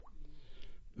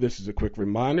This is a quick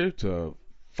reminder to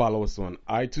follow us on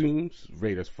iTunes,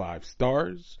 rate us 5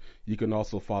 stars. You can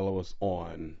also follow us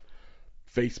on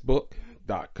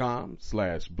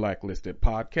Facebook.com/Blacklisted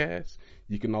Podcast.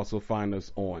 You can also find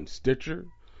us on Stitcher,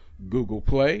 Google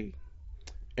Play,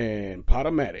 and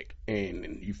Podomatic.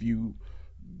 And if you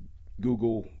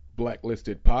Google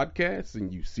Blacklisted Podcast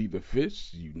and you see the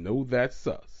fish, you know that's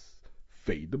us.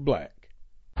 Fade to black.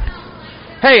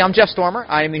 Hey, I'm Jeff Stormer.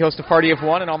 I am the host of Party of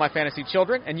One and All My Fantasy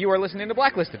Children, and you are listening to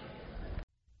Blacklisted.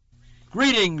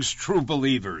 Greetings, true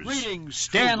believers.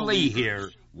 Stan Lee here,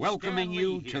 welcoming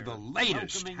you to the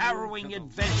latest harrowing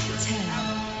adventure. 10,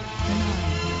 9,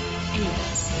 8,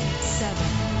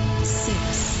 7,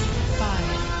 6, 5,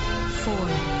 4, 3,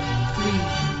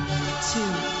 2,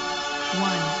 1.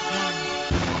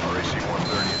 RAC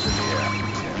 130 is in the air.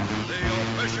 The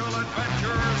official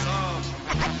adventures of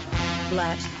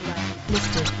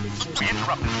Blacklisted. We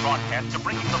interrupt this broadcast to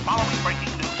bring you the following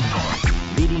breaking news story.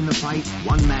 Leading the fight,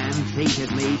 one man fate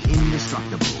had made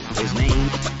indestructible. His name,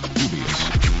 Dubious.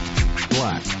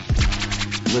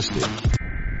 Blacklisted.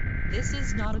 This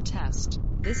is not a test.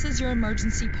 This is your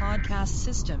emergency podcast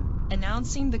system,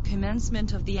 announcing the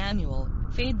commencement of the annual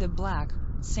Fade the Black,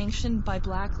 sanctioned by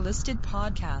Blacklisted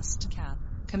Podcast.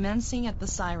 Commencing at the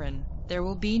siren, there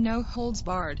will be no holds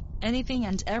barred. Anything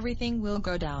and everything will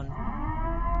go down.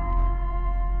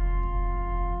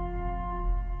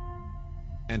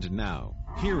 And now,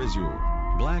 here is your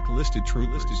Blacklisted True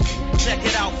Listed. Check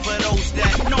it out for those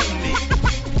that know me.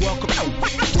 Welcome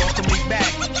me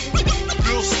back.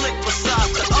 Real slick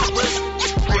besides the others.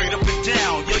 Straight up and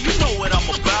down, yo, you know what I'm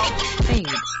about. Fade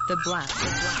the Black.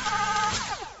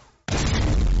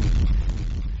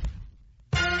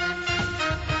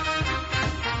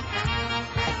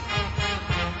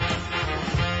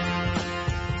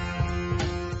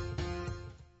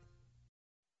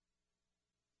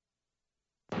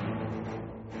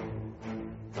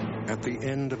 At the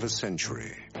end of a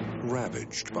century,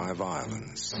 ravaged by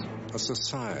violence, a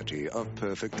society of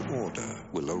perfect order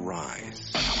will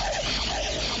arise.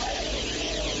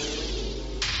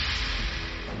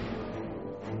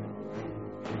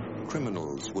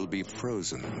 Criminals will be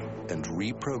frozen and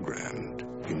reprogrammed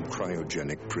in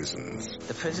cryogenic prisons.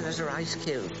 the prisoners are ice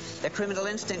cubes. Their criminal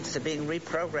instincts are being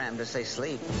reprogrammed as they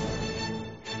sleep.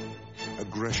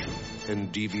 Aggression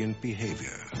and deviant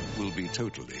behavior will be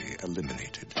totally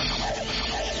eliminated.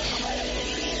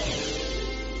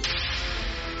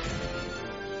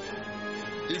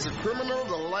 He's a criminal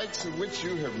the likes of which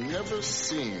you have never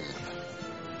seen.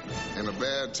 In a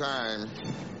bad time,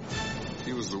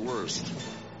 he was the worst.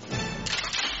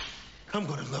 I'm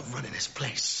gonna love running this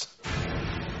place.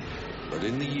 But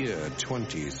in the year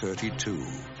 2032,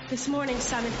 This morning,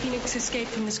 Simon Phoenix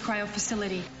escaped from this cryo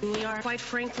facility. We are, quite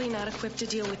frankly, not equipped to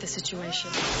deal with the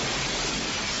situation.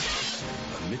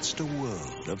 amidst a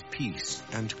world of peace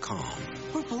and calm,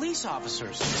 We're police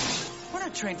officers. We're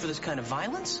not trained for this kind of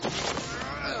violence.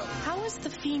 How was the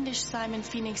fiendish Simon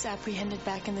Phoenix apprehended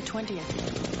back in the 20th?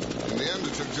 In the end,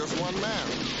 it took just one man,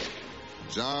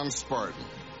 John Spartan.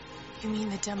 You mean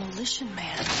the Demolition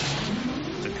Man?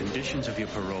 The conditions of your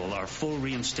parole are full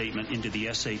reinstatement into the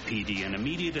SAPD and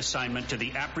immediate assignment to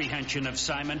the apprehension of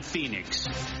Simon Phoenix.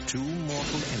 Two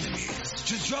mortal enemies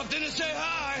Just dropped in to say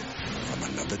hi. from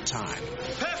another time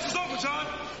Pass is over, John.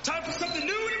 Time for something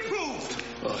new and improved.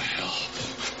 Oh, hell.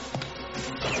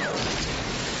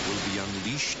 will be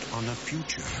unleashed on a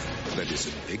future that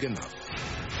isn't big enough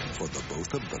for the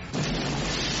both of them.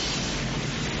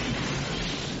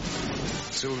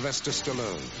 Sylvester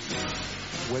Stallone,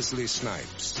 Wesley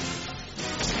Snipes,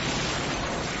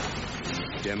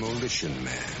 Demolition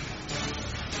Man.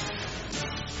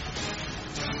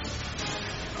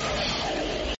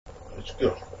 Let's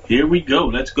go. Here we go.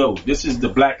 Let's go. This is the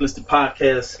Blacklisted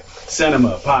Podcast,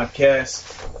 Cinema Podcast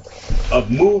of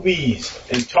movies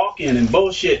and talking and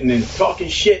bullshitting and talking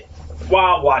shit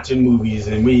while watching movies.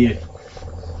 And we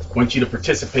want you to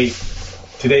participate.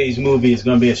 Today's movie is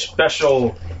going to be a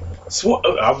special.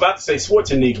 I'm about to say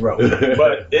Schwarzenegger,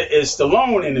 but it is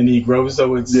Stallone in the Negro,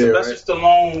 so it's Sylvester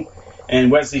Stallone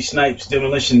and Wesley Snipes'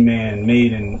 Demolition Man,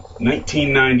 made in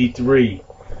 1993.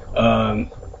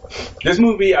 This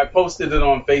movie, I posted it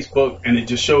on Facebook, and it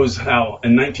just shows how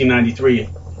in 1993,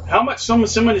 how much some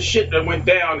of the shit that went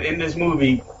down in this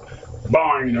movie,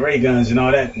 barring the ray guns and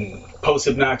all that, and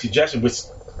post-hypnotic suggestion, which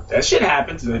that shit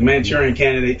happens, the Manchurian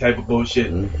Candidate type of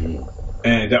bullshit.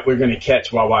 And that we're going to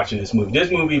catch while watching this movie. This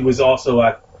movie was also,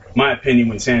 my opinion,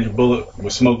 when Sandra Bullock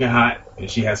was smoking hot and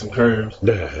she had some curves.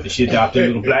 And she adopted a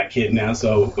little black kid now,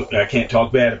 so I can't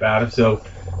talk bad about her. So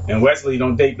And Wesley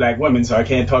don't date black women, so I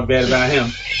can't talk bad about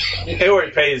him. They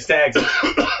already paid his taxes.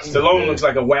 Stallone looks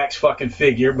like a wax fucking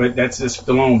figure, but that's just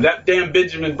Stallone. That damn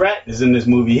Benjamin Bratt is in this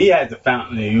movie. He has the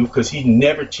fountain of youth because he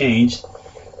never changed.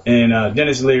 And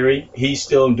Dennis Leary, he's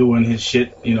still doing his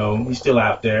shit. You know, he's still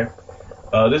out there.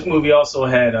 This movie also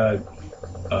had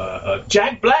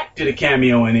Jack Black did a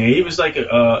cameo in there. He was like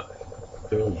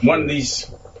one of these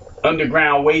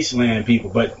underground wasteland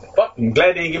people. But fuck, I'm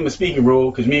glad they didn't give him a speaking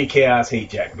role because me and Chaos hate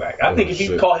Jack Black. I think if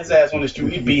he caught his ass on the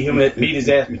street, we'd beat his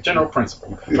ass with general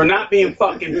principle for not being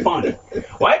fucking funny.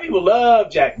 White people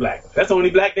love Jack Black. That's the only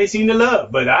black they seem to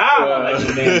love. But I don't like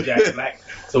no damn Jack Black.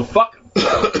 So fuck him.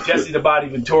 Jesse the Body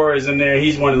Ventura is in there.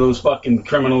 He's one of those fucking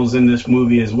criminals in this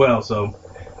movie as well. So,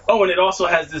 and it also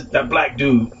has that black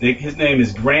dude. His name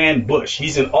is Grand Bush.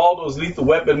 He's in all those Lethal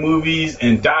Weapon movies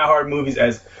and Die Hard movies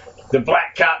as the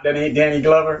black cop that ain't Danny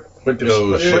Glover with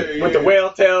the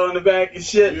whale tail in the back and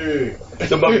shit. Yeah.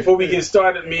 So, but before we get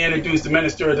started, let me introduce the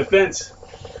Minister of Defense.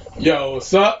 Yo,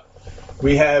 what's up?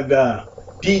 We have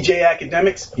DJ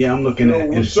Academics. Yeah, I'm looking at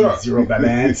MC Zero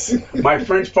Balance. My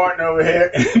French partner over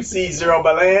here, MC Zero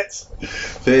Balance.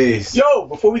 Peace. Yo,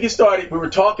 before we get started, we were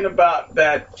talking about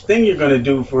that thing you're going to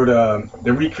do for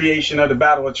the recreation of the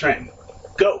Battle of Trenton.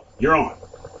 Go, you're on.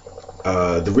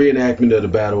 The reenactment of the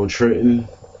Battle of Trenton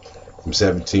from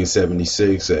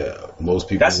 1776. Most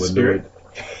people would know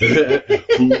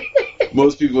it.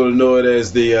 Most people would know it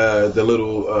as the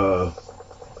little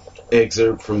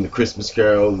excerpt from the Christmas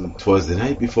Carol. 'Twas the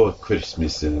night before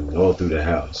Christmas and all through the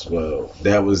house. Well,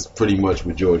 that was pretty much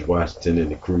what George Washington and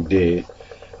the crew did.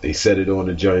 They set it on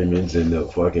the Germans and the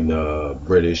fucking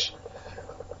British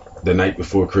the night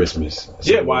before Christmas.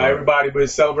 So, yeah, while everybody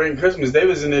was celebrating Christmas, they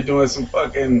was in there doing some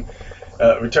fucking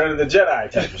Return of the Jedi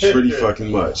type of shit. Pretty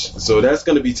fucking much. So that's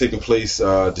going to be taking place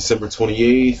December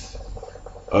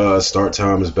 28th. Start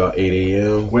time is about 8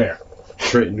 a.m. Where?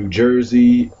 Trenton, New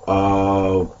Jersey.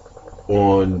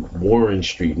 On Warren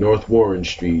Street, North Warren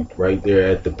Street, right there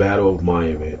at the Battle of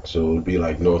Monument. So it'll be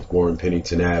like North Warren,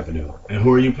 Pennington Avenue. And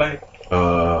who are you playing?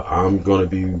 I'm going to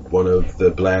be one of the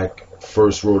black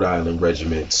 1st Rhode Island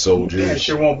Regiment soldiers. That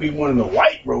sure won't be one of the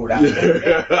white Rhode Island.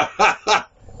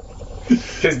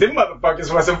 Because them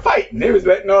motherfuckers wasn't fighting. They was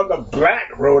letting all the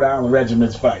black Rhode Island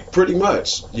regiments fight. Pretty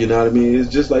much. You know what I mean? It's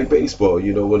just like baseball.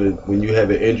 You know, when you have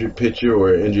an injured pitcher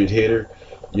or an injured hitter,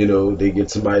 you know, they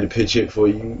get somebody to pitch hit for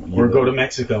you. Or go to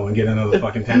Mexico and get another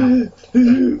fucking town.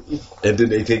 And then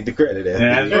they take the credit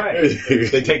after. That's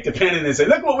right. They take the pen and say,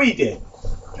 look what we did.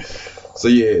 So,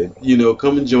 yeah, you know,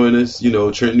 come and join us. You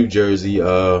know, Trenton, New Jersey,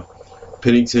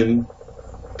 Pennington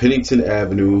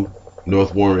Avenue,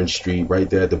 North Warren Street, right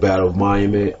there at the Battle of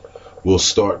Monument. We'll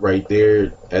start right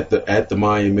there at the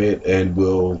monument, and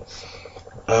we'll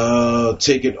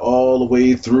take it all the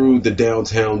way through the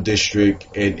downtown district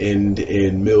and end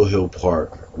in Mill Hill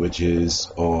Park, which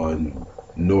is on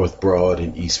North Broad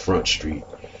and East Front Street.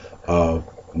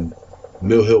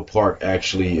 Mill Hill Park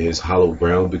actually is hallowed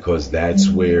ground because that's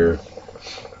where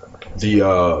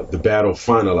the battle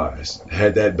finalized.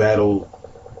 Had that battle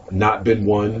not been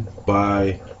won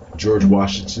by George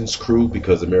Washington's crew,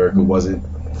 because America wasn't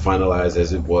finalized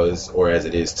as it was or as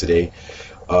it is today,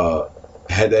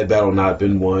 had that battle not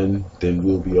been won, then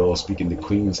we'll be all speaking the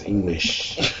Queen's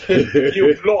English.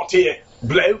 You bloody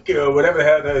bloke, or whatever the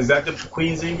hell that is. That the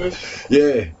Queen's English?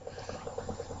 Yeah.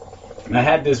 I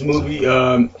had this movie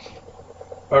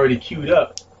already queued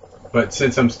up, but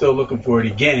since I'm still looking for it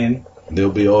again.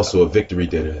 There'll be also a victory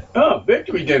dinner. Oh,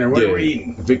 victory dinner. What are we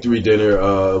eating? Victory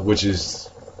dinner, which is,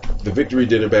 the victory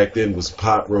dinner back then was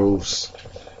pot roast,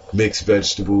 mixed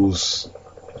vegetables,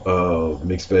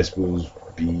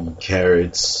 be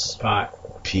carrots,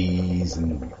 peas,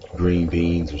 and green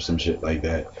beans or some shit like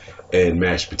that, and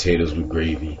mashed potatoes with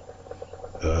gravy.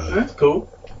 That's cool.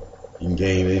 You can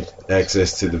gain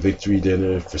access to the victory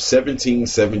dinner for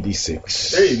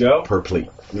 $17.76. There you go. Per plate.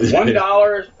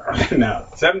 $1? No,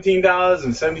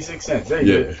 $17.76. There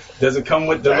you go. Does it come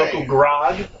with the local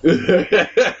grog?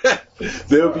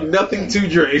 There'll be nothing to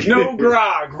drink. No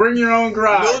grog. Bring your own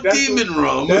grog. No demon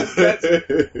rum. That's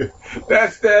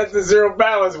the Zero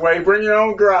Balance way. Bring your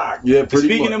own grog. Yeah, pretty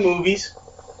Speaking much. of movies,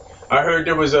 I heard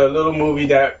there was a little movie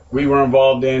that we were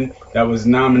involved in that was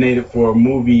nominated for a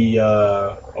movie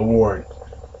award.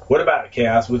 What about it,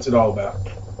 Chaos? What's it all about?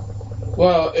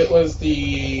 Well, it was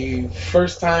the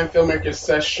first time Filmmaker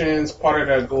Sessions, part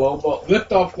of the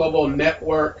Liftoff Global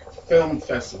Network Film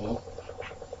Festival.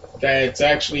 That's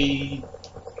actually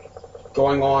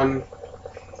going on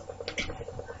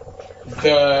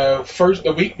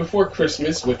the week before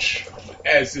Christmas, which,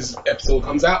 as this episode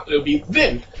comes out, it'll be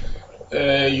then.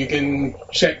 You can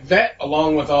check that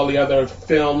along with all the other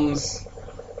films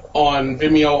on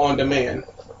Vimeo on demand.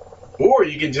 Or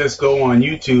you can just go on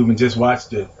YouTube and just watch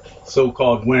the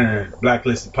so-called winner,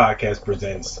 Blacklisted Podcast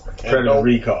Presents Predator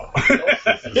Recall.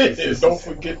 Don't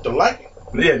forget to like it.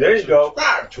 Yeah, there you go.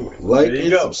 Subscribe to it. Like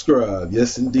and subscribe.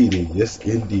 Yes, indeed. Yes,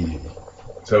 indeed.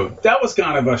 So that was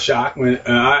kind of a shock when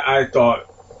I thought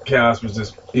Chaos was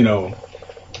just,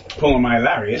 pulling my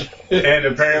lariat. And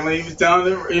apparently he was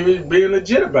being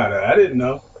legit about it. I didn't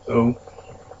know. So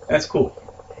that's cool.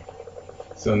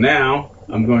 So now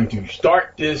I'm going to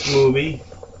start this movie.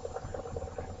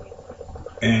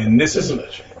 And this is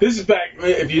back.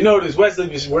 If you notice, Wesley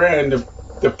was wearing the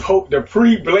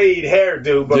pre-blade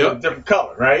hairdo, but a different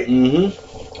color, right? Mm-hmm.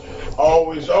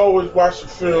 Always watch the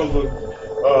film with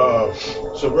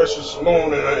Sylvester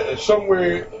Stallone, and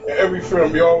somewhere in every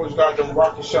film, you always got them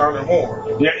rocky sounding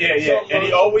horn. Yeah. And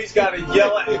he always got to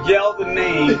yell the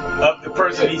name of the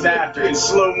person he's after in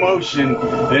slow motion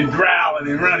and growling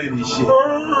and running and shit.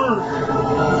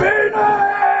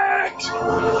 Phoenix!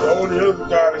 The only other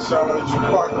guy that sounded like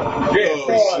Chewbacca.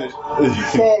 You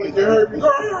fall and you heard me.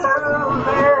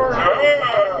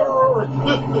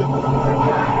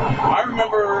 I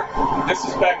remember this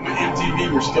is back when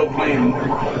MTV were still playing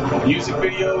music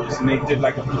videos, and they did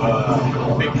like a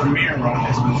big premiere on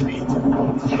this movie.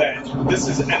 That this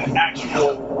is an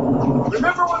actual.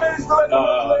 Remember when they started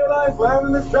their life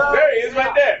landing the sky? There he is,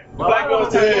 right there. The black girl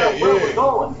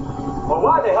Well,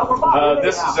 why the hell am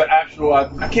this is an actual.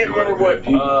 I can't remember what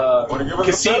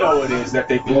casino it is that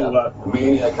they blew up,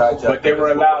 but they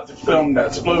were allowed to film the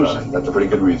explosion. That's a pretty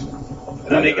good reason.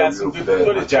 And they got some good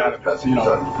footage out of it,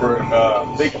 for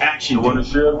big action. You want to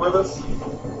share it with us?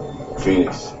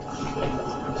 Phoenix.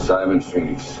 Simon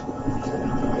Phoenix.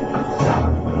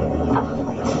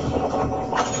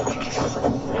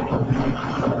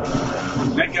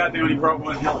 That guy knew he broke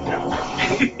one helicopter.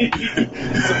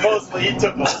 Supposedly he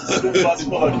took a school bus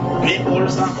full of people or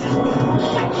something.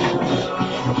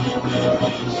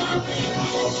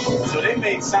 So they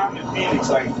made Simon Phoenix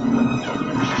like.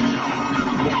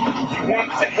 You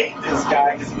wanted to hate this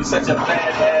guy because he was such a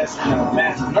badass,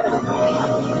 mass murderer.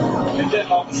 And then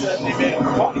all of a sudden they made him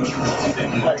funny. And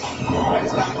then you're like,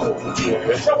 that's not cool.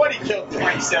 So what, he killed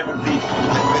 27 people?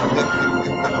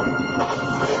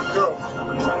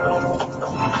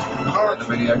 The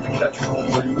maniac can catch you.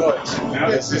 Pretty much.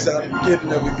 This is how the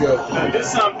beginning of it goes. This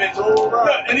son of a bitch.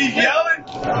 Look, and he's yelling.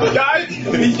 The guy,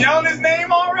 he's yelling his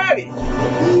name already.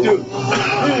 Dude,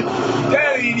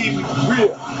 that ain't even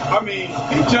real. I mean,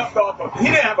 he jumped off he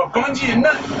didn't have a bungee or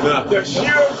nothing. The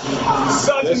sheer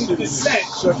sudden descent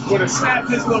would have snapped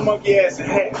his little monkey ass in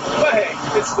half. But hey,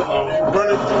 it's still on.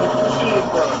 Running through the machine,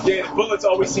 bro. Yeah, the bullets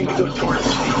always seem to go towards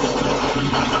his feet.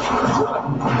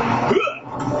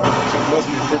 Must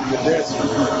be a pretty good dancer.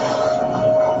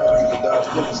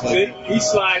 See, he's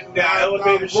sliding down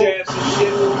elevator shafts and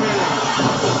shit.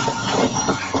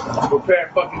 With a pair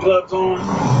of fucking gloves on.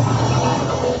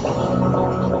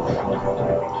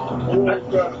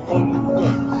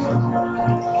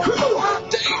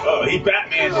 Oh, he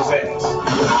Batmaned his ass.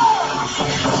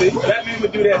 See, Batman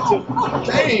would do that too.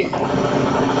 Dang.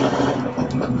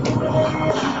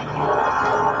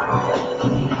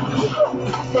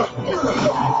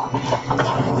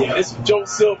 Yeah, this Joe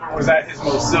Silver was at his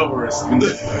most silverest. He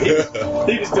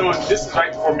was doing, this is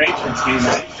right before Matrix came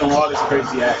out. He was doing all this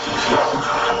crazy action shit.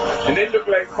 And they look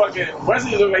like fucking,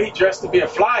 Wesley looked like he dressed to be a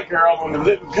fly girl on The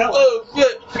Living Color. Oh,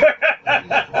 shit.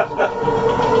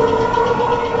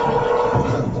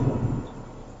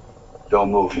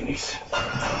 Don't move, Phoenix.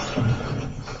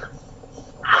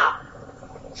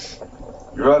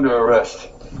 You're under arrest.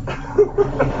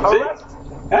 Arrest?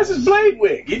 That's his blade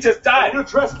wig. He just died.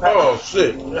 Oh,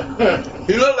 shit. He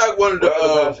looked like one of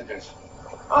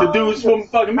the dudes from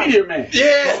fucking Meteor Man.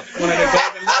 Yeah. One of the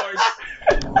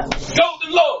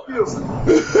Golden Lords.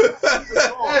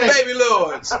 Baby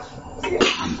Lords.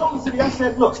 I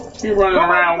said, look. He running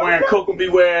around wearing Coke and be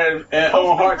wearing an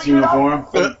Owen Hart's uniform.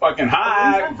 Fucking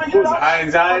high. What was it? High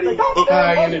anxiety?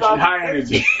 High energy. High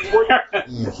energy.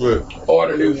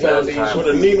 Order new foundation. With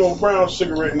a Nino Brown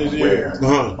cigarette in his ear. The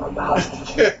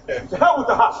hell with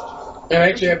the hostage. And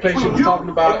actually, that place you were talking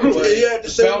about was the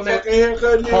same fucking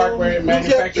haircut. Hardware and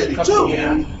manufacturing company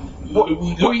in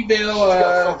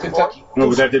Louisville, Kentucky. Oh,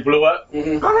 was that they blew up?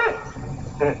 Mm-hmm. Go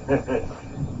ahead.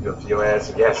 Your ass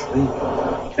of gasoline.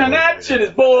 Now that shit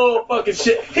is bull fucking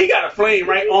shit. He got a flame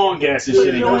right on gas and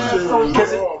shit.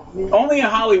 Because only in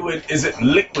Hollywood is it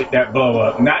liquid that blow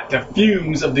up, not the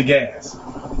fumes of the gas.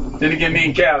 Then again, me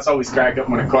and Cal's always crack up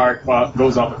when a car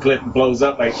goes off a cliff and blows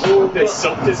up. Like, they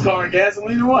soaked this car in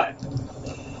gasoline or what?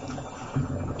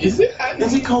 Is it?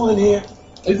 Is it cold in here?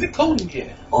 Is it cold in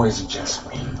here? Or is it just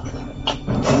me?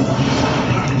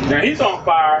 Now he's on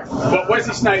fire, but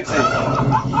Wesley Snipes in? He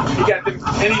got the,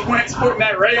 and he went sporting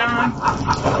that rayon.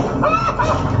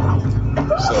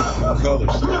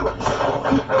 Colors.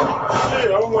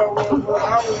 Yeah, I'm like, well,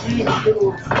 how was he in the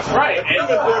middle of right? And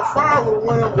that fire would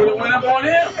have went up on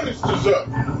him. Ministers up.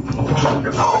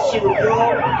 That shit would have been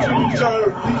all until he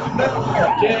started leaking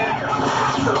out.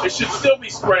 Yeah. It should still be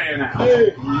spraying out.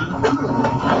 Yeah.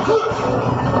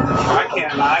 I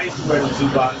can't lie. I used to wear the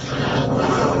Zubats.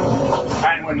 I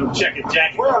ain't wear no checkered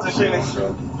jacket.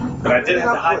 But I did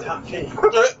have the high top cane. I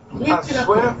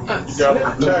swear. You got a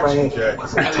protection jacket.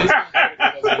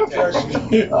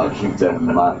 I'll keep that in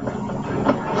mind.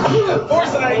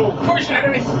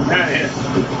 Fortunately.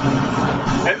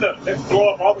 And look, let's blow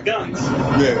up all the guns.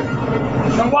 Yeah.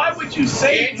 Now why would you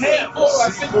save him?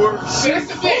 That's the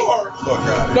thing.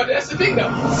 But that's the thing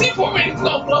though. C4 ain't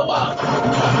gonna blow up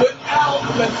without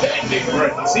the detonator.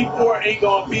 Right. C4 ain't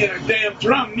gonna be in a damn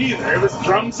drum neither. It was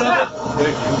drum something.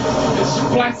 It's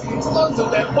plastic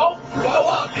explosive that won't blow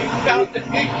up without the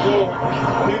detonator.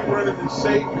 He running to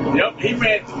save him. Yep, he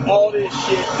ran through all this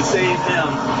shit to save him.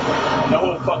 The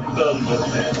whole fucking building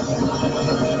was there.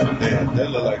 Man, that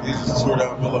look like they just tore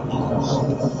down Miller.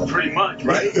 Pretty much,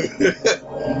 right?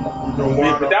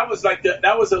 But that was like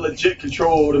that was a legit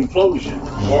controlled implosion.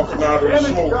 Walking out of the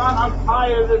smoke. John, I'm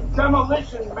tired of this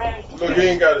demolition, man. Look, he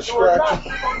ain't got a scratch.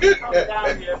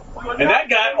 And that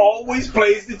guy always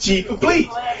plays the chief of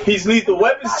police. He's Lethal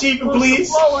Weapons chief of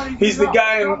police. He's the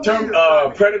guy in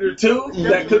Predator 2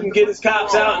 that couldn't get his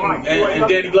cops out, and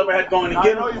Danny Glover had to go in and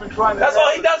get him. That's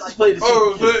all he does is play the chief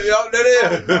of police.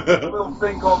 A little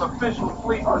thing called official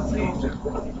fleet procedure.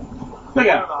 Look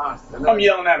at him. I'm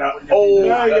yelling at an old...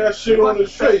 Now he got shit on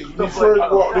his face. When he first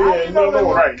walked in, he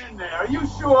know right. Are you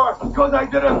sure? Because I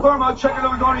did a thermal check and it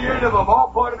was only 8 of them, all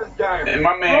part of his gang. And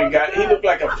my man he looked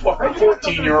like a fucking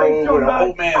 14-year-old with an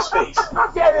old man's face.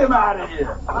 Get him out of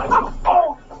here.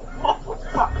 Oh,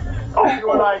 fuck. Oh,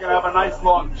 you and I are going to have a nice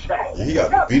long chat. Yeah, he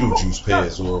got the Beetlejuice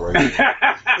pants on right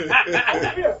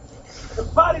here. The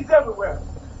bodies everywhere.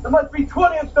 There must be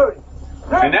 20 or 30.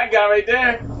 And that guy right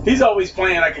there, he's always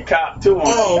playing like a cop too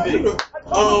on TV.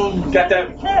 Got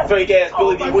that fake ass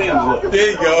Billy D. Williams look.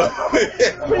 There you go.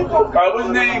 What's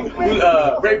his name?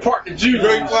 Ray Parker Jr.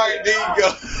 Ray Parker, there you go.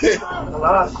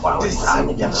 This time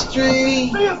to get straight.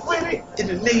 See you, sweetie. In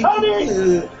the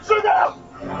neighborhood. Sit down.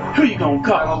 Who you gonna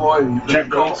call? Jack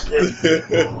Coles.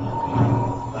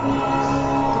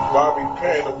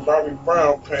 Bobby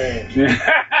Brown pants.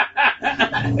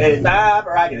 Hey, Bob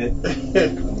Rocket.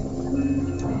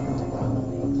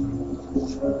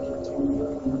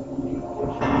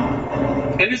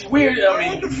 And it's weird, I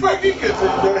mean... What the fuck he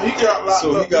got locked up?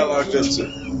 So he got locked up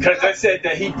too. Because I said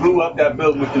that he blew up that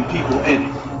building with the people in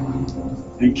it.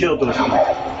 And killed those people.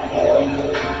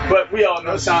 But we all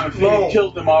know Simon Phoenix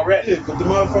killed them already. Yeah, but the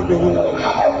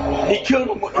motherfucker who... He killed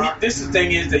them. This is the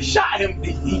thing is, they shot him.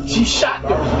 He shot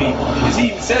those people. Because he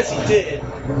even says he did.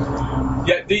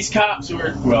 Yet these cops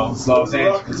were, well, it's Los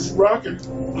Angeles.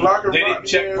 They didn't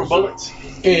check for bullets.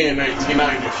 In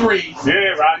 1993.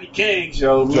 Yeah, Rodney King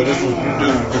showed. So this was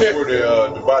before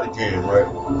the body cam, right?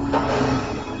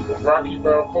 Rocky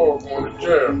Balboa going to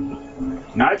jail.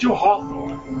 Nigel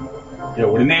Hawthorne. Yeah,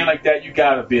 with a name like that, you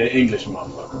gotta be an English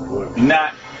motherfucker. Boy. If you're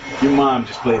not, your mom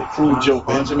just played a cruel joke.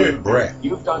 Benjamin Bratt.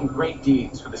 You've done great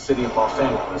deeds for the city of Los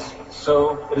Angeles.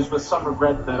 So it is with some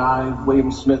regret that I,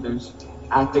 William Smithers,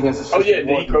 acting as assistant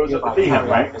then he grows up to be him,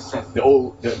 right?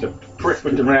 The prick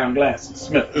with the round glasses,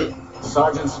 Smith.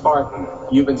 Sergeant Spartan,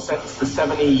 you've been sentenced to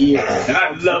 70 years. And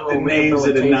I love the names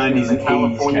of the 90s and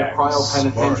 80s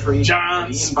characters.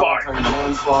 John Spartan.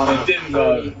 And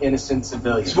then innocent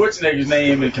civilians. Schwarzenegger's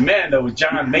name in Commando was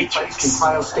John Matrix. In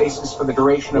trial stasis for the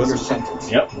duration of your sentence.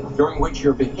 Yep. During which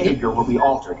your behavior will be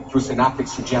altered through synaptic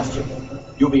suggestion.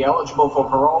 You'll be eligible for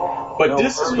parole. But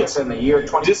this is what's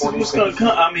going to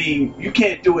come. I mean, you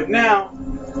can't do it now,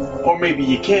 or maybe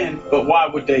you can. But why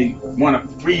would they want to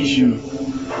freeze you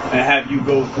and have you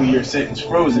go through your sentence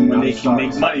frozen when they can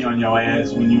make money on your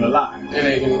ass when you're alive? And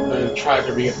they can try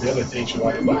to rehabilitate you.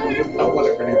 Like, I don't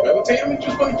want to rehabilitate him. I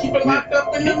just want to keep it locked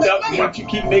up in the Why don't you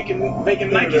keep making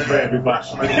Nikes for everybody?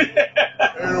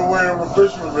 Everywhere the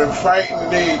Christmas been fighting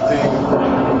and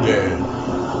everything. Yeah.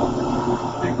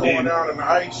 Going down in the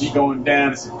ice. He going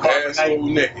down. It's a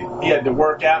carbon naked. He had to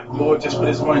work out. Lord, just for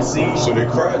this one scene. So they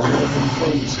cried you from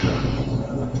Frozen.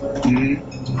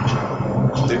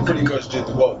 Mm-hmm. They pretty much did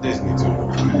the Walt Disney too.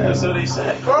 That's what they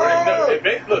said. Oh,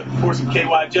 look, pour some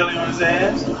KY jelly on his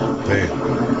ass.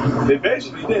 Damn. They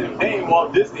basically didn't pay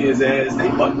Walt Disney his ass. They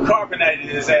fucking carbonated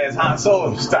his ass Han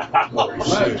Solo style.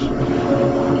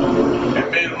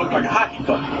 And made him look like a hockey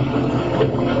puck.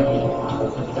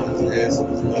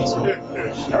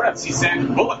 I'd rather see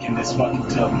Sandra Bullock in this fucking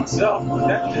tub myself.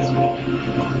 That is me.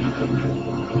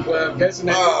 Well, guessing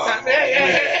that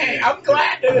hey, I'm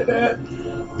glad that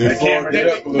They camera it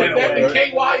up a little that the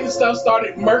KY and stuff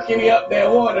started murking up that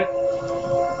water.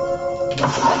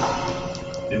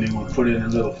 Then they gonna put it in a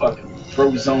little fucking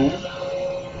throw zone.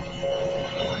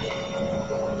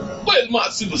 Where's my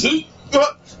super suit?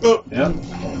 Yep.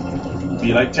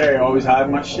 Be like Terry, always hide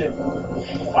my shit.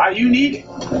 Why you need it?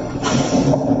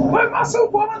 Where's my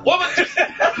suit, woman?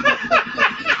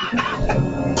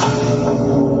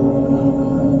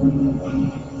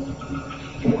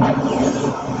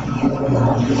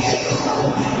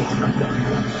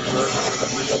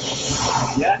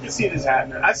 Yeah, I can see this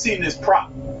happening. I seen this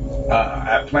prop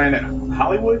at Planet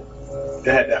Hollywood.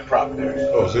 They had that prop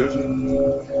there. Oh,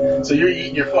 seriously? So you're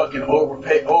eating your fucking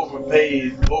overpriced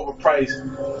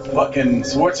fucking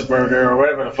Schwarzenegger or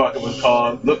whatever the fuck it was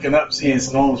called, looking up, seeing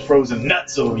Stallone's frozen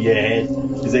nuts over your head,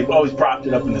 because they've always propped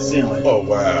it up in the ceiling. Oh,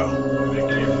 wow. They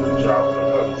keep the job with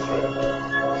another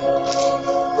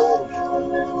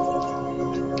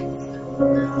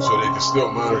So they can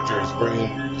still monitor his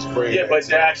brain. Yeah, but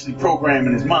they're actually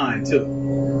programming his mind, too.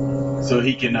 So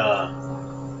he can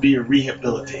be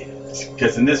rehabilitated.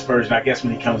 Because in this version, I guess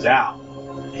when he comes out,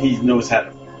 he knows how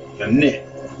to knit.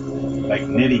 Like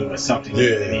knitting was something he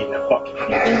didn't eat in a fucking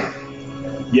future.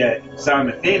 Yet,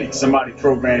 Simon Phoenix, somebody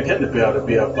programmed him to be able to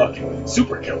be a fucking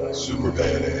super killer. Super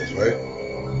badass, right?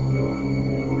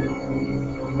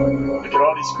 Look at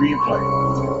all these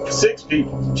screenplays. 6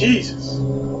 people. Jesus.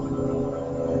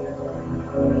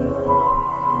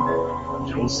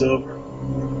 Joe Silver.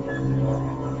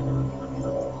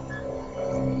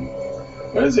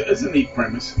 Well, it's a neat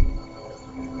premise.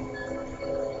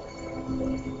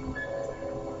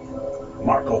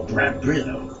 Marco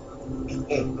Brambrillo.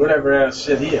 Whatever else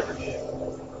shit he ever did.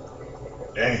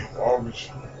 Damn,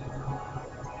 August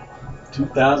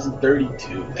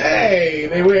 2032.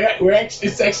 Hey, we're actually,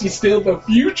 it's actually still the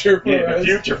future for us.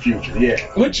 The future, yeah.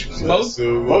 Which most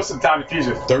of the time the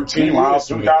future is 13 miles,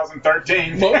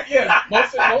 2013.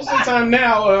 most of the time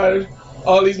now,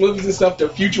 all these movies and stuff, the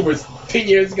future was 10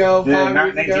 years ago, 5 years ago.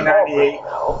 1998.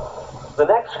 The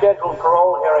next scheduled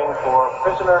parole hearing for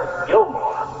prisoner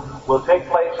Gilmore will take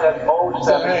place at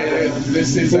 07.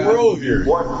 This is parole hearing.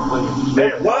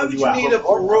 Why would you need a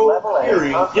parole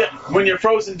hearing? Yeah, when you're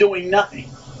frozen doing nothing.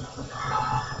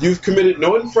 You've committed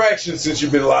no infraction since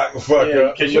you've been locked the fuck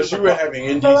up, because you were having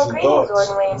indecent thoughts.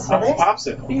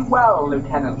 Popsicle. Be well,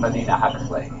 Lieutenant Medina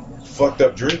Huxley. Fucked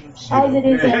up dreams. As it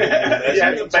is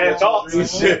Yeah, bad thoughts.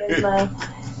 my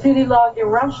duty log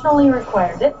irrationally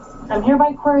requires it. I'm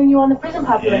hereby querying you on the prison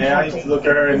population. Yeah, I used to look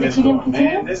at her in this going,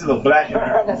 man, this is a black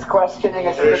And this questioning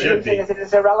is There should confusing as it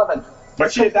is irrelevant.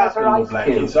 But she adopted a little black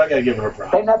kid, so I gotta give her a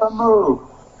problem. They never move.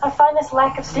 I find this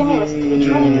lack of stimulus to be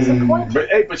truly disappointing.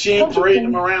 But she ain't parading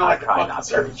him around like a fucking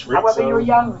circus. However, you're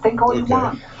young. Think all you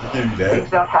want. Things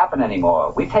don't happen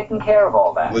anymore. We've taken care of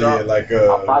all that. Yeah, like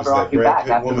I'll fiber off you back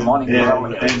after the morning. Yeah,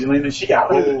 Angelina, she got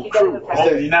a whole crew,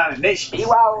 whole United Nations. Be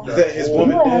well. Is that his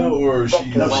woman now, or is she?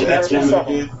 No, she that's woman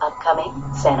again. Upcoming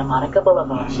Santa Monica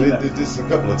Boulevard. They did this a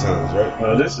couple of times, right?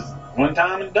 Well, this is one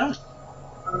time and done.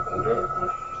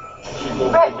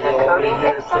 Retina coding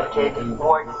accepted.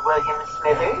 Warden William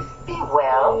Smithers, be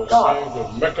well.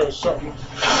 Make her something.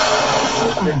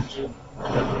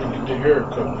 Get the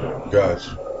haircut.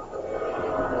 Gotcha.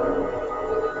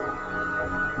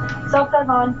 Self-drive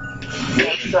on.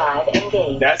 Drive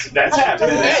engaged. That's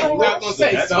happening. Hey, I was gonna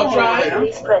say self-drive.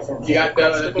 You got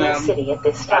the city at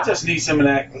this time. I just need some of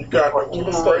that. You got the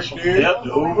Uber right there. Yep, the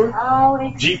Uber.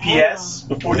 GPS.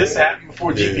 Before this happened,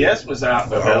 before GPS was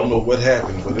out. I don't know what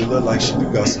happened, but it looked like she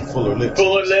got some fuller lips.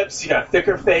 Fuller lips. You got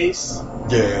thicker face.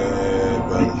 Yeah,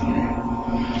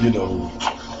 but you know,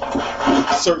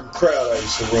 a certain crowd I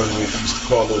used to run with used to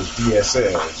call those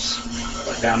DSLs.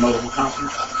 Like downloadable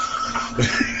content.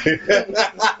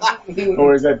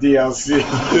 Or is that DLC? I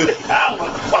don't know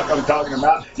what the fuck I'm talking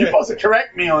about. You're supposed to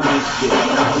correct me on this shit.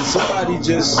 Somebody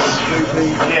just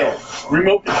yeah,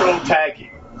 remote control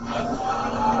tagging.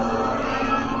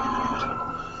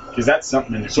 Because that's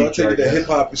something in the future. So I take it that hip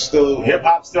hop is still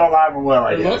alive and well.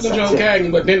 I Remote guess. control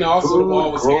tagging, but then also the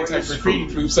wall was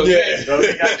anti-graffiti proof, so yeah, so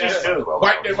they got that too.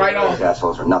 Wiped it right off.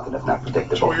 Assholes are nothing if not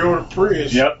predictable. Toyota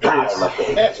Prius. Yep, Prius.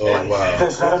 Oh wow.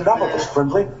 There's not enough of us,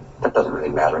 Friendly. That doesn't really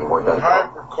matter anymore, does it?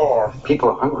 Hybrid car. People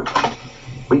are hungry.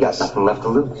 We got nothing left to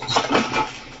lose.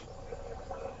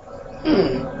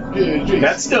 Yeah,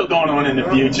 that's still going on in the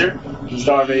future.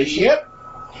 Starvation. Yep.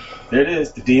 There it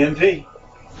is, the DMV.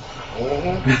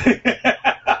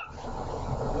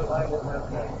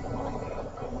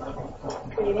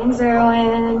 Greetings,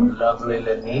 Erwin. Lovely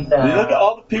Lenita. Look at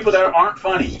all the people that aren't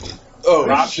funny. Oh,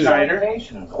 Rob shit. Schneider.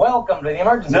 Welcome to the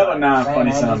emergency. Another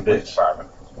non-funny son of a bitch.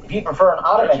 If you prefer an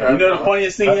automated... You know the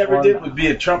funniest thing he ever did was be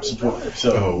a Trump supporter.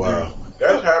 So. Oh, wow.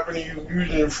 That's happening. You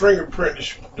using your fingerprint to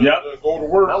Yep. go to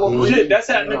work. Shit, that's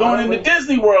happening going into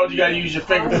Disney World. You gotta use your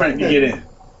fingerprint to get in.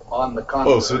 On the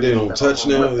Oh, so they don't touch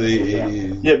now?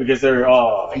 Yeah, because they're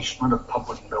basement of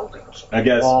public buildings. I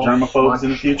guess germaphobes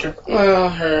in the future. Well,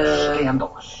 her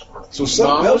Scandalous. So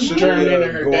something else should turned be in,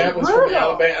 and her dad was from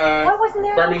Alabama, Why wasn't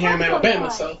there Birmingham,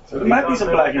 Alabama. So there might be some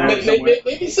black in there somewhere.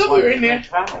 maybe somewhere in there.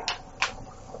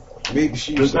 Maybe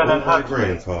she was my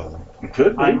grandfather. It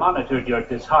could be. I monitored your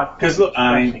disheartening. Because look,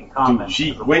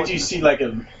 wait till you see like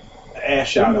a ass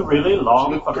shot of her. Really long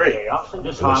She looked for great. chaos and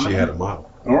Unless disharmony. she had a model.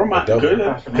 Or might could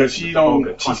have, because she's kind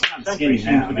of skinny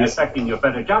now. To be affecting your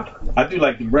better judgment. I do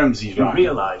like the brims he's You rocking.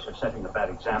 realize you're setting a bad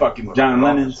example. Fucking John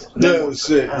Lennon's. No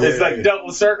shit. It's like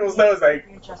double circles though. It's like,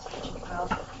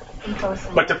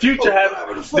 but the future had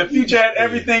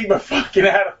everything but fucking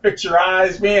how to fix your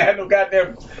eyes. We ain't had no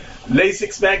goddamn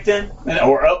LASIK back then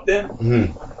or up then.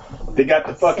 Mm-hmm. They got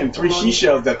the fucking 3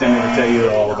 seashells that they never tell you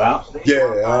all about.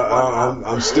 Yeah,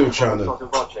 I'm still trying to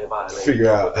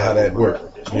figure out how that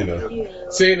worked, you know.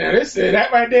 See, now that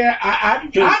right there, I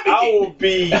will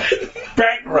be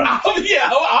bankrupt.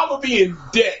 I would be in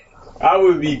debt. I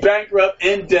would be bankrupt,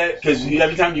 in debt, because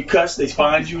every time you cuss, they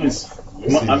find you and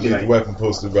I'm the weapon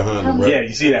posted behind him, right? Yeah,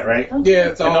 you see that, right? Yeah,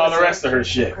 it's and all the rest of her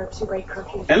shit.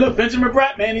 And look, Benjamin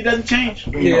Bratt, man, he doesn't change.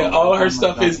 Yeah, all of her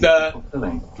stuff is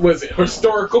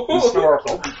historical.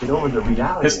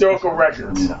 Historical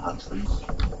records.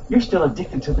 You're still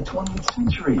addicted to the 20th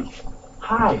century.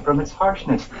 High from its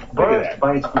harshness, birthed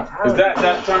by its brutality. Is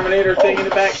that Terminator thing in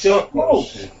the back too? I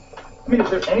mean, is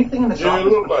there anything in this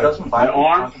office which doesn't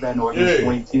violate that Ordinance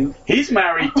 22? He's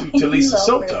married to Talisa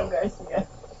Soto.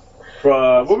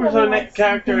 What was her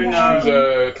character in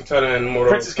Katana and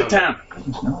Mortal Princess Katana?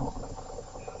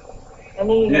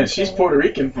 Yeah, she's Puerto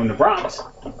Rican from the Bronx.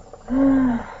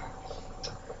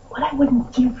 What I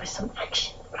wouldn't do for some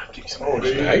action. I guess.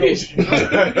 Everybody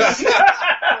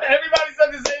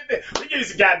said the same thing. We give you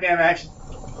some goddamn action.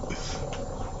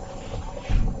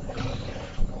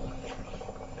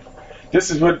 This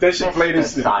is what they should play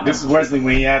this. This is Wesley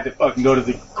when he had to fucking go to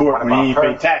the court when he didn't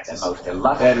pay taxes.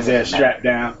 Had his ass strapped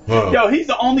down. Yo, he's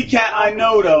the only cat I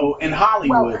know though in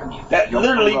Hollywood that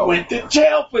literally went to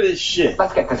jail for this shit.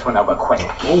 Let's get this one over quick.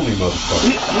 Only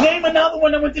motherfucker. Name another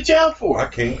one that went to jail for. I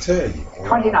can't tell you.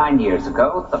 29 years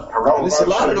ago, the parole. There's a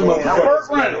lot of them Burt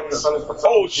Reynolds.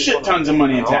 Oh, shit tons of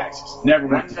money in taxes. Never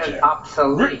went to jail.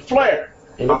 Ric Flair.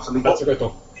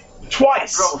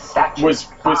 Twice was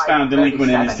found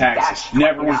delinquent in his taxes.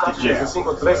 Never went to jail.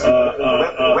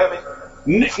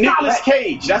 Nicolas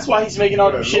Cage. That's why he's making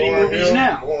all them shitty movies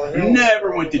now.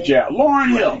 Never went to jail.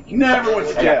 Lauryn Hill. Never went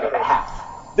to jail.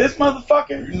 This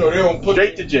motherfucker, they don't put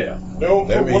straight to jail.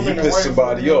 That means you pissed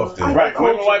somebody off then. Right,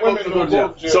 white folks go to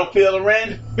jail. Sophia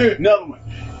Loren, another one.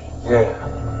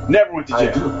 Yeah. Never went to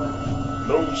jail.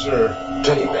 No, sir.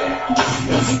 Teddy bear.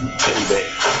 Teddy bear.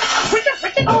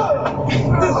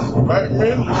 Black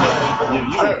men. Yeah,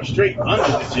 you went straight under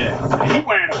the jail. He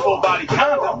wearing a full body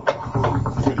condom.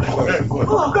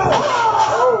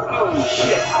 Oh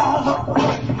shit.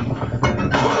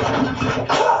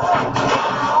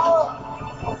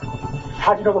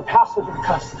 How'd you know the password to the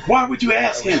custody? Why would you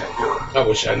ask him? I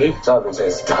wish I knew. Sergeant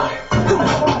says time.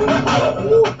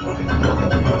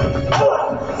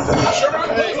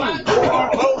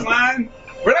 Clothesline.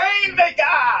 Rainmaker!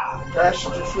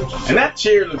 And that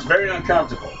chair looks very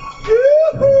uncomfortable.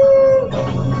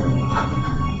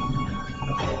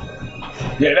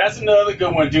 Yeah, that's another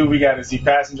good one, dude. We got to see.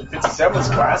 Passenger 57 was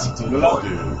classic, dude. Love it.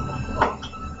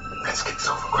 Let's get this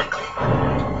over quickly.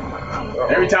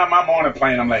 Every time I'm on a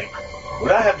plane, I'm like,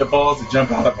 would I have the balls to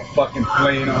jump out of a fucking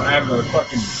plane or have a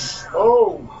fucking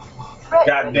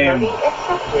goddamn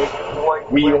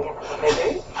wheel?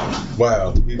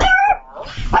 Wow.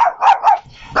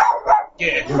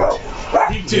 Yeah,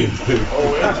 he too.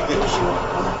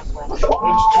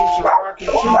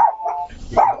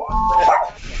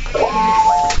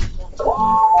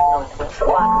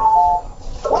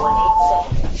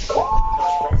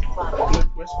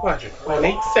 West Quadrant,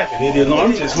 187. Yeah, the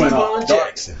alarm just went off.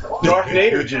 Darth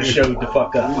Vader just showed the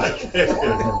fuck up.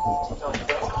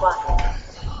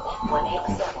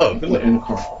 Oh, good looking.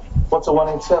 What's a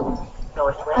 187?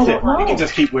 You can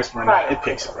just keep whispering that. It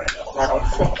picks it right up.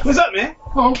 What's up, man?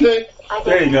 Okay.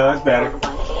 There you go. That's better.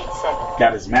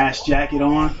 Got his mask jacket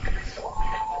on.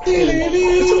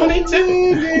 It's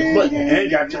 187. But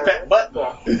and got your fat butt.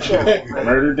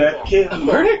 Murder, death, kill.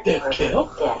 Murder, death,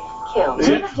 kill.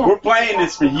 See, we're playing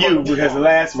this for you because of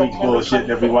last week's bullshit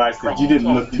that we watched that you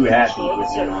didn't look too happy with.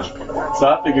 So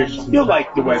I figured you'll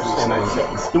like the Wesley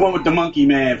Snipes. The one with the monkey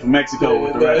man from Mexico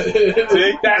with the rest.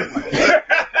 See? That one.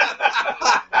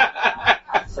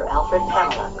 Sir Alfred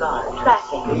Pamela Guard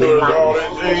tracking. Look at all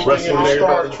that anything in the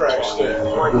Star Trek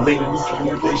stuff. They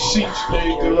seats, they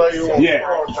delay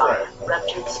on Star Trek.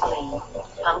 Ruptured spleen,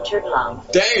 punctured lung,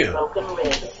 Damn. broken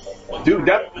ribs. Dude,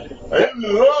 that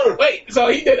Wait, so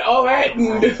he did all that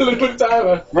and didn't put the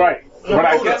timer. right. But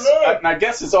I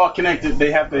guess it's all connected.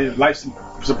 They have the life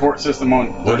support system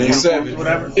on 187.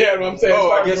 whatever. Yeah, what I'm saying.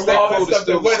 Oh, I guess that all code is stuff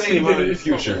still that the Wesley same did in the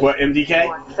future. What,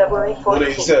 MDK? February 14th.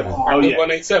 187. Oh, yeah.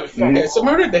 187. Yeah, it's a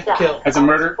murder, death, kill. It's a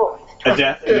murder, a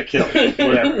death, and a kill.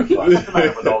 Whatever. What's the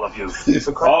matter with all of you?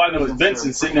 All I know is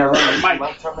Vincent sitting there running the mic.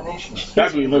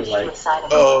 That's what he looks like.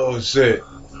 Oh, shit.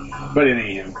 But it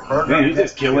ain't him. Man, he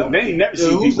just killing. They ain't never seen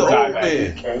Who's people the die old back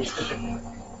man? then.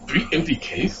 3 empty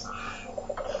case?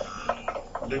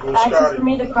 Access for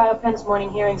me to CryoPen's morning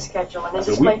hearing schedule. And then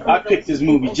So display I picked this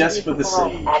movie just for the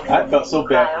scene. I felt so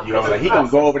bad for you. I was like, he gonna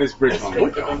go over this bridge.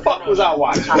 What the fuck was I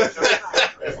watching?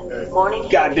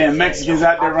 Goddamn Mexicans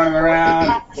out there running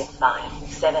around.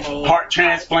 Heart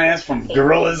transplants from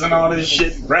gorillas and all this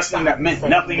shit. Wrestling that meant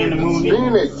nothing in the movie.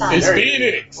 It's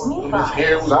Phoenix.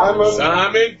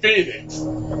 Simon Phoenix.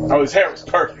 Oh, his hair was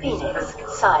perfect.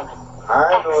 Simon.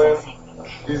 I know him.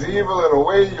 He's evil in a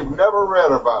way you've never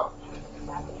read about.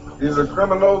 He's a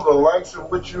criminal the likes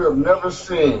of which you have never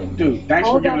seen. Dude, thanks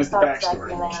for giving us the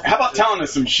backstory. How about telling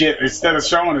us some shit instead of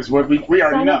showing us what we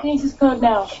already know? Phoenix's code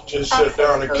now. Just sit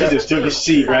down and He just took his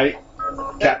seat, right?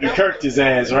 Captain Kirk his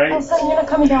ass, right? And son, you're not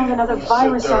coming down with another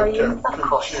virus, are you? Of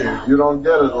course. You don't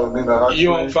get it, Lamina Huxley.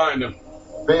 You won't find him.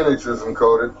 Phoenix isn't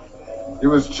coded. He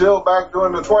was chilled back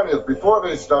during the 20th before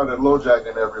they started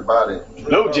lowjacking everybody.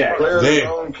 Lowjack. Cleared his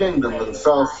own kingdom in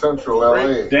South Central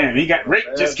LA. Damn, he got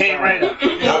raped, just came right up.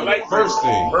 Not like first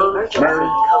thing. Murder.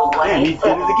 Damn, he did it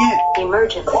again.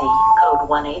 Emergency code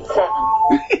 187.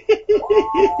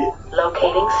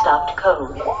 Locating stopped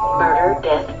code. Murder,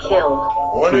 death, killed.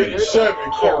 187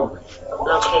 killed.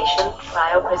 Location,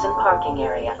 cryo prison parking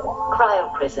area.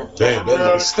 Cryo prison. Damn, that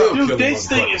nigga still Dude, killing this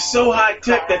thing motherfuckers. is so high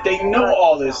tech that they know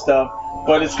all this stuff,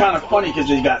 but it's kind of funny because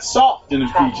they got soft in the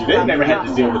future. They never had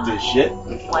to deal with this shit.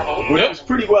 But it was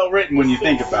pretty well written when you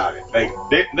think about it. Like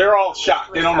they're all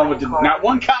shocked. They don't know what to do. Not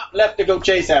one cop left to go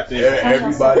chase after him.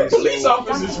 Everybody's Police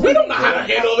officers, we don't know how to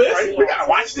handle this. Right? We gotta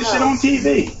watch this shit on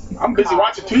TV. I'm busy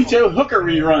watching Tweet Hooker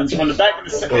reruns from the back of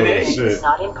the 80s. It's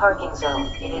not in parking zone.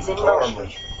 It is in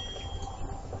motion.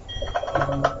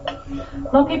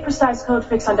 Locate precise code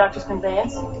fix on doctor's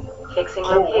conveyance. Fixing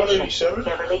location.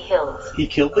 Beverly Hills. He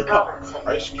killed the car.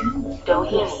 Ice Cube.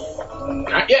 Doheny.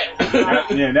 Not yet.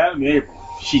 Yeah, that'll be April.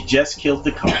 She just killed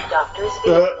the car. Doctor's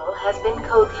vehicle has been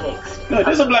code fixed. No,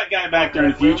 there's a black guy back there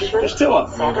in the future. There's two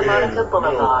of them. Santa Monica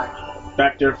Boulevard.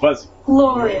 Back there fuzzy.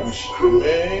 Glorious.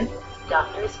 Man.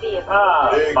 Doctor's vehicle.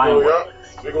 There you go, y'all.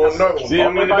 There go another one. See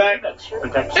him in the back?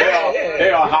 They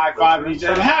all high-fiving each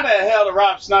other. How the hell did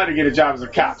Rob Snyder get a job as a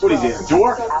cop? What is he, a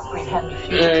dwarf?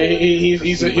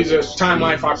 He's a time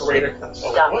life operator.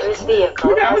 Doctor's vehicle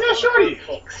We got Shorty.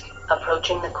 fixed.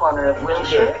 Approaching the corner of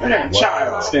Wilshire. They got a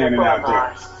child standing out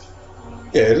there.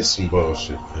 Yeah, this is some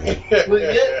bullshit, man.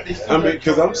 I mean,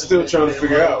 because I'm still trying to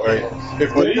figure out, right?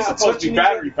 If Well, they're he's not supposed to be touching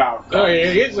battery powered. Oh,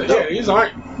 yeah, he's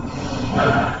alright.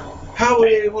 how are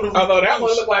they able to... Although that one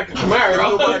looked like a Camaro.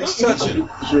 Nobody's touching.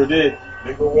 Sure did.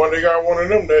 They got one of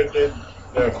them that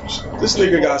This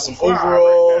nigga got some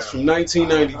overalls from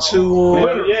 1992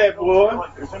 on. Yeah, boy.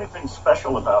 There's anything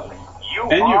special about me.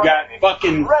 And you got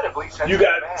fucking, you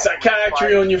got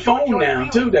psychiatry on your phone now,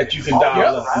 too, that you can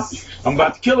dial up. I'm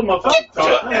about to kill a motherfucker.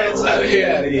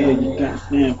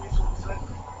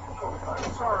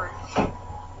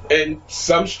 And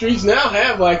some streets now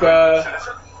have like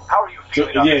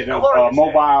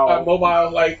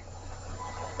mobile like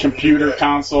computer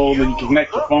console that you can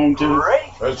connect your phone to.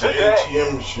 That's an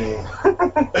ATM machine.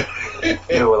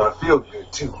 Yeah, well, I feel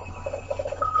good, too.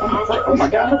 Oh my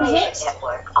God, what is this?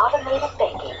 Network, automated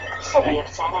banking, City of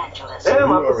San Angeles.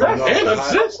 Damn, I'm possessed. And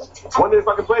obsessed. Wonder if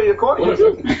I can play the accordion.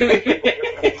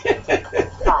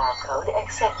 File code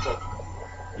accepted.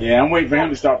 Yeah, I'm waiting for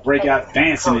him to start break out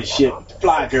dancing and shit with the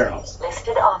fly girls.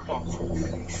 listed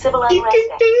offenses. Civil unrest. You can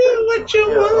do what you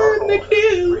want to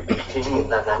do.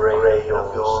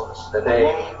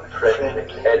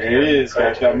 It is,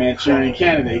 got that Manchurian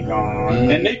candidate going on.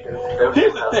 And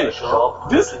here's the thing.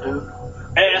 This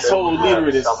asshole leader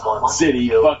of this city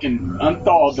fucking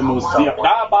unthawed the most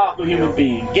diabolical human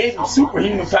being, gave him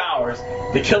superhuman powers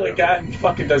to kill a guy who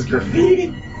fucking does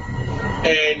graffiti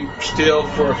and steal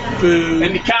for food.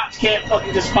 And the cops can't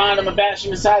fucking just find him and bash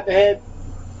him inside the head.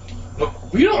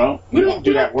 We don't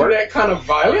do that kind of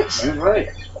violence. That's right.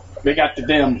 They got the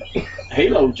damn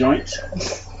Halo joints.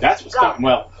 That's what's coming.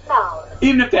 Well,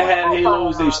 even if they had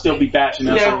halos, they'd still be bashing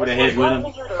us over the head with them.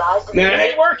 Nah, it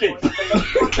ain't working.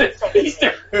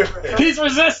 He's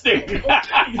resisting. Look,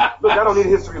 I don't need a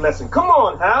history lesson. Come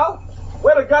on, Hal.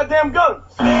 Where the goddamn guns?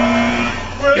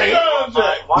 Where the guns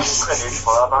at? One credit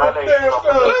for a violation.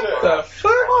 What the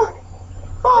fuck?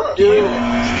 Fuck you.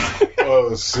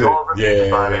 Oh shit!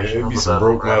 Yeah, it'd be some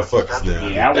broke motherfuckers now.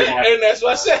 Yeah, I wouldn't have. And that's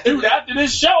what I said. Dude, after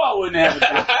this show, I wouldn't have it.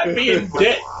 I'd be in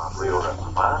debt.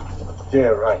 Yeah,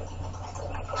 right.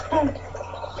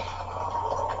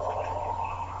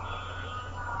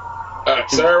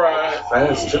 Sir,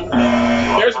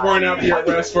 there's a warrant out here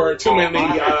arrest for too many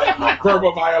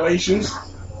verbal violations.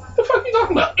 What the fuck are you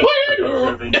talking about?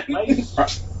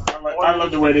 I love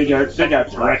the way they got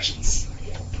directions.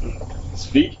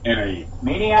 Speak in a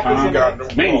maniac.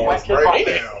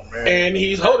 And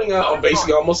he's holding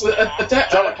basically almost a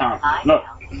telecom. Look.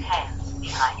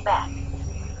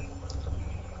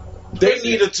 They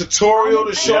need a tutorial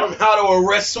to show them how to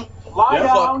arrest them. Lie Get the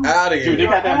down. fuck out of here. Dude, they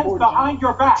got that Hands behind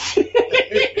your back.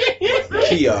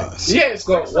 Kiosk. Yeah, it's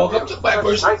going to walk up to the black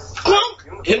person,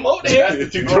 clunk, hit him over the head.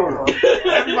 That's the tutorial.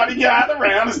 Everybody gather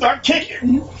around and start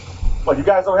kicking. What, you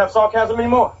guys don't have sarcasm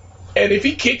anymore? And if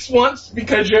he kicks once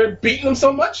because you're beating him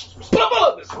so much, put him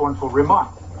up. Scornful remark.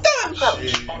 And lit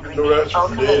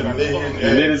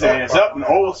his ass up in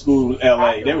old school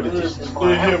LA. They would have just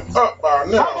him up by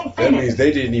now. That means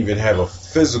they didn't even have a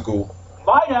physical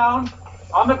Lie down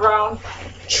on the ground.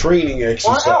 training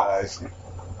exercise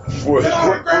for Get on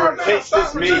the ground now. case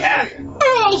Stop this may resisting. happen.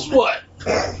 Else what?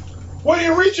 What are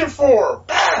you reaching for?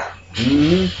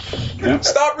 Mm-hmm.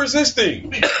 Stop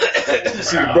resisting. See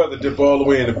the brother dip all the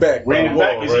way in the back. Way in the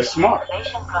back wall, is right? he smart.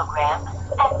 Program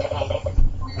activated.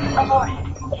 Aborted.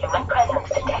 Human presence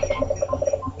detected.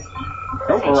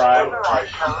 Override. Override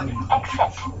code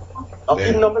accepted.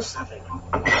 Update number 7.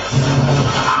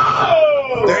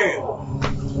 Damn.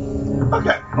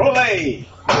 Okay. Olay!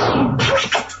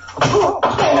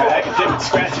 Academic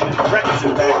scratching and records in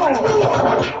the background.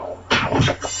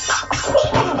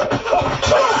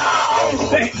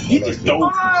 He just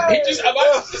don't. He just, I'm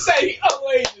about to say, he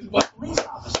outrageous, but we're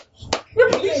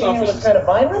police officers. kind of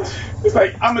violence? It's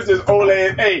like, I'm gonna just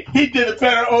Olay. Hey, he did a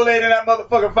better Olay than that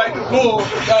motherfucker fighting the bull.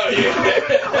 Oh, yeah.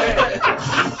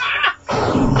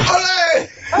 Olay!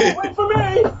 Hey, wait for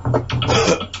me.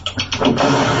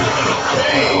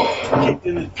 Kicked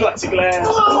in the plexiglass.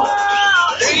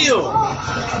 Damn!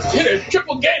 Hit a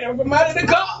triple gainer from out of the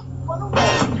car.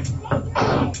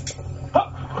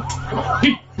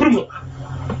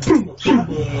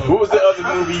 What was the other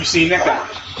movie you seen that guy?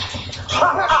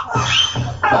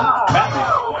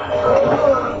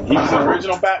 Batman. He was an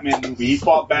original Batman movie. He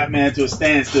fought Batman to a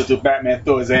standstill till Batman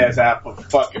threw his ass out of the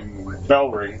fucking bell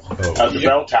ring of the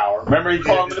bell tower. Remember he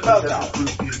fought him in the bell tower?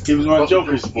 He was one of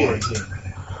Joker's boys.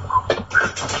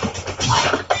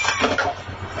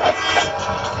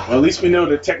 Well, at least we know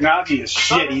the technology is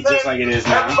shitty just like it is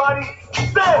now. Everybody,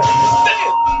 stand.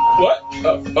 What?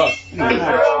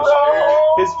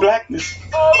 His blackness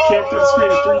came through the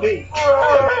screen in 3D.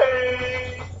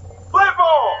 Play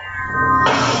ball.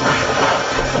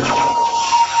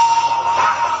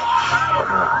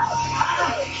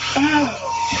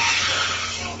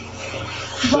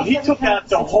 So he took out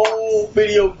the whole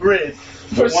video grid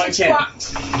for one camera.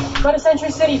 Go to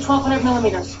Century City, 1200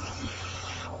 millimeters.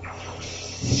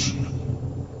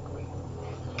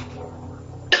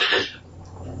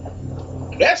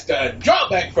 That's the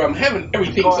drawback from having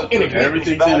everything so integrated.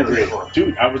 Everything's integrated.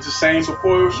 Dude, I was just saying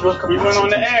before we went on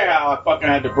the air how I fucking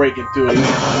had to break into it.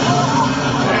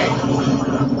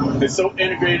 It's so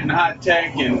integrated and high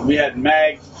tech, and we had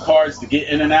mag cards to get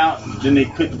in and out, and then they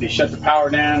shut the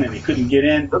power down and they couldn't get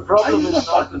in. The problem is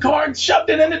fucking card shoved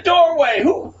it in the doorway.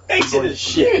 Who thinks of this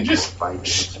shit? Yeah, just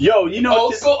yo, you know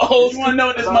what you want to know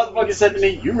what this motherfucker said to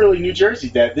me? You really New Jersey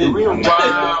that, didn't you?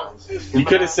 Wow. You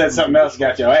could have said something else,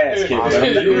 got your ass kicked. I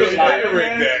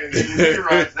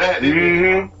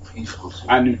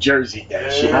New Jersey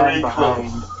that shit.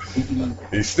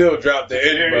 He still dropped the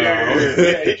N-word.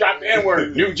 Yeah, he dropped the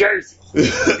N-word. New Jersey.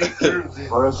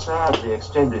 For a sadly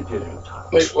extended period of time.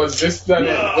 Wait, was this in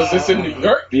New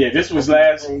York? Yeah, this was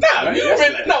last. No,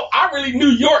 I really New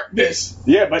York this.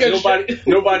 Yeah, but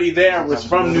nobody there was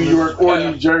from New York or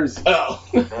New Jersey. Oh.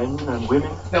 Men and women.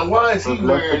 Now, why is he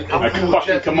wearing a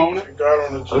fucking kimono?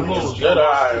 Got on the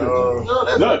Jedi.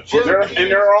 Look,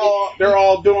 they're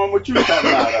all doing what you were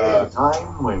talking about.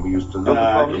 Time when we used to look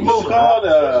upon It's called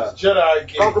Jedi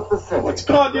game. What's it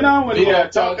called? You know, when you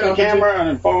talk to the camera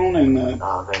and the phone and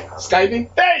Skyping.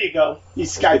 There you go.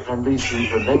 He's Skyping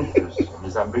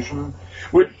his ambition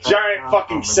with giant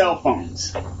fucking cell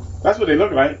phones. That's what they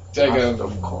look like. It's like a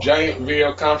giant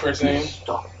video conferencing.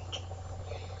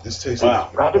 This tastes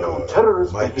like radical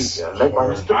terrorist behavior led by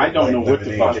Mr. I don't know what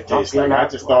the fuck it tastes like. I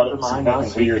just thought it was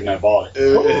fucking weird and I bought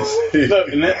it. Look,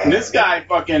 and this guy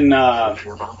fucking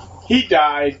he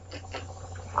died.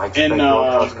 And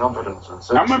I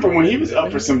remember when he was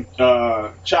up for some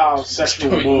child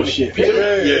sexual bullshit.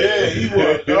 Yeah, he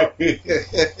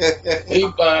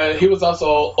was. He was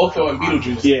also Otho in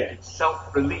Beetlejuice. Yeah.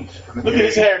 Self-release. Look at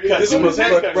his haircut. This was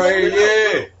right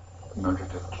here.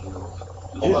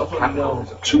 He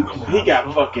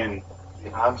got fucking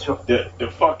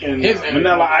the fucking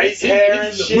Vanilla Ice hair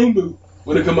and shit.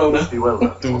 With a kimono.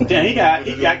 Damn, he got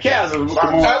cows with a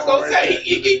kimono. I was gonna say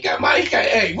he got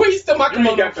hey, where you still my kimono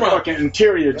He got the fucking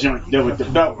interior joint there with the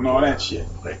belt and all that shit.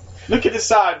 Look at the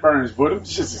sideburns, but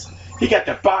he got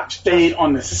the box fade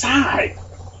on the side.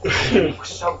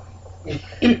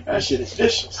 That shit is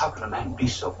vicious. How can a man be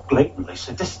so blatantly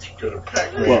sadistic?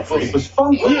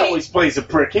 Well, he always plays a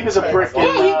prick. He was a prick.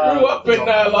 Well, he grew up in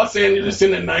Los Angeles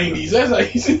in the 90s. That's how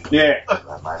he's. Yeah.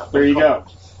 There you go.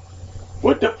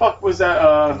 What the fuck was that?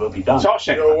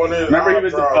 Shawshank. Remember he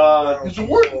was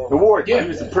the warden. Yeah, he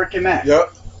was the prick in that.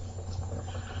 Yep.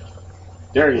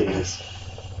 There he is.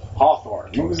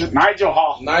 Hawthorne. What was it? Nigel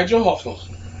Hawthorne.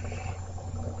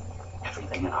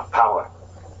 Everything in our power.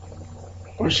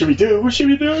 What should we do? What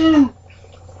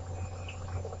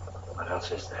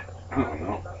else is there? I don't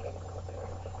know.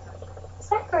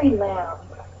 Zachary Lamb.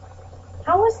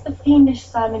 How was the fiendish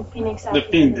Simon Phoenix? The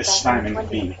fiendish Simon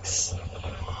Phoenix.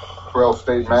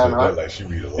 12-state manhunt. Like she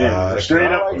read a lot. Yeah,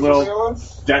 straight up. Well,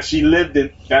 that she lived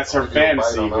in. That's her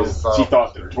fantasy. She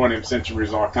thought the 20th century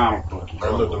was all comic book. He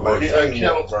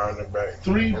uncounted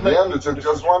three. In the end, it took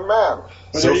just one man.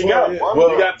 So there you go.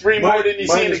 You got three more than you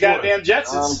see in the goddamn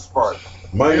Jetsons.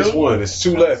 -1. It's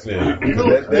 2 left now.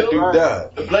 That dude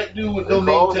died. The black dude with no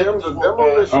name tag.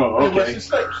 Oh, okay.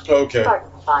 Okay.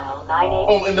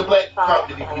 Oh, and the black cop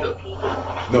did he beat up?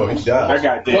 No, he died. I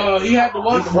got that. Well, he had the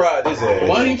one. He fried his ass.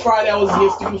 One he fried that was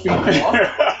his stupid finger.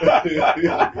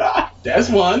 That's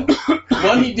one.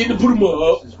 One he did to put him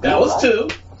up. That was 2.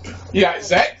 Yeah,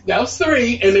 Zach, that was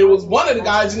 3, and there was one of the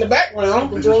guys in the background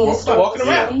walking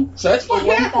around. So that's what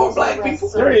happened for black people.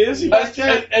 There he is.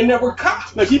 And there were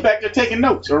cops. Look, he back there taking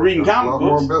notes or reading comic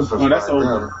books. Oh, that's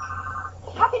over.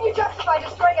 How can you justify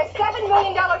destroying a $7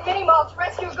 million mini-mall to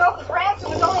rescue a girl whose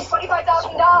ransom was only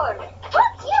 $25,000?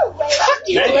 Fuck you, lady! Fuck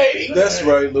you, lady! That's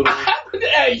right, little.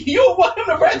 Hey, you want him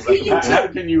to rescue you too? How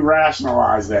can you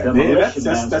rationalize that? That's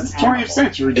the 20th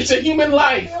century. It's a human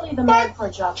life. Really the man for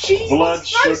a job. Blood,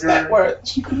 sugar.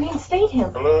 She could reinstate him.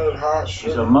 Blood, hot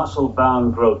He's sugar. a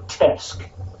muscle-bound grotesque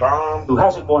Bomb. who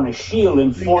hasn't worn a shield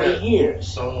in 40 years.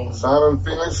 Simon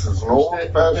Phoenix is an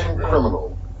old-fashioned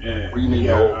criminal. Yeah. We need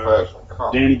an old-fashioned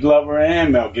cop. Danny Glover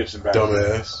and Mel Gibson back.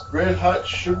 Dumbass. Red hot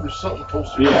sugar something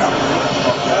posted. Yeah.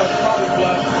 That's probably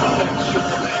black hot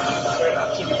sugar.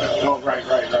 Oh, right.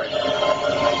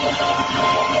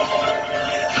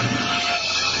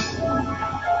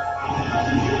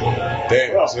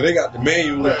 Damn. So they got the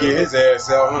manual to get his ass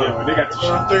out, huh? Yeah, they got the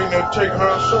One thing that take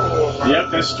Han Solo. Yep,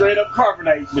 that's straight up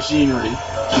carbonite machinery.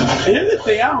 And here's the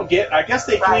thing I don't get. I guess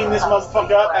they cleaned this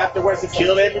motherfucker up afterwards to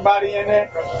kill everybody in there.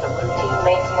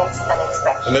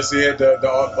 Unless he had the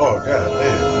oh god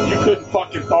damn. You couldn't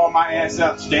fucking thaw my ass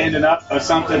up standing up or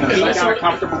something in some kind of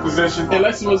comfortable position.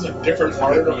 Unless it was a different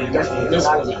part of it. This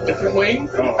was a different wing.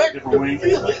 Oh, different wing.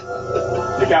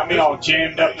 They got me all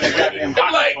jammed up in the goddamn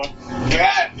hot like,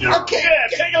 yeah, okay. Yeah,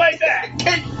 take it like that.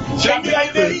 Should I be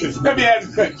like this? Let me ask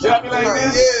you a question. Should I be like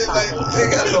this? Yeah, like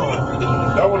take it on.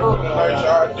 That would have been a nice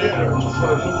idea for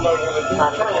the new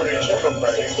Terminator come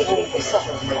back.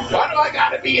 Why do I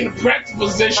gotta be in the practice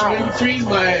position when you freeze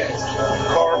my ass?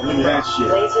 Look at that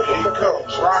shit.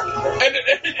 And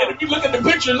if you look at the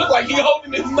picture, it look like he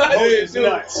holding his nuts. Oh, his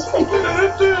nuts.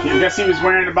 I guess he was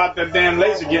worrying about that damn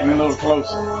laser getting a little closer.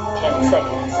 10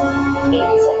 seconds.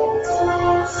 8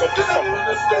 seconds. 6 seconds.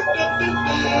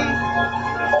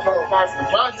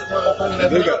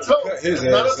 They got to cut his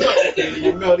ass up.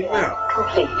 You melt him out.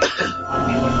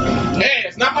 And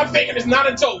Snap my finger. It's not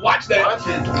until. Watch that. Watch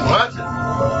it.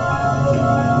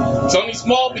 It's only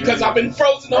small because I've been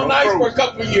frozen on ice for a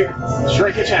couple of years.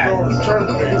 Shrinkage happens.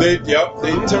 They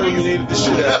terminated the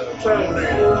shit out of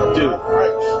him. Dude,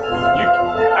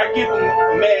 I give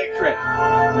him mad credit.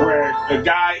 Where a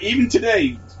guy, even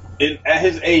today, at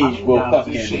his age, will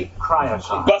fucking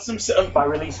bust himself by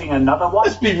releasing another one.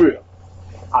 Let's be real.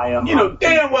 You know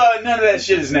damn well none of that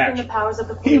shit is natural.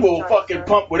 He will fucking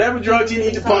pump whatever drugs he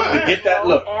needs to pump to get that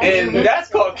look. And that's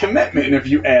called commitment, if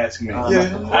you ask me.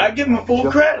 Yeah. I give him full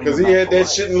credit. Because he had that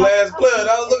shit in Last Blood.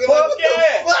 I was looking like,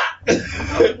 what the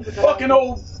fuck? Fucking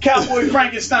old cowboy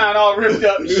Frankenstein all ripped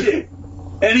up and shit.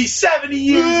 And he's 70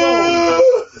 years old.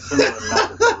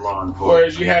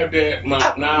 Whereas you have that,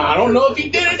 I don't know if he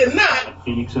did it or not,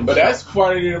 but that's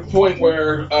part of the point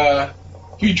where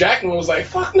Hugh Jackman was like,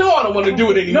 fuck no, I don't want to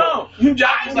do it anymore. No, Hugh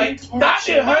Jackman's like, that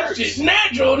shit hurts. It's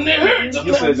natural and it hurts.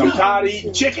 He says, I'm tired of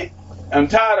eating chicken. I'm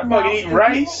tired of fucking eating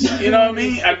rice. You know what I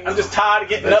mean? I'm just tired of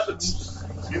getting up at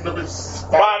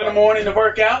 5 in the morning to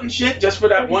work out and shit just for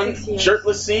that one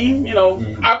shirtless scene, you know.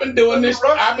 I've been doing this.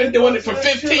 I've been doing it for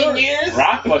 15 years.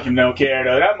 Rock fucking don't care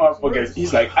though. That motherfucker,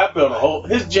 he's like, I built a whole.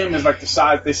 His gym is like the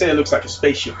size. They say it looks like a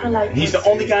spaceship. And he's the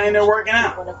only guy in there working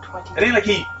out. It ain't like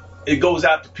it goes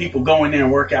out to people go in there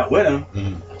and work out with him.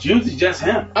 It's usually just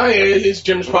him. Oh yeah, his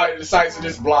gym is probably the size of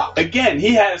this block. Again,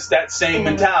 he has that same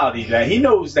mentality that he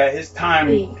knows that his time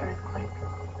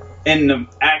in the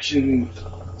action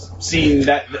scene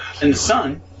that in the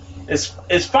sun is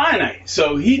finite.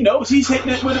 So he knows he's hitting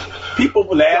it with people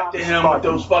laugh at him with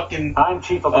those fucking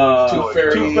Tooth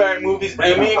Fairy movies.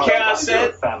 And me and Ken, I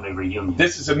said,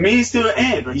 this is a means to an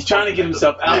end. He's trying to get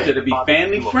himself out there to be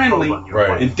family friendly,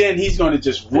 right? And then he's going to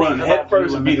just run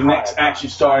headfirst and be the next action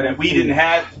star that we didn't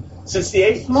have since the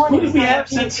 80s. Who did we have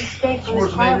since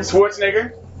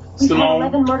Schwarzenegger,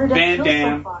 Stallone, Van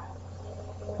Damme?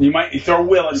 You might throw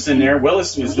Willis in there.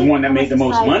 Willis was the one that made the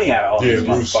most money out of all these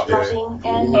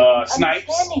motherfuckers.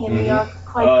 Snipes.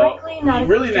 You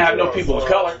really didn't have no people of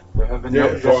color.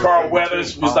 Carl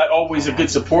Weathers was like always a good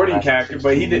supporting character,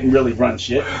 but he didn't really run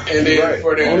shit. And then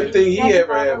for the only thing he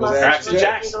ever had was Action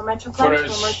Jackson. For the,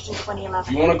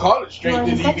 if you want to call it straight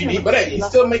to DVD, but hey, he's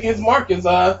still making his mark as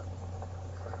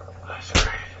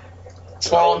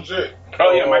Spawn J.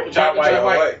 Oh yeah, Michael J.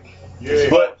 White.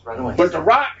 Yeah. But The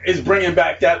Rock is bringing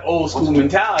back that old school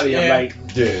mentality. I'm like,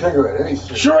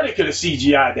 sure they could have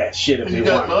CGI'd that shit if they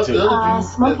wanted to.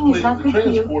 Smoking is not good for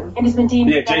you. It has been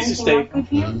deemed Jason Statham.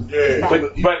 Yeah.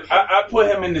 But I put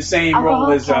him in the same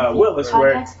role as Willis,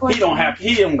 where he don't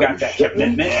got that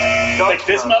commitment. Like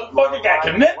this motherfucker got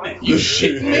commitment. You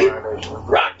shitting me?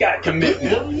 Rock got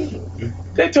commitment.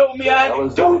 They told me I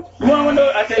didn't do it. You want to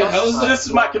know? I said, this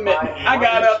is my commitment. I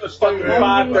got up at fucking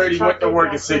 5:30, went to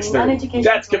work at 6:30.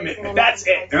 That's commitment. That's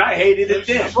it. And I hated it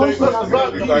then. He's in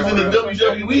the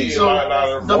WWE, so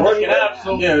working out,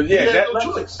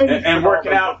 and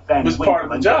working out was part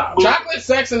of the job. Chocolate,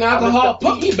 sex, and alcohol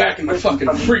put me back in the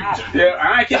fucking freezer. Yeah,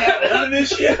 I can't have none of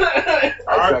this shit.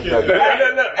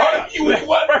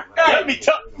 Let me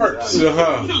talk first.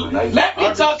 Let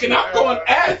me talk, and I'm going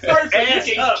ass first. Ass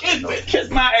up. Kiss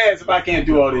my ass if I can't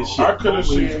do all this shit. I could have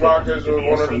seen Rock as one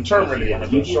of the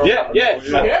Terminators.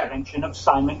 Invention of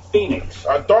Simon Phoenix.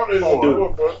 I thought it would do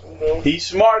it, but he's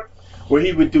smart. Where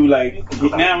he would do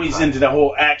now he's into the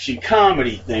whole action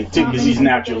comedy thing too, because he's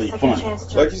naturally funny.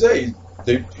 Like you say,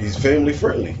 he's family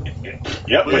friendly.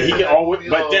 Yep, but he can always.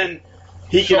 But then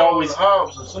he can always.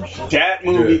 That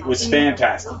movie was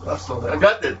fantastic. I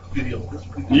got that video.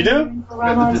 You do?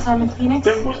 Around Simon Phoenix.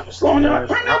 Slow down.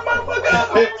 Bring that motherfucker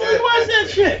up. Watch that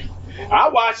shit. I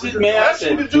watched it, man. That's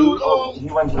the dude,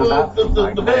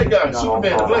 the bad guy,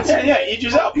 Superman, the Black Yeah,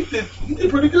 Idris Elba. He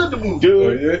did pretty good, the movie.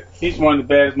 Dude, he's one of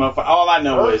the baddest motherfuckers. All I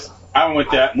know is I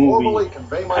went to that movie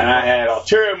and I had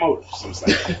ulterior motives. And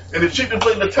the chick that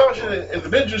played Natasha in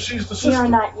Avengers, she's the sister. We are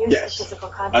not used to physical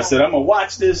contact. I said, I'm going to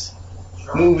watch this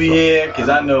movie here because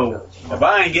I know if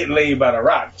I ain't getting laid by The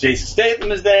Rock, Jason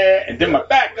Statham is there, and then my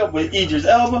backup with Idris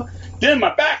Elba. Then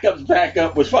my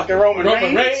backup was fucking Roman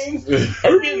Reigns.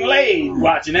 I'm getting laid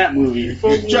watching that movie.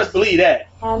 Just believe that.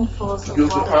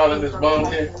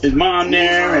 His mom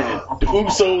there, and the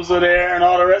Usos are there, and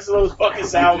all the rest of those fucking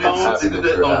Salmons. Dude.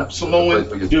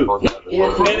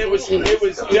 And it was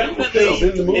definitely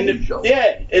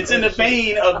it's in the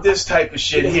vein of this type of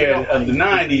shit here of the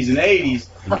 90s and 80s.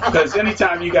 Because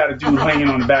anytime you got a dude hanging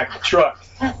on the back of the truck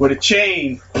with a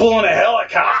chain, pulling a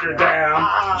helicopter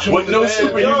down with no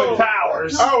superhuman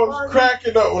powers. I was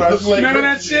cracking up when I was like, remember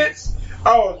that shit?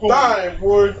 I was dying,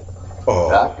 boy.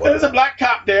 Oh, there's a black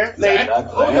cop there. Lady. Yo,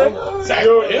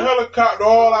 the helicopter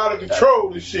all out of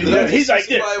control and shit. Yeah, he's like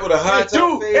this. With a high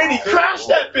Dude, and he crashed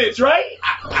that bitch, right?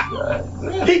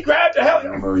 He grabbed the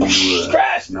helicopter.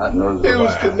 Crashed. It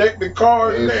was connected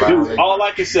cars. Dude, all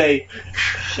I can say,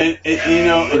 and you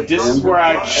know, and this is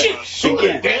where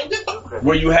again,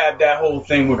 where you have that whole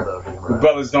thing where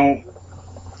brothers don't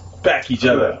back each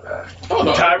other up.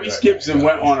 Tyrese Gibson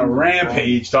went on a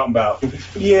rampage talking about,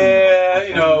 yeah,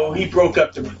 you know, he broke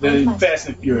up the Fast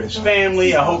and Furious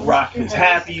family. I hope Rock is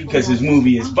happy because his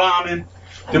movie is bombing.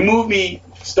 The movie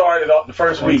started off the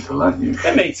first week.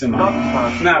 It made some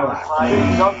money. Not a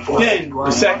lot. Then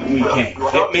the second week came.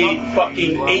 It made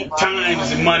fucking 8 times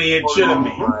the money it should have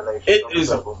made. It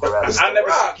is. I never.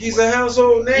 Rock, he's a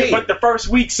household name. But the first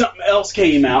week something else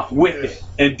came out with it,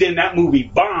 and then that movie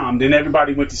bombed, and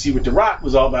everybody went to see what The Rock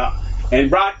was all about. And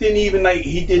Rock didn't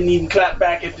even clap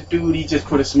back at the dude. He just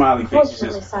put a smiley face. He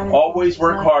says, "Always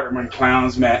work harder when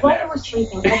clowns mad."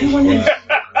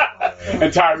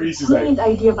 And Tyrese is like,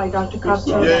 idea by Dr.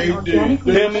 Costello. Yeah, he did.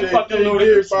 Him and fucking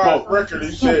Ludacris both. Record,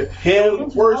 he said. Him,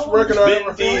 worst record I Ben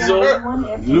ever Diesel,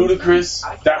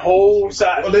 Ludacris, that whole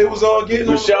side. Well, they was all getting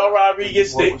Michelle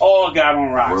Rodriguez, they all got on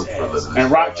Rock's ass.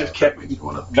 And Rock just kept it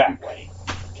that way.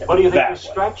 What do you think you're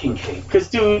scratching, Kate? Because,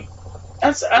 dude,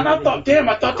 and I thought, damn,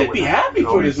 I thought they'd be happy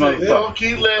for this motherfucker. I'll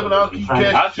keep laughing, I'll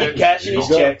keep cashing his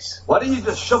checks. Why don't you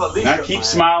just shove a leash? And I keep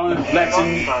smiling,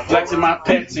 flexing my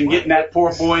pets, and getting that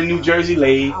poor boy in New Jersey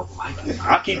laid.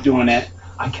 I'll keep doing that.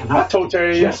 I told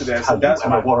Terry yesterday, I said, that's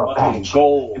my fucking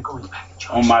goal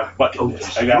on my bucket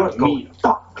list. I gotta meet him.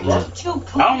 I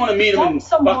don't want to meet him and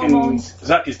fucking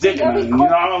suck his dick. I don't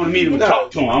want to meet him and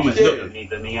talk to him. I'm just looking.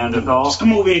 Just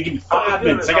come over here and give me 5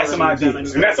 minutes. I got some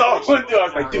ideas. And that's all I want to do. I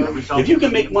was like, dude, if you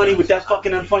can make money with that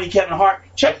fucking unfunny Kevin Hart,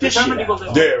 check this shit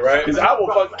out. Yeah, right. Because I will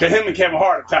fuck, because him and Kevin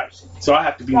Hart are tight. So I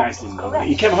have to be nice to him.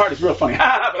 Kevin Hart is real funny.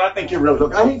 But I think you're really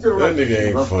funny. That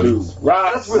nigga ain't funny. Dude,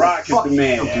 Rock is the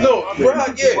man. No,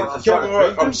 Rock, yeah. Kevin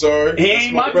Hart, I'm sorry. He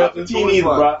ain't my cup of tea neither,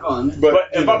 bro. But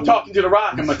if I'm talking to The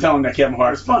Rock, I'm going to tell him that Kevin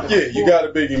Hart is funny. Yeah, you got to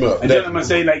big him up. And then I'm going to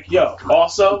say, like, yo,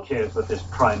 also,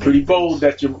 pretty bold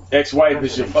that your ex-wife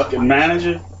is your fucking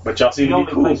manager, but y'all seem to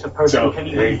be cool. So,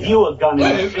 they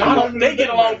get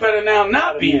along better now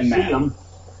not being married.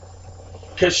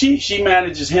 Because she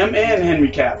manages him and Henry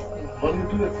Cavill.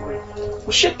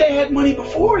 Well, shit, they had money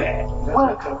before that.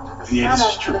 Yeah, this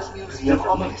is true.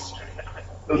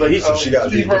 She got to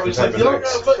be a different type of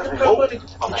ex.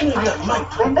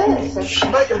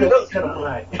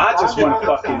 I just want to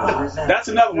fucking. That's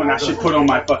another one I should put on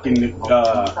my fucking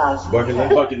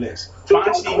bucket list.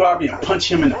 Find Steve Harvey and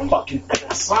punch him in the fucking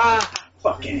face.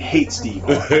 Fucking hate Steve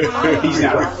Harvey. He's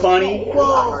not funny.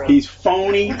 He's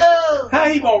phony. How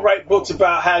he gonna write books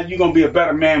about how you gonna be a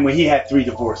better man when he had 3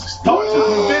 divorces? Talk to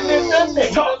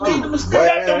him. Talk to him.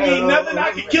 That don't mean nothing.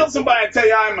 I can kill somebody and tell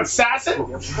you I'm an assassin.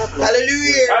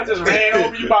 Hallelujah. I just ran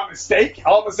over you by mistake.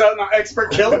 All of a sudden I'm an expert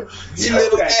killer. You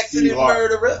little accident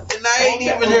murderer. And I ain't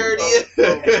even heard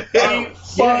it. Ain't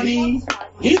funny.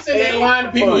 He's in that line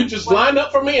of people who just line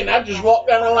up for me, and I just walk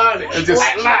down the line and just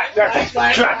slap.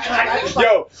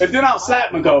 Yo, and then I'll slap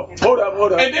him and go, hold up.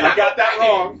 And then I got that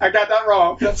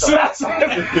wrong. Slap. Like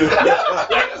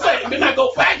I say, then I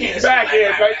go backhand.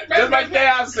 Right? Just like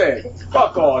I said.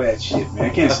 Fuck all that shit, man. I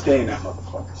can't stand that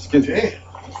motherfucker.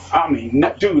 I mean,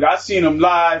 dude, I seen him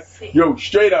live. Yo,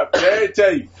 straight up, I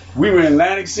tell you, we were in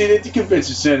Atlantic City at the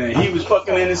convention center, and he was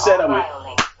fucking in the set. I went,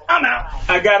 I'm out.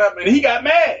 I got up and he got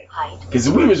mad because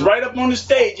we was right up on the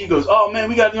stage. He goes, "Oh man,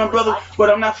 we got your brother, but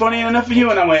I'm not funny enough for you."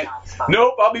 And I went,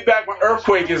 "Nope, I'll be back when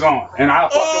Earthquake is on." And I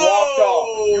fucking walked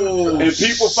off. And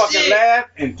people fucking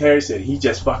laughed. And Terry said he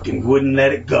just fucking wouldn't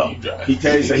let it go.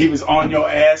 Terry said he was on your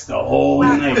ass the whole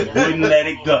night, wouldn't let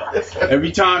it go.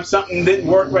 Every time something didn't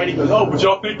work right, he goes, "Oh, but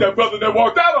y'all think that brother that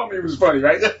walked out on me was funny,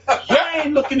 right?" I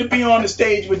ain't looking to be on the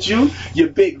stage with you, you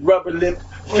big rubber lip,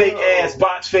 fake ass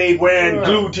box fade wearing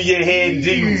glue to your head, and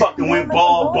then you fucking went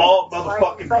bald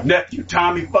motherfucking nephew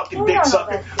Tommy fucking dick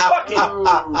sucker. Fucking.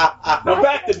 Now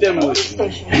back to Demolition. Why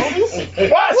is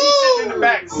he sitting in the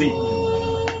back seat?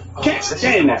 Can't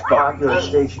stand that fucking.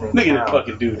 Look at that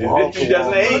fucking dude. This dude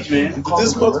doesn't age, man. Did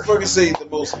this motherfucker say the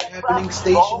most happening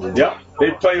station? Yep.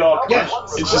 They play all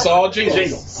commercials. It's just all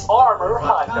jingles. Armor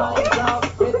hot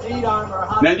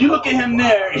dog. Now you look at him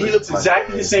there, and he looks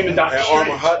exactly the same as Dr. And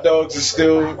Armor Hot Dogs is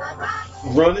still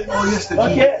running?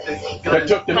 That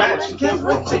took the magic. Yep.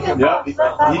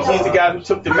 He's the guy who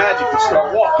took the magic to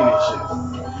start walking and shit.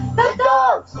 The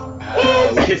dogs.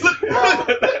 This is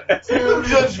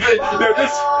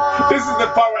the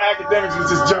part where academics would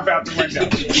just jump out the window.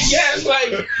 Yeah, it's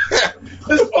like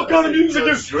What kind of music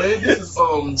is This is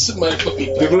somebody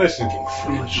fucking Demolition.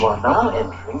 Yeah,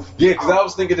 because I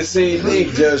was thinking the same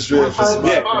thing, Judge Dredd, for some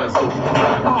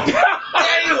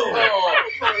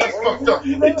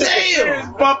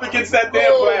Damn! Bump against that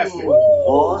damn plastic.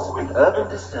 Wars with urban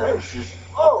disturbances.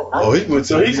 Oh, he went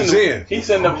to the museum. He's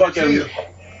in the fucking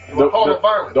the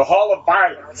Hall of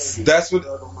Violence. That's what.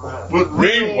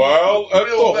 Meanwhile, at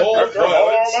the Hall of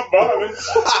Violence.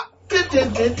 That's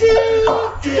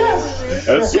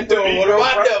You doing one of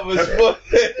my numbers, boy.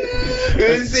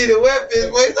 You see the weapons,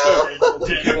 boy.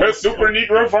 A super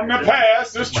Negro from the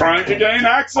past is trying to gain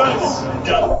access.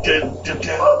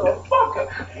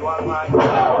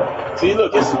 See,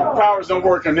 look, his superpowers don't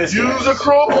work on this. Use a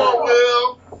crowbar,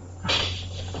 Will.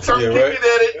 Start kicking at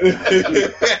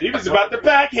it. He was about to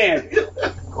backhand.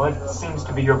 What seems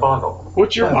to be your boggle?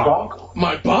 What's your boggle?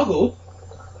 My boggle?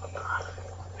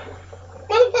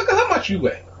 Motherfucker, how much you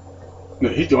weigh? No,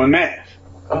 he's doing math.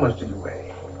 How much do you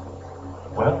weigh?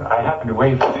 Well, I happen to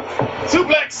weigh...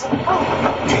 Suplex!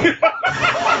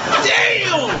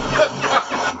 Damn!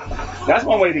 That's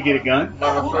one way to get a gun.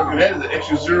 Motherfucker, that is an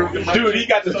extra zero. Dude, he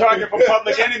got the target for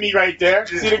Public Enemy right there.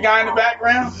 See the guy in the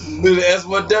background? Do the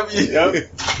S1W. Yep.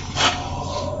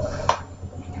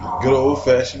 Good old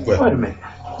fashioned weapon. Wait a minute.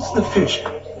 It's the future.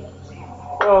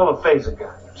 Oh, a phaser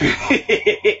gun.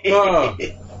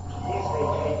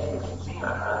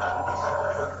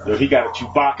 Yo, he got a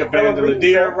Chewbacca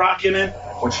bandolier rocking in.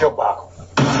 What's your boggle?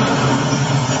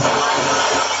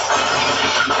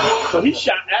 So he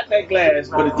shot at that glass,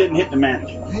 but it didn't hit the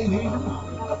manager.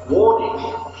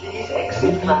 Warning, please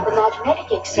exit. The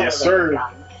magnetic accelerator Yes, sir.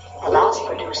 gun, the last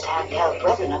produced handheld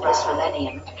weapon of this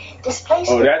millennium,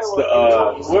 displaced Oh, that's the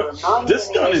what? This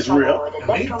gun is real.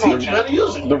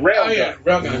 The rail gun.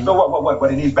 Rail gun. So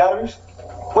what? It needs batteries?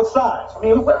 What size? I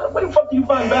mean, where the fuck do you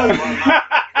find batteries?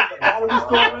 Batteries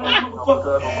store around,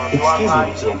 motherfucker. Excuse me,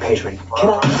 museum patron. Can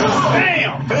I...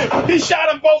 Damn! He shot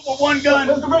them both with one gun.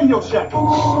 Where's the Radio Shack?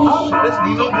 That's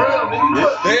Nino Brown,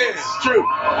 nigga. It's true.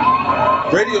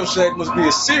 Radio Shack must be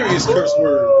a serious curse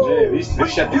word. Yeah, they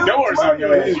shut the doors on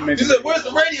your ass. You He said, "Where's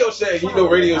the Radio Shack?" You know,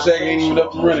 Radio Shack ain't even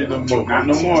up and running no more. Not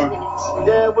no more.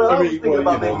 Yeah, well, I mean, well, you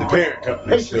know, the parent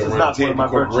company is still running Tandy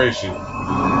Corporation.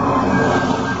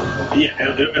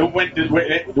 Yeah, it went the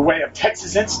way of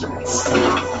Texas Instruments.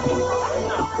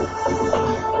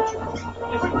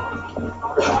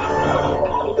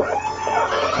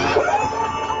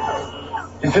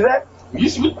 You see that? You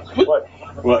see what?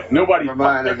 Well, nobody.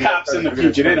 The cops in the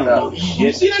future, they don't know.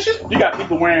 You see that shit? You got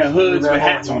people wearing hoods with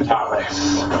hats on top.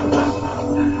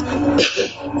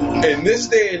 In this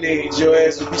day and age, your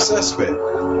ass would be suspect.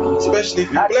 Especially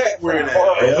if you're black wearing a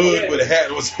hood with a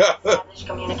hat on top.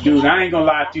 Dude, I ain't gonna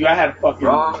lie to you. I had a fucking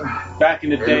back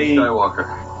in the day,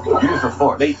 Use the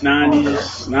force. late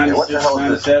 90s, 96,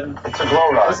 97. It's a glow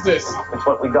rod. What's this? It's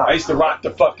what we got. I used to rock the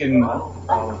fucking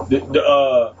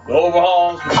the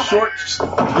overalls with shorts.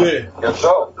 Yeah. Yes,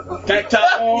 so. Tank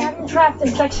top on. I'm trapped in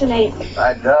Section 8.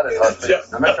 I got it.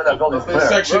 Now make sure that building's clear.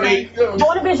 Section 8. I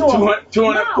want a visual.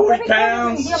 240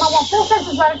 pounds. I want full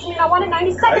senses right to me, and I want it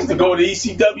 90 I seconds. used to go to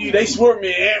ECW. They swore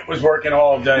me Ant was working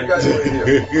all day.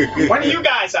 When are you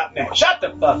guys up now? Shut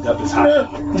the fuck up. It's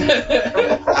hot.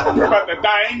 We're about to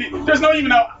die. There's no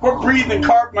even we're breathing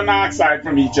carbon monoxide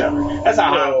from each other. That's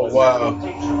how hot it was. Wow.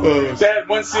 They had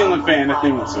one ceiling fan. That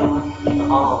thing was on.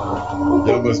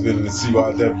 That must have been in the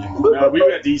CYW. No, we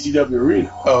were at the ECW arena.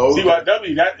 Oh, okay.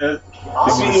 CYW, the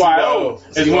CYO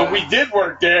is when we did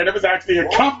work there, and it was actually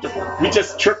uncomfortable. We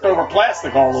just tripped over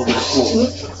plastic all over the floor.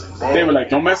 They were like,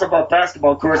 don't mess up our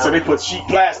basketball court, so they put sheet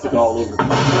plastic all over it.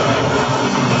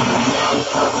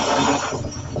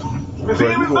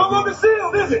 Museum is no longer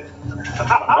sealed, is it?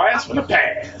 Blast from the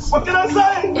past. What can I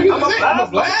say? I'm a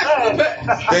blast from the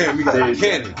past. Damn, we got a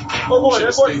cannon. Oh boy,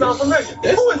 that voice sounds familiar.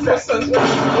 Who is that?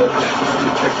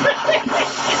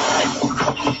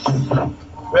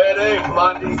 Bad aim,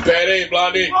 Blondie. Bad aim,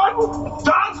 Blondie.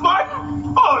 Don Smart?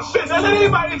 Oh shit, there's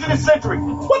anybody into this century.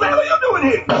 What the hell are you doing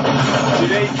here? See,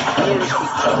 they noticed the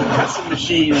custom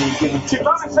machine and give them tickets.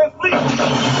 Tommy said please.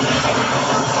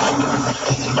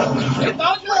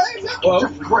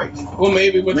 Well,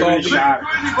 maybe with all the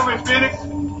Phoenix.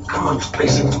 Come on,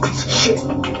 space piece of shit.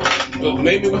 Well,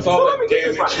 maybe with all the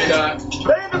damage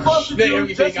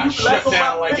everything got shut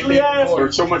down like it did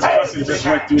before. So much cussing just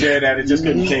went through there that it just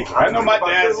couldn't take it. I know my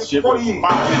dad's shit was 5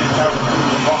 minutes out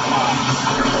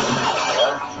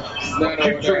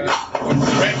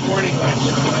Red warning lights.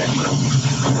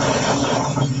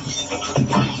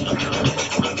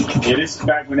 Yeah, this is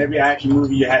back when every action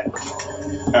movie you had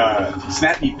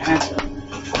Snappy Panther.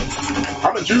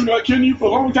 I've been dreaming about killing you for a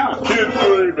long time. Kid,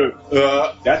 baby.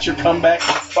 That's your comeback,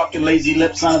 you fucking lazy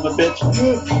lip son of a bitch.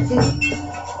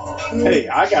 Hey,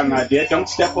 I got an idea. Don't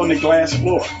step on the glass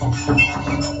floor.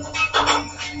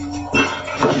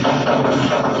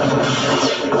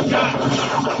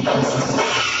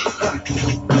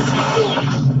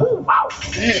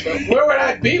 Yeah, but where would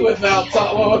I be without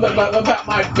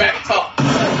my back talk?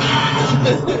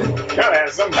 Gotta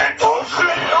have some back talk.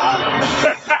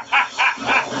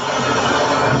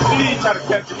 He ain't trying to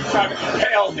catch him, he's trying to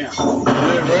impale him. Yeah,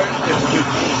 right?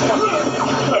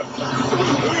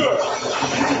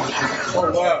 Oh,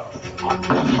 wow.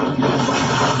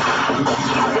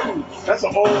 That's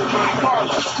an old Monte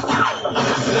Carlo.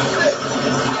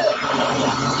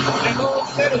 And old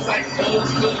set is like old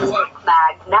school, what?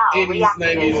 Now, 80s,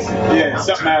 90s. Yeah,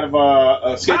 something out of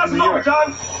Escape from New York.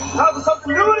 John? Now for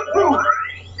something new and improved.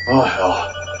 Oh,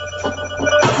 hell.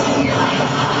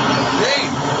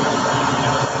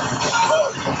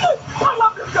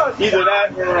 Either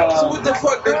that or So what the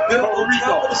fuck? They built on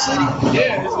top of the city?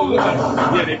 Yeah, that's what it looks like.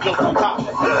 yeah, they built on top.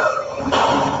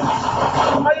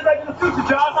 How you like in the future,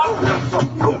 John?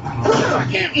 I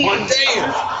can't punch.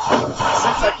 Damn.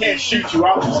 Since I can't shoot you,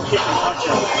 I'll just kick and punch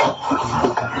you.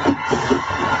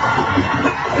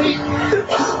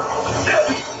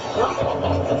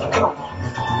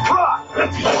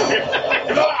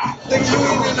 Think you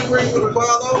ain't in the ring with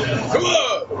Apollo? Come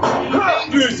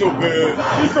on! You're so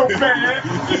bad. He's so bad.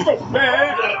 He's so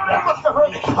bad.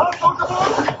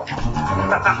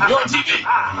 You're on TV.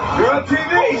 You're on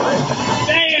TV.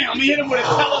 Damn, we hit him with a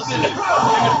television in the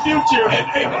future.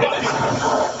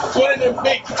 It's one of them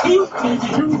big two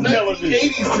television.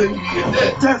 80s TV.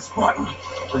 Death button.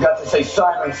 Forgot to say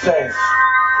Simon Says.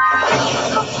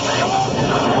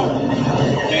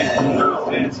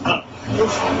 It's up.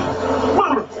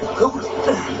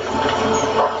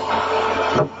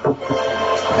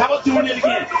 How about doing it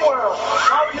again?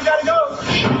 Robert, you gotta go.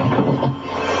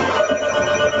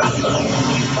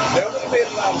 That would have made a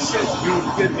lot of sense, dude,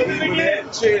 because he would have had a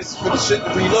chance for the shit to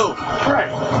reload.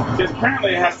 Right. Because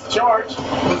apparently it has to charge.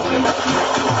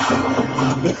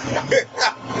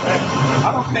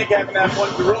 I don't think having that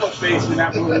one gorilla face in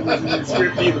that movie was in the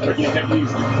script either, but you kept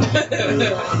using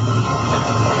it.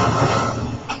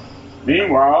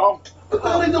 Meanwhile, What the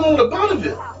hell are they doing with a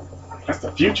Bonneville? that's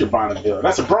the future Bonneville.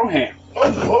 That's a Broham.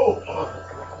 Oh,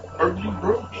 Early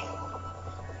Bro.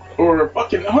 Or a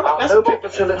fucking... Hold on, that's a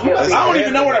facility. I don't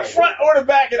even know where the front or the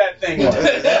back of that thing was.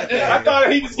 I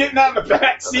thought he was getting out of the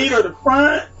back seat or the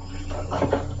front.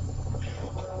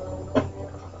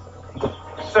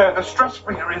 Sir, the stress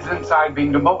bringer is inside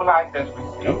being demobilized as we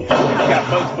speak. Nope. He got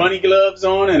Bugs Bunny gloves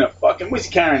on and a fucking... What's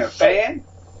he carrying, a fan?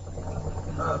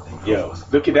 Yo,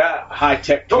 look at that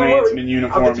high-tech Klansman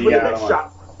uniform he got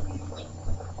on.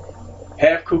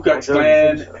 Half Ku Klux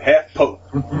Klan, half Pope.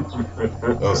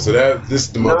 Oh, so this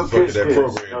is the motherfucker that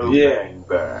programmed. Yeah.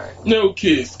 No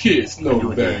kiss, no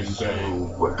bang,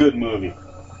 bang. Good movie.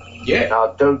 Yeah. Now,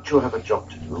 don't you have a job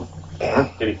to do?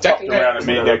 And he fucked around and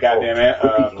made that goddamn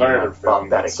Lerner film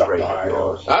that sucked the high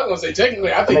yours. I was gonna say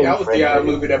technically, I think that was the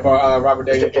movie that Robert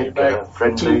Downey came back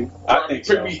to. I think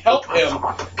so. We help him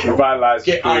revitalize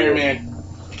get Iron Man.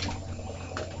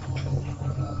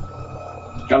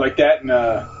 I like that, and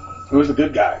who was the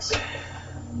good guys?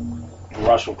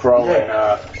 Russell Crowe and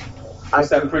what's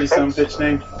that pretty son bitch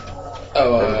name?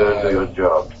 Do your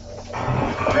job.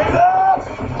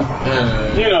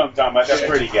 You know what I'm talking about? That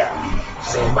pretty guy.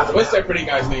 So, what's that pretty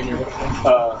guy's name here?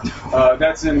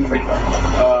 That's in Ryan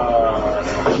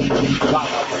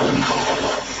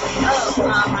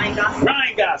Gosling.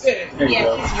 Ryan Gosling. There you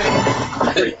go.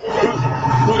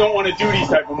 Who don't want to do these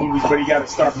type of movies, but he got to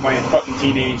start playing fucking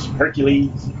teenage Hercules.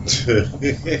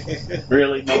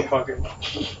 Really, motherfucker?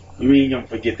 You ain't gonna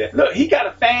forget that. Look, he got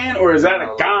a fan, or is that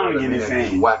a gong in his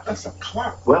hand? That's a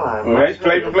clock. Well, I'm That's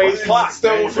Flavor Flav's clock.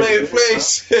 Stone Flame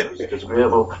Flames.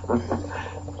 disagreeable.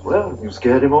 Well, you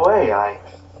scared him away. I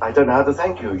don't know how to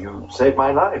thank you. You saved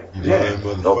my life. Yeah,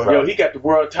 yo, he got the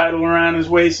world title around his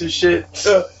waist and shit.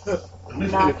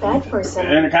 Not bad for a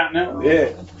senator. Intercontinental,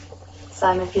 yeah.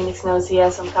 Simon Phoenix knows he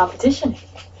has some competition.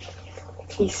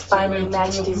 He's finally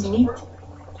matched his meat.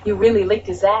 You really licked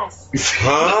his ass.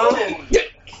 Huh?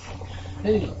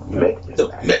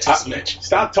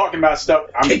 Stop talking about stuff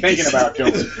I'm thinking about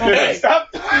doing.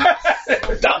 Stop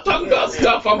talking about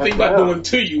stuff I'm thinking about doing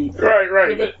to you.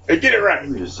 Right. Hey, get it right.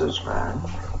 Who is this man?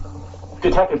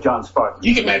 Detective John Spartan.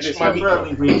 You can match my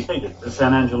temporarily reinstated the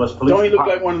San Angeles Police Don't he look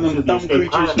like Department. one of them dumb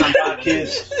creatures from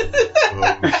Kids?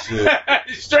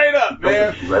 Straight up,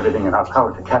 man. Do everything in our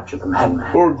power to capture the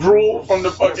madman. Or Gruel from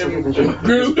the fucking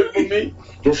Gru. me.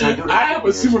 Yes, I do. I have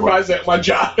a supervisor at my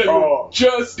job that look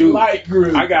just dude, like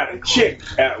Gru. I got a chick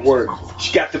at work.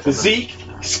 She got the physique,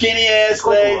 skinny ass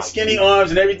legs, skinny arms,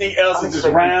 and everything else is just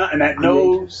round, and that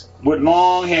nose with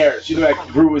long hair. She look like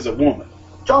Gru is a woman.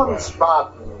 John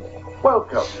Spartan,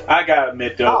 welcome. I gotta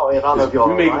admit though, we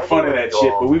making fun of that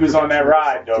shit, but we was on that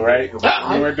ride though, right? We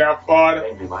went down Florida.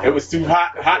 It was too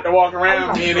hot to walk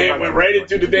around. Me and it went right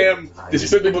into the damn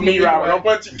Despicable Me ride with a whole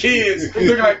bunch of kids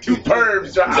looking like two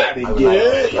pervs driving.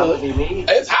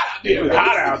 It's hot out there. It was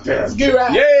hot out there. Let's get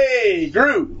right. Yay,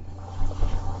 Gru!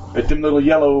 With them little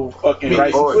yellow fucking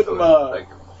rice, with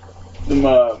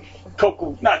them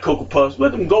cocoa, not cocoa puffs,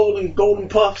 with them golden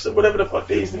puffs or whatever the fuck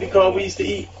they used to be called. We used to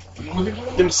eat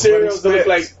them cereals that look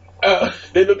like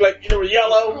they look like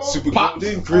yellow. Super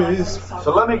Golden Crisp.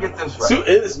 So let me get this right.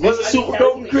 Was it Super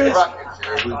Golden Crisp?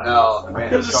 No, the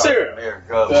man It was a cereal.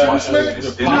 No,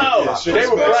 they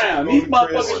were brown. These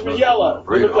motherfuckers were yellow.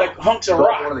 They look like hunks of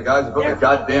rock. One of the guys that built the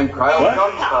goddamn cryo.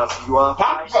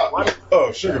 Pops?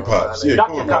 Oh, Sugar Pops. Yeah,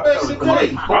 corn pops.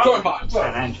 Corn pops.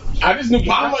 I just knew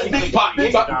pops. Big pops.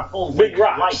 Big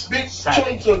rocks. Big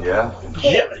chunks of Yeah,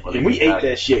 and we ate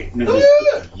that shit. And it was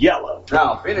yellow.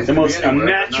 Now, Phoenix The most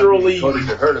naturally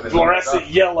fluorescent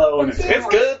yellow, and it's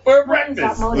good for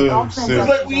breakfast. It's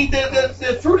like we eat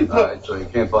that fruity pebbles. So you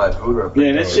can't buy food or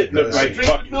Yeah, that shit looked like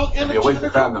fucking. be a waste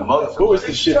of time to mother. Who was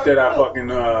the shit that I fucking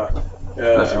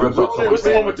what's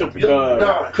the one with the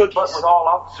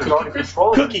cookies?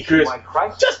 Cookie Crisp.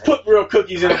 Just put real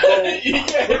cookies in a bowl.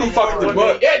 Put them fucking the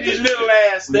mud. Yeah, these little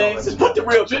ass things. Just put the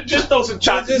real. Just throw some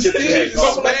chocolate chips in there.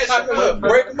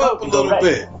 Break them up a little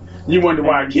bit. You wonder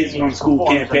why kids going to school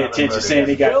can't pay attention, saying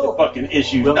they got the fucking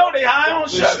issues. No, they high on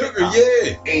sugar.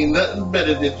 Yeah. Ain't nothing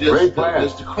better than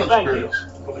just the crunch berries.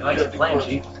 Like a plan,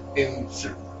 Chief.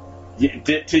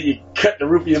 Till you cut the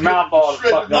roof of your mouth all the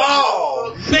fuck up.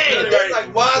 Oh, man, that's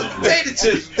like wild potato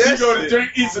chips. You go to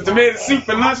eat some tomato soup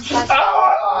and lunch.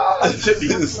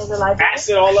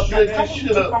 Acid all up in there.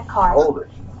 Hold it.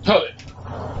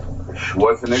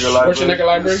 Schwarzenegger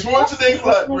Library. Schwarzenegger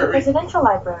Library. Presidential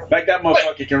library. Like that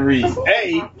motherfucker can read.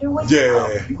 Hey.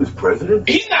 Yeah. He was president?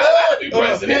 He's not allowed to be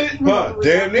president.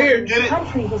 Damn near. Get it?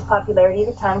 Country, his popularity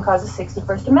at the time caused the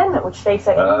 61st Amendment, which states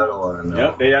that. I don't want to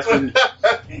know. Yep, that's when.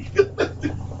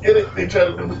 Get it? They try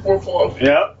to do the fourth wall.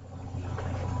 Yep.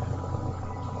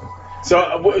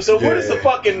 So what is the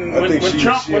fucking when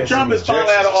Trump is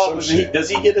finally out of office? Does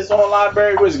he get his own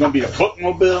library? What is it gonna be, a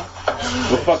bookmobile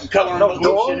with fucking coloring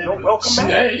books and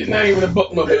shit in it? It's not even a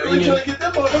bookmobile. We're trying to get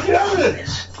that motherfucker out of there.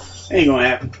 Ain't gonna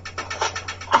happen.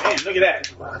 Man, look at that.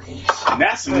 And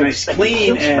that's some nice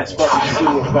clean ass fucking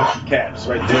sewer fucking caps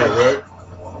right there. Yeah, right.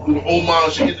 The old mom,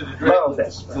 she get to the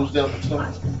dress. Goes down the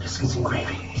tongue.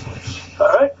 All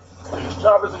right.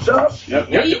 Job is a job. Yep,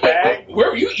 got the bag. Where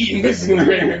were you eating this in the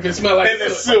gravy if it smelled like In the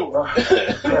sewer.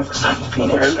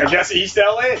 I guess East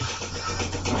LA.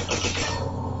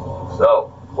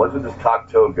 So, what's with this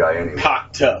cock-toed guy anyway?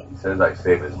 Cock-toe. He says I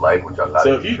saved his life, which I'm not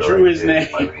So if you drew his name,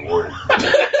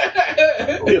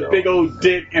 be a big old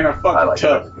dick and a fucking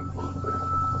toe.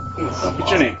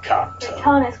 What's your name, Cock-toe? The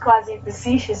tone is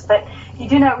quasi-facetious, but you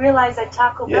do not realize that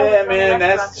Taco Bell Yeah, is man, only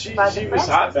restaurant she survived the was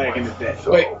hot franchise back in the day.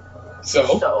 Wait, so?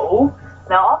 So,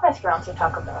 now all restaurants are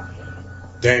Taco Bell.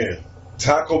 Damn.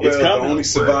 Taco Bell It's the coming. only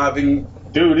surviving.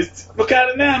 Dude, look at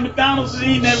it now. McDonald's is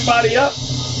eating everybody up.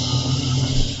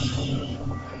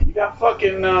 You got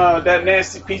fucking that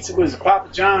nasty pizza with Papa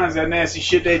John's, that nasty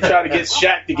shit they try to get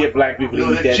Shaq to get black people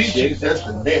to eat that shit. That's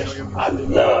the nasty. I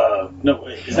love. No,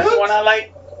 is that the one I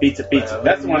like? Pizza.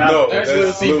 That's the one I No, like. that's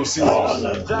Little Caesars. Oh, I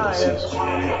love Little Caesars.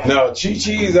 No,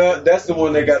 Chi-Chi's, that's the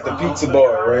one that got the pizza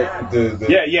bar, right?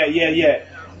 Yeah.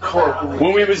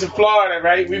 When we was in Florida,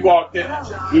 right, we walked in.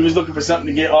 We was looking for something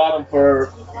to get Autumn for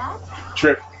her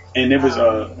trip, and it was we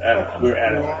were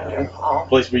at a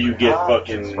place where you get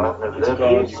fucking what's it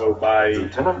called? You go buy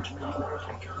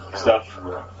stuff.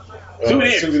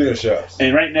 Souvenir shops.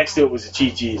 And right next to it was a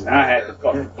Chi-Chi's, and I had the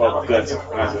fucking guts. And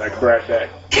I said, I grabbed that.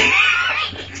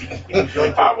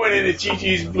 I went in the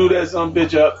Chi-Chi's, blew that son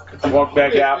bitch up, walked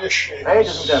back out. I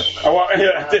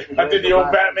did the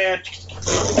old Batman.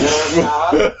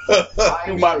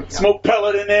 Threw my smoke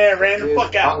pellet in there, ran the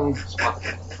fuck out.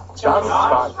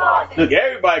 Look,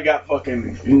 everybody got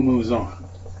fucking moo-moos on.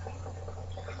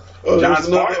 John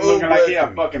Spartan looking like he a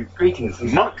fucking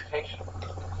monk.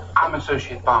 I'm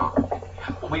Associate Bob.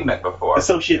 We met before.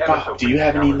 Associate Bob, do you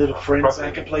have any little friends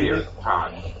I can play with?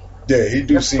 Yeah, he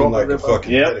do seem like a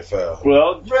fucking pedophile.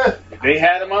 Well, they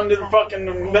had him under the fucking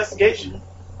investigation.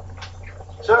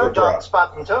 Sir, John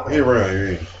Spartan Tony. He around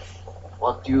here.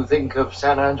 What do you think of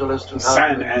San Angeles 2000?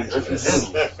 San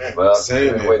Angeles. Well,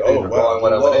 San the way things were wow, going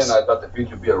when I went lost. in, I thought the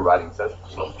future would be a writing session.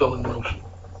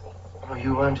 Oh,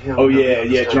 you weren't here. Oh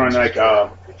yeah, during like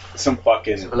some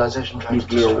fucking Civilization trying to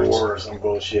nuclear destroy war or some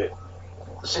bullshit.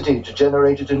 The city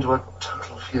degenerated into a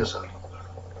total fear zone.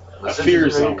 The A fear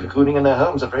citizens zone. were cocooning in their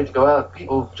homes, afraid to go out.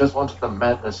 People just wanted the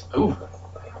madness over.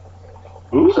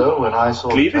 Ooh. So when I saw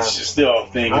Cleavage is still a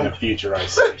thing in the future, I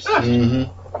say.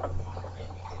 Mm-hmm.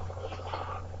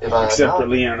 If I had Except for not,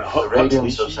 Leon the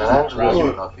radiance of San Angeles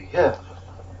would not be here.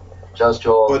 Just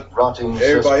your rotting.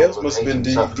 Everybody else must have been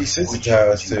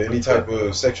desensitized to any type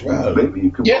of sexuality. Maybe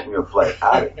you could put me a flight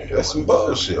out of here. That's some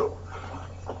bullshit.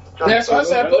 That's why I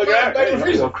said I put mine back in the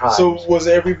freezer. So was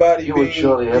everybody You would being,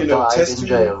 surely have died in tested?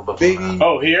 jail before. Baby?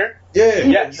 Oh, here? Yeah.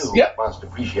 Yes. You Yep. must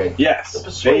appreciate Yes. the They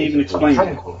persuasion even of explained it.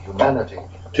 tranquil humanity.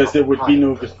 Because there would be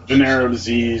no venereal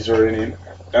disease or anything.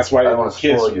 That's why I they don't don't want to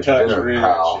kiss spoil or your touch or dinner, any of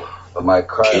that pal, shit. but my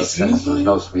cryosense was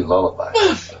no sweet lullaby.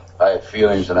 I had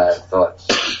feelings and I had thoughts.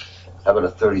 How about a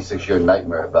 36-year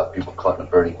nightmare about people caught in a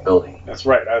burning building? That's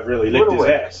right. I really licked his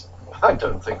ass. I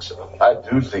don't think so. I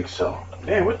do think so.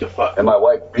 Man, what the fuck? And my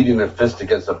wife beating her fist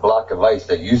against a block of ice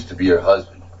that used to be her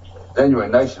husband. Then you were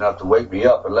nice enough to wake me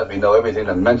up and let me know everything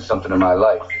that meant something in my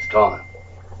life is gone.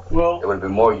 Well, it would have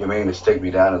been more humane to stake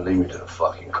me down and leave me to the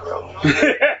fucking crows.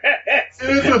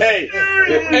 Hey,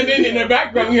 and then in the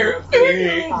background here,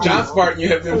 John Spartan, you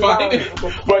have been finding.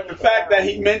 But the fact that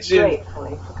he mentioned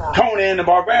Conan the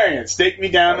Barbarian, stake me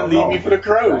down and leave me for the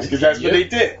crows, because that's what they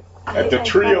did at the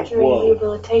trio floor.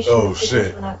 Oh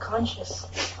shit! We're not conscious.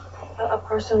 A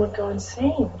person would go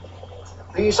insane.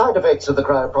 The side effects of the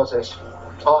cryo process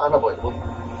are unavoidable.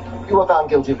 You were found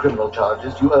guilty of criminal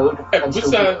charges. You owed and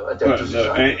still owe a debt to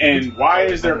society. And why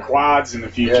is there quads in the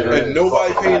future? And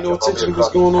nobody paying no attention to what's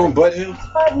going on but him?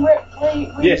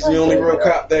 Yes, the only real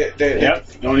cop that Yep,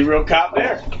 the only real cop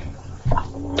there.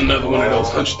 Another one of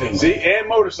those hunch things. See, and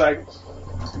motorcycles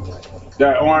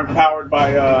that aren't powered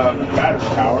by battery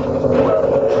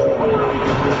power.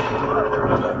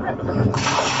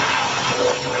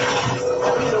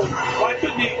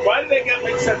 Why did they get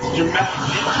like such dramatic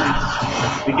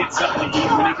entries to get something to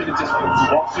eat when they could have just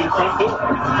walked through the front door?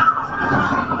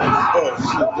 Oh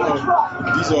shit!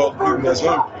 These are all people that's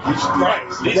hungry. Right,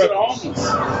 these are the homeless,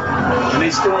 and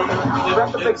they store them in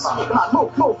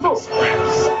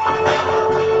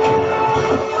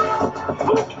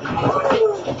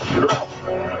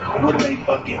what do they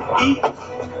fucking eat? Like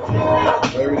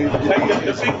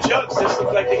the big jugs just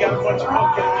look like they got a bunch of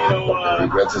fucking,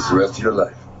 Regrets this the rest of your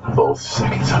life. Both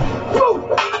seconds.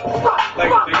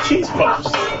 like cheese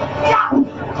puffs.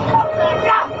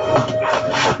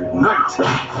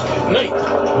 Night.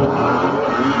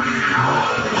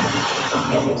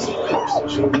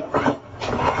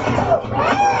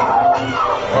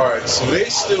 Alright, so they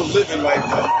still living like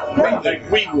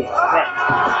we would, right.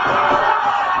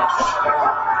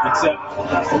 Except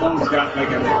Stallone's got like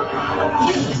a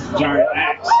giant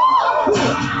axe.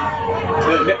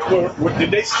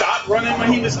 Did they stop running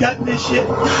when he was cutting this shit?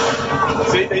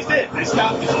 See, they did. They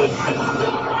stopped this shit.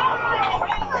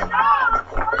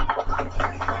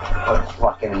 What a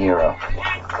fucking hero.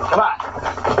 Come on.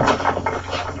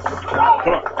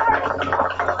 Come on.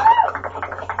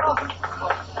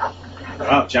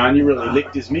 Wow, John, you really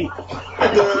licked his meat.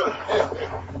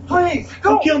 Please,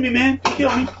 don't kill me, man. Don't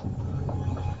kill me.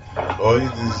 Oh, he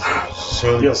just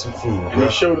showing us some food. And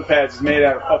these shoulder pads is made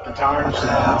out of fucking tires.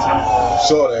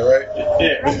 Saw that, right?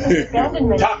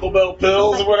 Yeah. Taco Bell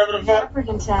pills or whatever the fuck.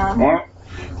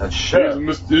 That's shit.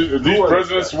 These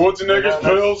President Schwarzenegger's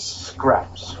pills.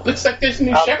 Scraps. Looks like there's a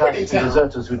new shepherd in town.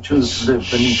 Deserters who choose to live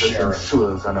beneath us in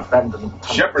sewers and abandoned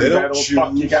Shepherd, that old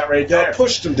fuck you got right there. Y'all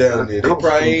pushed them down there. They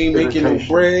probably ain't making no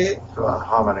bread.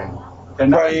 Harmony. They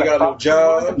probably ain't got no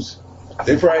jobs.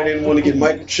 They probably didn't want to get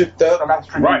microchipped up.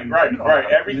 Right.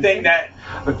 Everything that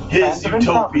his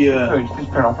utopia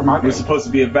was supposed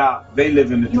to be about, they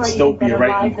live in the dystopia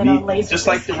right underneath, just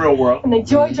like the real world. And the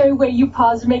joy way you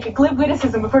pause to make a glib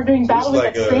witticism before doing battle with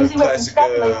that strangely weapons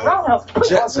like roundhouse.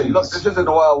 Jackson, look, this isn't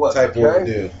the Wild West, type of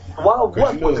deal. The Wild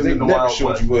West wasn't they even the never Wild showed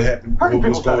West. you what happened, what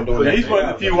was going on. He's one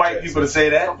of the few white people to say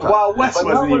that. The Wild West But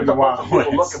wasn't now even the we're Wild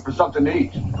West. looking for something to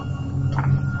eat.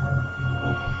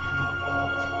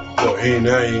 So he ain't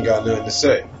got nothing to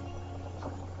say.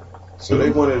 So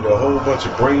they wanted a whole bunch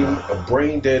of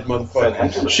brain dead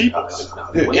motherfuckers. Sheeples.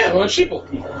 Yeah, well, sheeple.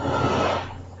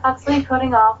 Hot sleep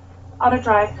cutting off. Auto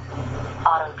drive.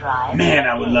 auto drive. Man,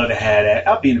 I would love to have that.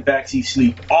 I'll be in the backseat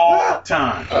sleep all the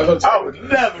time. I would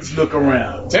never look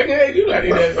around. Technically, they do like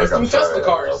that. That's some Tesla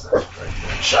cars.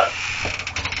 Shut up.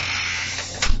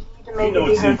 You know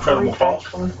it's incredible, Paul.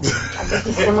 I've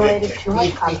assimilated too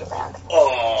much contraband.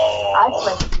 I've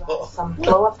pledged you on some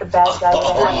blow up the bad guy that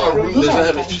I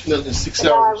haven't eaten in 6 hours.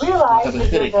 Now I realize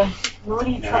that you're the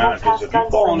moody, trouble-tossed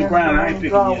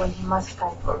gunslinger when he must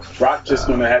fight first. Rock's just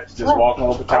gonna have to just walk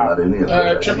over top.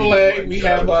 AAA, we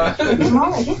have.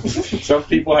 Some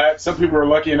people are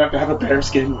lucky enough to have a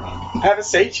bearskin rug, have a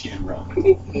sage skin rug.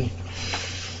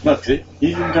 Look, see,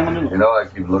 he's even coming in. You know, I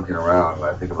keep looking around and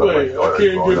I think about my daughter. I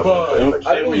can't get by.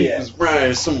 I know he was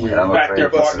Brian somewhere. I'm back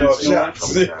there, partner.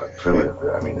 Primitive.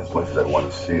 I mean, as much as I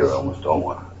want to see her, I almost don't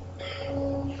want to.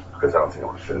 Because I don't think I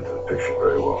want to fit into the picture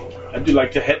very well. I do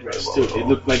like the headrests too. They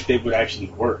look like they would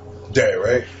actually work. Yeah,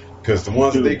 right? Because the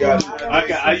ones that they got.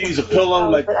 I use a pillow,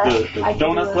 like the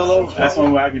donut pillow. That's the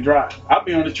one way I can drive. I'll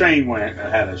be on the train when I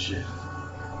have that shit.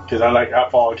 Because I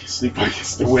fall asleep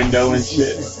against the window and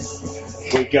shit.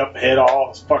 Wake up, head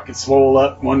all fucking swole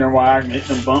up, wondering why I'm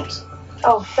hitting them bumps.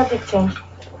 Oh, subject change.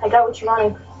 I got what you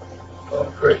wanted. Oh,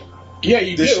 great. Yeah,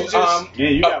 you do. Yeah,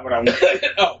 you got what I want.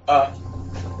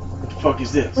 What the fuck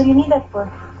is this? What do you need that for?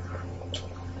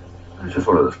 It's just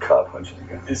one of those car punches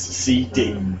again. It's a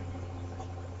CD.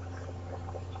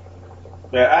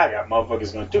 Yeah, I got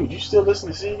motherfuckers going, dude, you still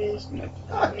listen to CDs? I'm like,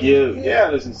 fuck you. Yeah, I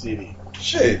listen to CDs.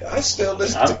 Shit, I still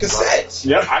listen to cassettes.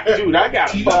 Yeah, I got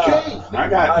TDK. I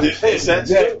got cassettes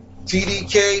too.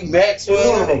 TDK,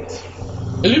 Maxwell.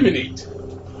 Illuminate.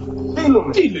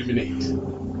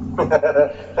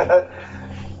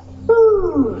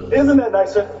 Isn't that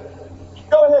nicer?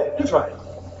 Go ahead, you try it.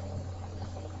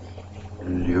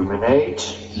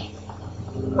 Illuminate.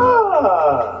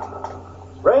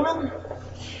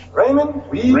 Raymond,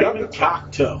 we got the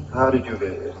Cocteau. How did you get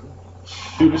it?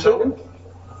 Do the show?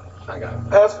 I got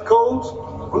passcodes,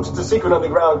 routes to secret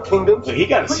underground kingdoms. So he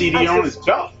got a CD on his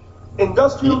belt.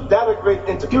 Industrial data grade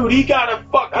interface. Dude, he got a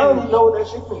fucking. I don't even know what that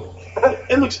shit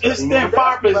means. It's damn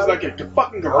fireplace is like a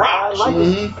fucking garage.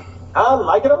 I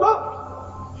like it a lot.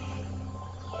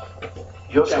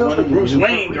 You're got one of Bruce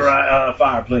Wayne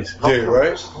fireplaces. Yeah,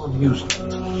 right?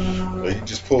 Well, you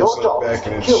just pull something back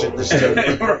and then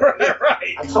shit.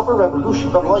 Right. And suffer revolution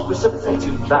from light precipitates.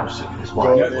 That's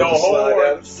why. The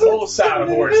whole side of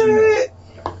horse in there.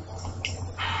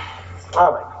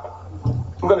 All right.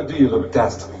 I'm going to do you a little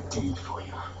dastardly deed for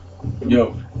you.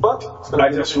 Yo, but I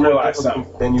just realized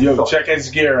something. Yo, check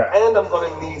his gear out. And I'm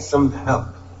going to need some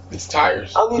help. It's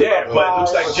tires. Yeah, but it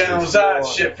looks like General Zod's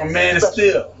shit from Man of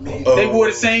Steel. They wore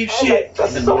the same shit. I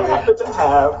just so happen to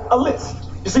have a list.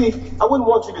 You see, I wouldn't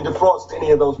want you to defrost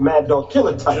any of those Mad Dog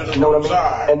killer types, you know what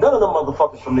I mean? And none of them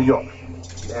motherfuckers from New York.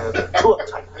 They're too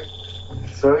uptight.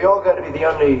 So y'all got to be the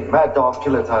only Mad Dog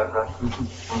killer type, right?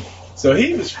 So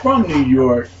he was from New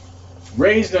York,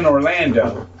 raised in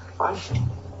Orlando,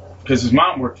 because his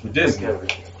mom worked for Disney.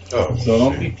 Oh, so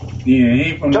don't be, he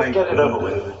ain't from just get it over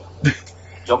with.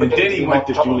 And then he went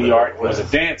to Juilliard and was a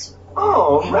dancer.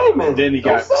 Oh, Raymond. Then he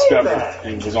got discovered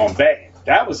and was on Bad.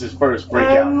 That was his first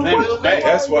breakout. Then was Bad.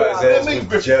 That's why his ass went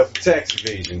to jail for tax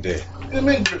evasion day.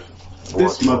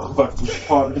 This motherfucker was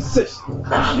part of the system.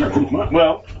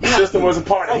 Well, the system wasn't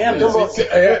part of him.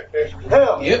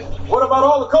 Hell, yep. What about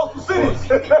all the coastal cities?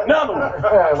 Another one.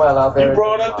 Well, out there. You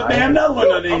brought up the damn another one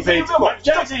that ain't paid. Mike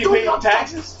Jackson ain't paying no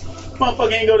taxes.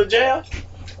 Motherfucker ain't go to jail.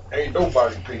 Ain't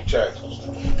nobody pay taxes.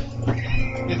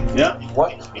 Yeah.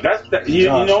 What? You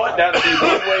know what? That'll be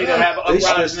one way to have an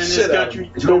uprising in this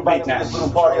country. Don't pay taxes.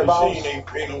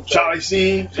 Charlie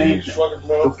Sheen. He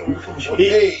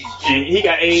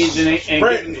got AIDS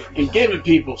and giving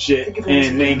people shit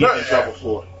and they get in trouble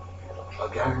for it. A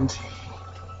guarantee.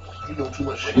 You know too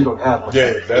much. You don't have much.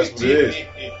 Yeah, that's what it is.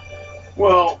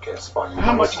 Well,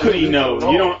 how much could he know?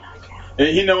 You don't.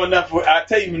 He know enough. I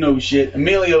tell you, who knows shit.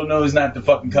 Emilio knows not to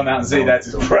fucking come out and say that's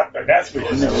his brother. That's what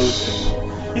he knows.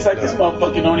 He's like, this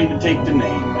motherfucker don't even take the name,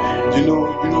 man. You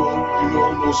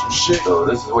know some shit. So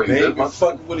this is what you they ain't been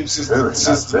fucking with him since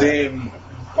the damn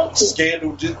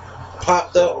scandal just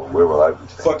popped up. Where will I be?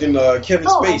 Fucking Kevin I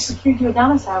Spacey. secured you a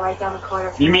domicile right down the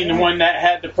corner. You mean the one that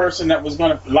had the person that was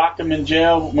going to lock him in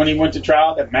jail when he went to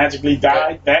trial that magically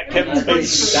died? That Kevin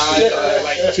Spacey died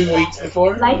like 2 weeks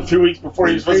before? 2 weeks before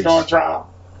he was supposed to go on trial?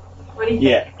 What do you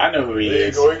think? Yeah, I know who he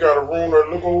is. There you go. He got a room that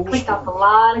look over. Clicked off a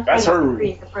lot of That's her room.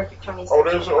 create the perfect 26. Oh,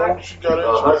 there's she got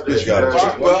it. She got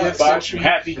it.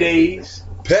 Happy Days.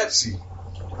 Pepsi.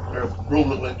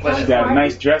 She got a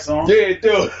nice dress on. Yeah,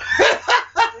 dude.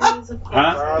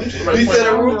 Huh? He said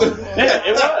a room. Yeah,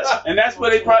 it was. And that's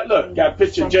where they probably, look, got a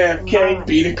picture of JFK,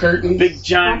 Peter Curtin, big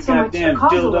giant goddamn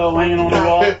dildo hanging on the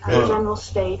wall. General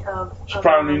state of She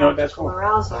probably know what that's for.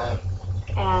 arousal.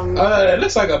 And it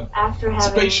looks like a after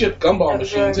having spaceship gumball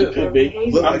machine too. Could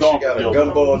be. Look like she got a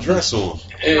gumball dress on.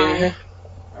 Yeah.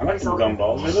 I like some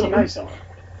gumballs. They look nice on her.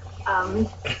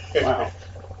 Wow.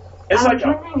 It's like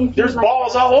there's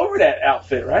balls all over that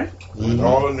outfit, right?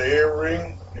 All in the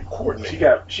earring and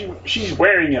coordinate. She's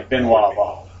wearing a Benoit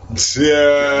ball.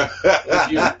 Yeah.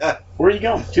 Where are you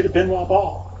going? To the Benoit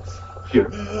ball. Here?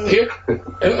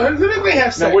 They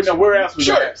have sex. No, where else we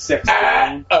have sex?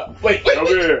 Wait.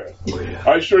 Over here.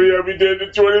 I show you every day in the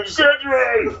 20th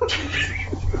century.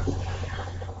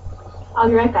 I'll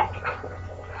be right back.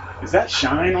 Is that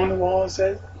shine on the wall, it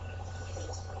says?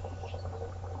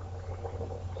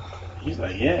 He's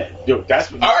like, yeah. Yo,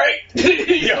 that's what... All right.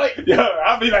 Yo,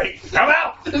 I'll be like, come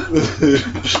out.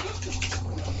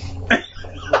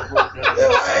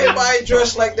 Why everybody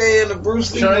dressed like they in the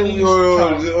Bruce Lee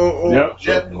movie Yep.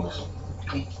 Japanese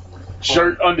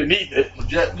shirt underneath it.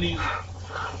 Japanese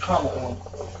comic one.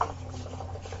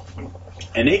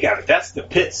 And they got it. That's the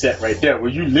pit set right there, where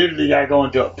you literally gotta go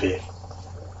into a pit.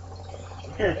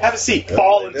 Here, have a seat.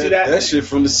 Fall into that. That shit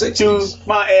from the 60s. Dude,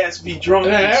 my ass be drunk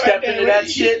and step into that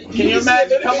shit. Can you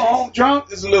imagine coming home drunk?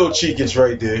 There's a little cheekage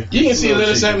right there. You can see a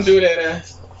little something do that. A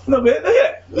little bit. Look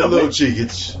at that. A little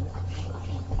cheekage.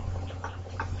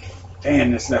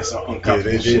 Damn, that's not so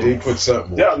uncomfortable. Yeah, they put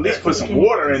something. They'll at least put some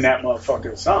water in that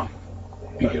motherfucker or something.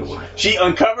 She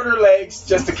uncovered her legs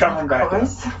just to cover them back up.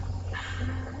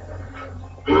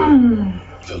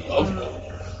 The love.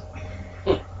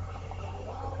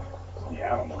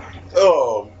 Yeah, I don't know.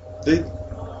 Oh,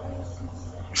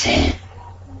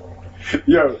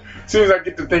 Yo, as soon as I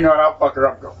get the thing on, I'll fuck her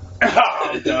up. Go.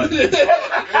 I'm done.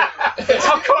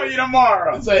 I'll call you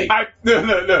tomorrow. It's like,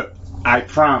 Look. I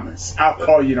promise. I'll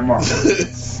call you tomorrow.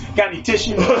 Got any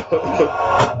tissue? Yo,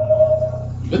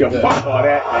 fuck all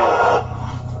that, man.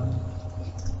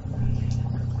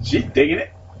 She digging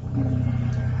it.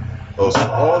 Oh, so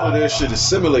all of this shit is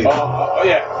simulated. Oh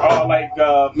yeah. Oh, like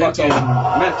mental.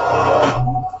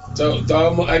 So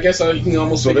I guess you can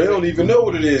almost. So they don't even know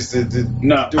what it is.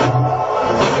 No.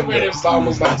 It's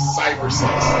almost like cyber sex.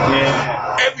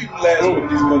 Yeah. Every last one of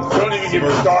these motherfuckers. Don't even get me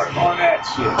started on that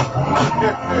shit.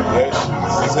 That shit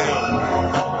is insane.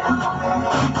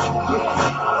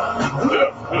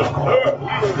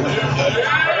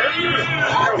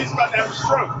 He's about to have a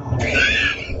stroke.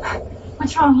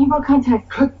 What's wrong? You broke contact.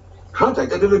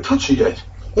 Contact? I didn't touch you yet.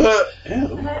 But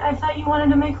I thought you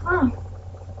wanted to make fun.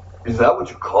 Is that what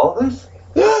you call this?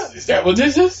 Is that what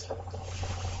this is?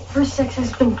 First sex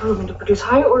has been proven to produce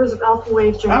higher orders of alpha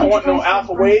waves during I don't want no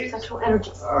alpha waves. sexual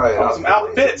energies. All right, I want some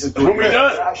alpha bits. When we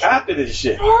done after this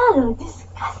shit. Ew,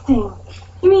 disgusting.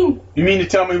 You mean to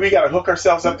tell me we gotta hook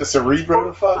ourselves up to Cerebro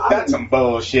to fuck? That's some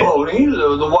bullshit. Boney,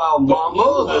 the wild mamba,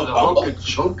 the hunka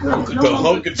chunka. The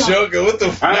hunka chunka, what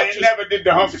the fuck? I ain't never did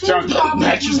the hunka chunka.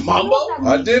 Matches mambo?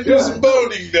 I did do some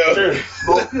boning though.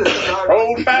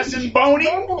 Old fashioned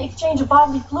boning? The exchange of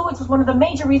bodily fluids was one of the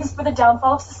major reasons for the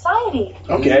downfall of society.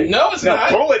 Okay. No, it's not.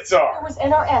 Bullets are. There was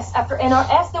NRS. After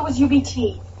NRS, there was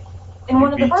UBT. And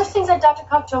one of the first things that Dr.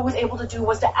 Cocteau was able to do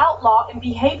was to outlaw and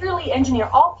behaviorally engineer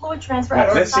all fluid transfer.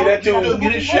 Let's see that dude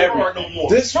get his shit no more.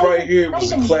 This right here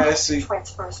was a classic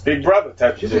Big Brother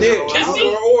type shit. Yeah,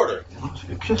 kissing order.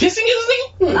 Kissing is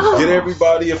Get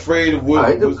everybody afraid of what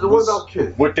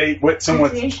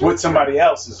somebody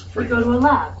else is afraid. We go to a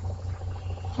lab.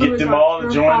 Get them all to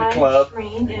join the club.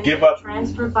 Give up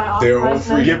their own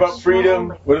freedom. Give up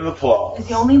freedom with an applause. It's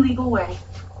the only legal way.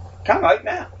 Kind of like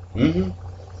now. Mm-hmm.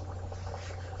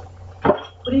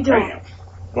 What are you doing? Damn.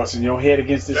 Busting your head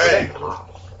against this thing.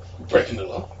 Breaking the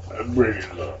law.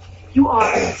 Breaking the law. You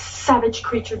are a savage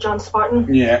creature, John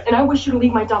Spartan. Yeah. And I wish you to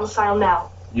leave my domicile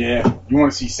now. Yeah. You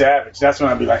want to see Savage. That's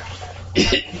when I'd be like...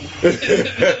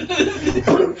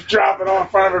 Drop it on in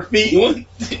front of her feet. You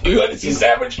want to see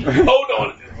Savage? Hold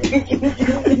on.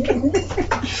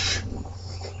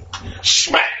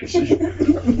 Smash.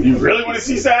 You really want to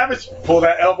see Savage? Pull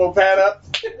that elbow pad up.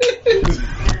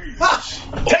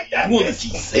 Take that. You want to see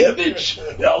Savage?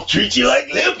 I'll treat you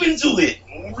like Limp into it.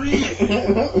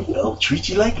 I'll treat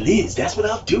you like Liz. That's what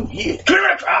I'll do. Yeah.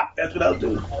 Clear a drop. That's what I'll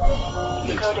do.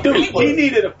 Dude, he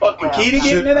needed a fucking key to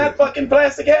get into that fucking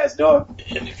plastic ass door.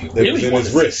 And if you really want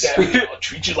to see Savage, I'll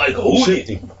treat you like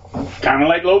Hoodie. Kind of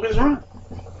like Logan's Run.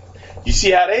 You see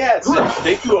how they had sex?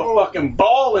 They threw a fucking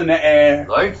ball in the air.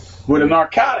 Lights. with a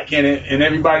narcotic in it, and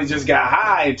everybody just got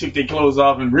high and took their clothes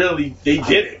off, and really they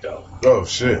did it though. Oh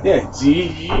shit! Yeah, see,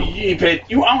 you paid.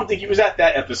 I don't think you was at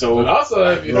that episode. But also,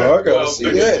 if you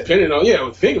depending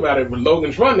on think about it, with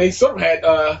Logan's Run, they sort of had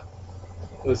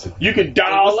listen, you could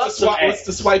dial up. What's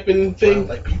the swiping thing?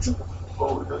 Like pizza?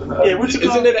 Yeah,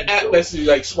 isn't it an app that's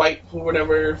like swipe or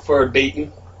whatever for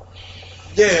dating?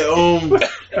 Yeah, I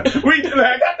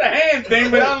got the hand thing,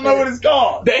 but I don't know what it's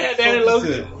called. They had that in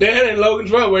Logan. They had it in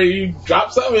Logan's Run where you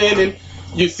drop something in and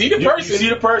you see the person. You see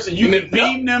the person. You can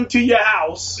beam them to your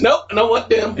house. Nope, I don't want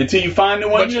them. Until you find the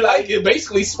one you like. You're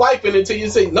basically swiping until you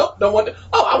say, nope, don't want them.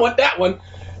 Oh, I want that one.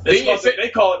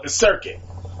 They call it the circuit.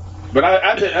 But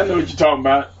I know what you're talking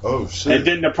about. Oh, shit. And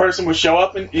then the person would show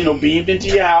up and, beamed into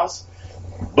your house,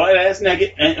 butt ass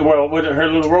naked, and with her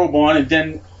little robe on, and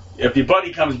then if your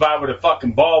buddy comes by with a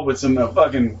fucking ball with some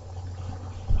fucking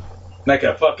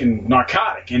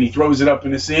narcotic, and he throws it up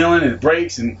in the ceiling and it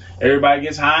breaks and everybody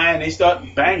gets high and they start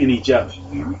banging each other.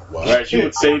 Wow. As you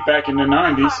would say back in the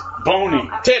 90s,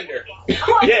 boning. Tender.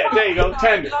 Yeah, there you go,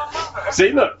 tender.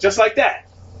 See, look, just like that.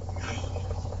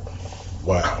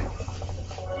 Wow.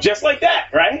 Just like that,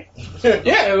 right?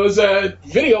 Yeah, it was a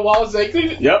video wall.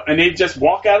 Yep, and they just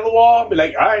walk out of the wall and be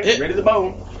like, all right, ready to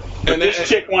bone. But this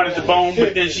chick wanted to bone,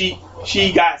 but then she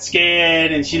got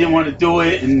scared and she didn't want to do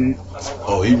it. And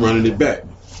he running it back.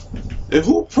 And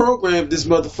who programmed this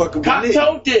motherfucker?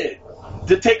 Cotto did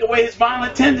to take away his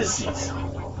violent tendencies.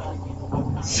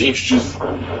 Seamstress?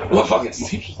 What fucking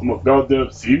seamstress? I'm a goddamn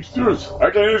seamstress.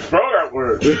 I can't even spell that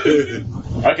word.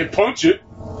 I can punch it.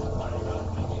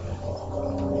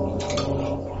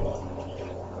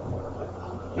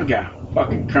 Look at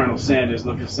fucking Colonel Sanders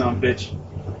looking some bitch.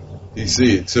 You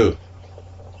see it too.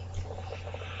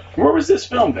 Where was this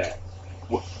filmed at?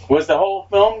 Was the whole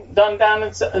film done down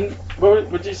in what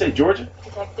did you say, Georgia?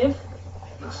 Detective?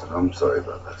 Listen, I'm sorry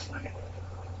about last night.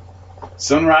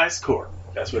 Sunrise Court.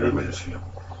 That's what it is.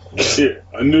 Here,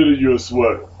 I knitted you a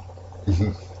sweater.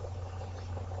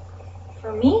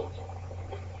 For me?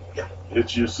 Yeah.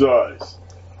 It's your size.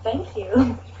 Thank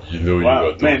you. You know you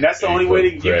wow, man, that's the only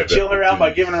way to chill her out,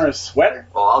 by giving her a sweater?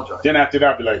 Oh, I'll try. Then after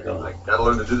that, I'll be like, I gotta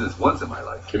learn to do this once in my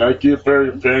life. Can I get a pair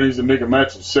of panties and make a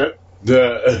matching set? Dude,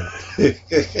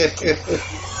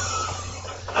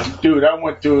 I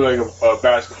went to like a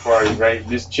basketball party, right?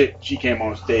 This chick, she came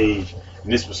on stage,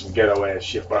 and this was some ghetto ass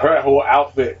shit. But her whole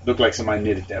outfit looked like somebody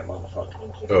knitted that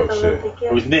motherfucker. Oh, shit.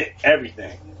 It was knit,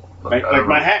 everything. Like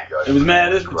my hat. It was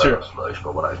mad as material.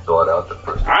 But when I thought out the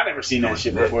first I never seen that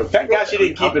shit before. Thank God she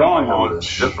didn't keep it on long.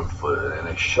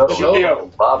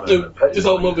 This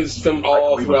whole movie is filmed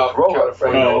all throughout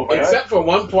California, except for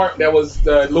one part that was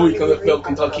the Louisville,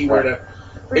 Kentucky, where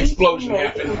the explosion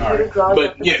happened.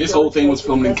 But yeah, this whole thing was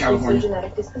filmed in California.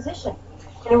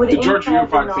 The Georgia you're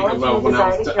probably thinking about when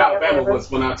I was to Alabama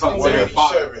was when I talked to her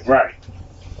father. Right.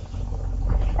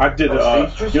 I did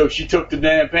she took the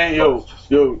damn panties,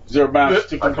 Zero Bounce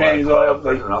took the panties off,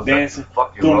 like dancing,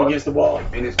 going against the wall.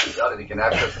 Phoenix got it, he can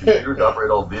access computers,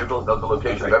 operate all vehicles, knows the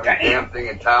location of every damn thing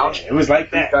in town. It was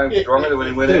like that. Times stronger than when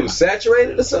he went in. It was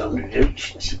saturated or something? Can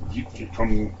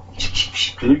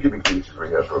you give me Phoenix a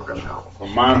rehab program now?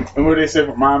 From what they say,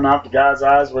 from my mouth to God's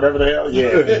eyes, whatever the hell?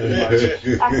 Yeah.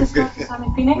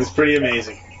 It was pretty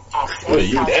amazing. What, are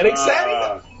you that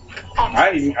excited?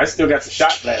 I still got the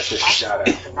shot blast that she shot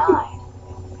at.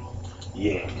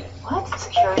 Yeah. What?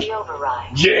 Security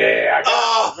override. Yeah,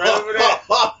 I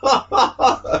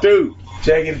got it. Dude,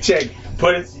 check it.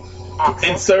 Put it,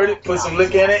 insert it, put some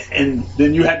lick in it, and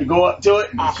then you had to go up to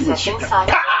it, and she would shoot.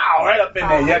 Pow! Right up in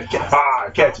there. You had to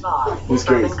catch it. It was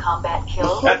crazy.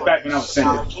 That's back when I was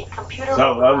single.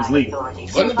 So I was legal.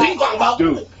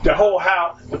 Dude, the whole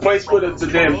house, the place where the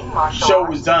damn show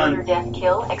was done,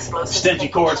 extension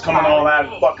cords coming all out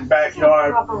of the fucking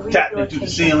backyard, tapping into the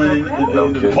ceiling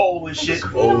and the pole and shit.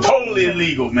 Totally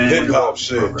illegal, man. Hip hop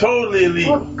shit. Totally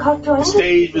illegal. The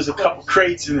stage was a couple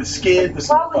crates and a skid with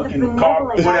some fucking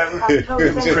carpet, whatever. It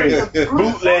was crazy.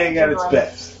 Bootleg at its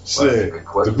best. Shit.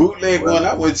 The bootleg one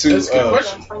I went to, it was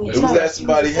at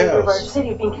somebody's house.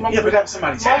 Yeah, but that was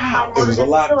somebody's house. It was a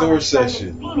locked door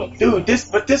session. Dude,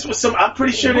 this was some, I'm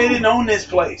pretty sure they didn't own this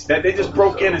place. That they just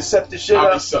broke in and set the shit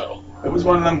up. So. It was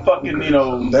one of them fucking,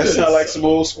 That sound like some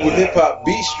old school hip hop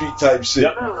B Street type shit.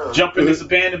 Yep. Jump in this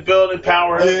abandoned building,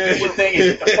 power up, everything,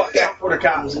 and get the fuck out for the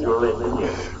cops.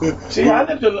 See, I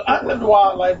lived a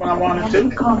wild life when I wanted to.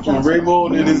 When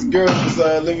Raymond and his girl was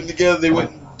living together, they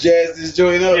went and jazzed this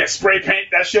joint up. Yeah, spray paint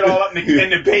that shit all up,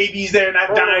 and the babies there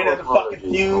not dying of the fucking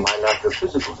fume. I lack the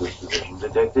physical disposition,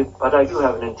 detective, but I do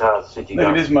have an entire city. Look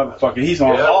at this motherfucker. He's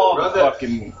on all the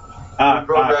fucking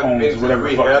iPhones, whatever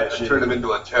the fuck that shit. Turn him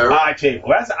into a terrorist. Eye table.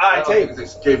 That's an eye table. His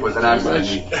escape was an accident.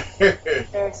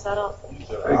 Very subtle.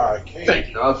 Thank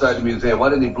you. Outside the museum, why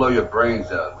didn't he blow your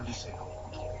brains out? What'd you say?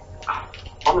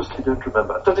 Honestly, don't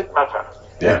remember. Does it matter?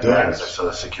 Yeah, it does. I saw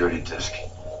the security disc.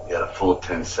 You had a full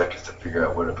 10 seconds to figure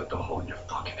out where to put the hole in your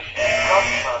fucking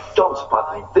head. Don't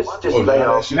spot me. This display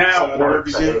of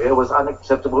behavior was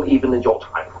unacceptable even in your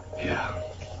time. Yeah.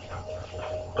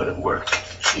 But it worked.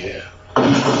 Yeah.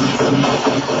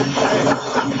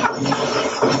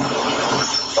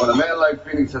 When a man like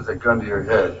Phoenix has a gun to your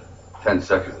head, 10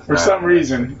 seconds is For some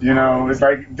reason, you know, it's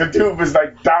like the dude was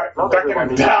like ducking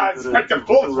and dodge, like the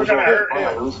bullets were gonna hurt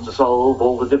him. To solve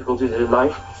all the difficulties in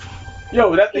life.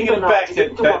 Yo, that thing in the back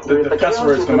that the cuss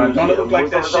words come out, don't it look like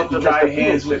that shit you dry your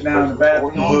hands with now in the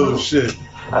bathroom? Oh shit.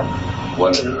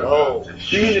 Oh.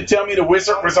 You mean to tell me the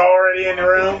wizard was already in the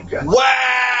room?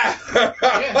 Wow!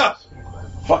 Yeah.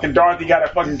 Fucking Dorothy got a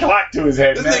fucking clock to his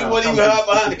head. This thing wasn't even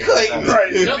behind the curtain.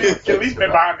 Right, at least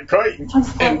been behind the curtain.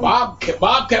 And Bob kept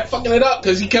fucking it up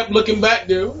because he kept looking back,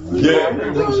 dude. Yeah.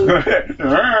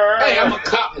 Hey, I'm a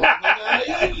cop.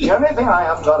 The only thing I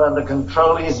haven't got under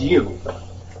control is you.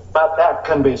 But that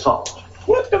can be solved.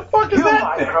 What the fuck is you,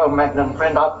 that? You, my Cro-Magnon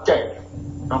friend, are dead.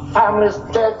 Your family's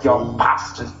dead, your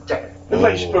past is dead. It's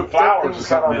like she put flowers or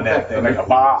something in that thing, like a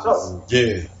box. So,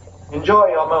 yeah. Enjoy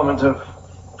your moment of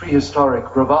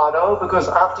prehistoric bravado, because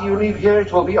after you leave here,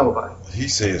 it will be over.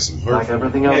 He's saying some hurt. Like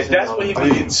everything else. Yeah, that's when he was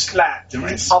getting slapped.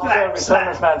 Return this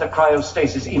man to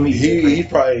cryostasis immediately. He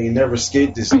probably ain't never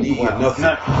escaped this knee or nothing.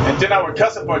 And then I would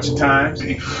cuss a bunch of times,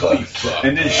 and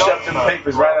then shove them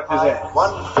papers right up his ass.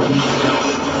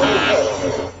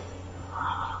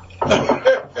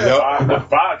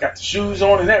 Bob got the shoes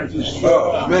on and everything.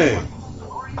 Oh, man.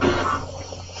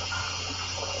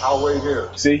 I'll wait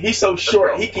here. See, he's so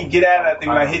short, he can get out of that thing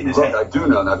by hitting his head. I do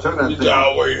know. Now turn that thing.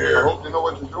 I'll wait here. I hope you know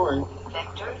what you're doing.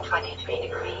 Vector 23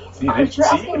 degrees. See, you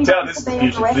can tell this is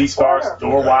usually police cars,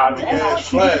 door wide.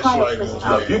 Flashlight.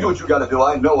 Now, if you do what you gotta do,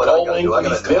 I know what I gotta do. I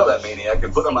gotta nail that maniac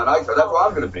and put him on ice, or that's where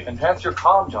I'm gonna be. Enhance your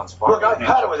calm, John Spark. Look, I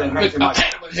had it with enhancing my...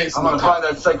 I'm gonna find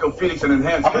that Psycho Phoenix and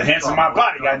enhance I'm enhancing my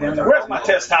body, goddammit. Where's my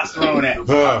testosterone at?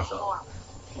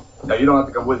 Now, you don't have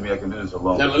to come with me. I can do this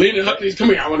alone. Now, Lena Huckley's, come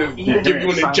here. I want to give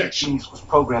you an injection. Phoenix was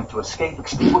programmed to escape,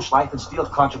 extinguish life, and steal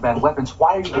contraband weapons.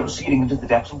 Why are you proceeding into the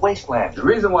depths of wasteland? The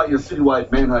reason why your citywide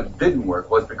manhunt didn't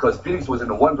work was because Phoenix was in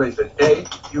the one place that A,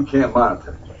 you can't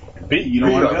monitor. B, you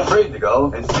don't want to go. Afraid to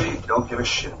go, and C, don't give a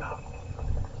shit about.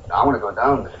 Now, I want to go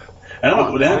down there. I don't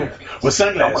want to go down there with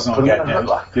sunglasses on, goddamn.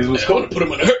 Because it was cool. I want to put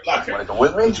him in a hurt locker. Want to go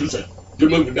with me? Who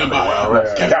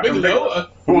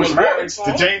was married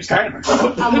to James Cameron,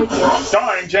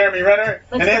 starring Jeremy Renner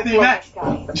and Anthony Mack.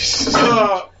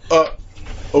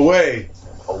 Away.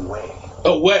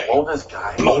 Blow this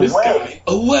guy.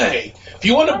 Away. If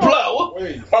you want to blow,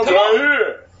 I'm right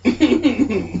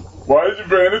here. Why is you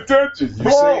paying attention?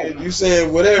 You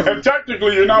saying whatever. And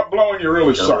technically, you're not blowing. You're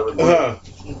really sucking.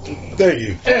 Thank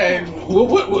you. And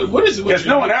what is it? Because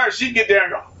knowing her, she'd get there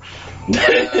and go.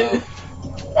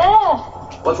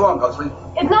 What's wrong, Huxley?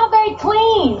 It's not very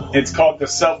clean. It's called the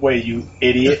subway, you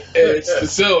idiot. It's the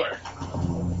sewer.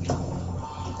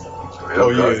 Oh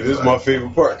yeah, this is my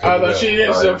favorite part. I thought she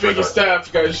did some figure stuff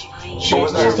because she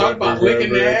was just talking about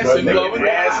licking ass and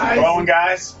blowing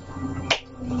guys.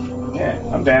 Yeah,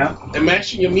 I'm down. And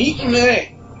mashing your meat and that.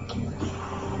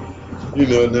 You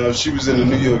know, now if she was in the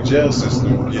New York jail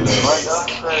system, you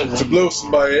know, to blow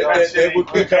somebody, that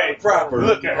would be kind of proper.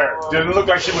 Look at her. Doesn't look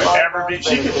like she would ever be.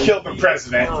 She could kill the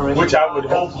president, which I would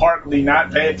wholeheartedly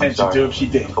not pay attention to if she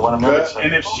did.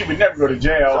 And if she would never go to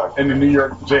jail in the New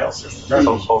York jail system.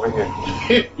 Over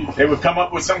here. They would come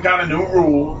up with some kind of new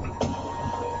rule.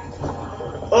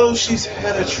 Oh, she's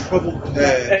had a troubled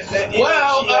past.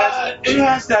 She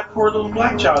has that poor little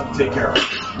black child to take care of.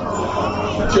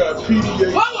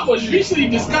 Paula was recently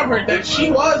discovered that she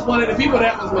was one of the people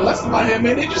that was molested by him,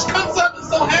 and it just comes up and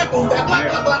so happens that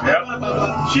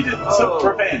blah. She did some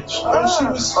revenge.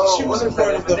 She was a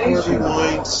part of the Harvey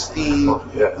Weinstein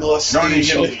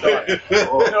molestation. You know,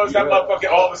 it's that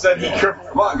motherfucker all of a sudden he crippled.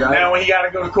 Come on, guys. Now when he got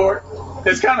to go to court,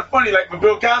 it's kind of funny. Like when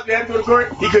Bill Cosby had to go to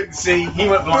court, he couldn't see. He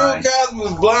went blind. Bill Cosby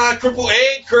was blind, crippled,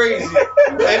 and crazy,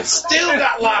 and still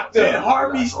got locked up. And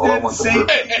Harvey did the same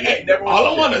thing. Hey, all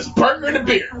I want is burger and a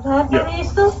beer.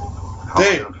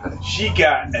 Damn. She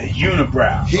got a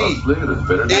unibrow.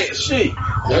 It's she.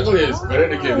 Ugly is better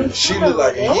than Kevin. She look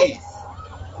like a he.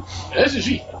 That's a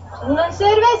she. Una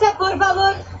cerveza, por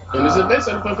favor. Una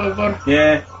cerveza, por favor.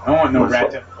 Yeah, I want no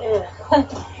rat.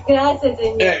 Gracias,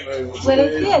 señor.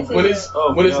 Buenos días,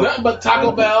 señor. When it's nothing but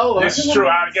Taco Bell. This is true.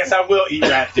 I guess I will eat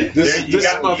rat then. This is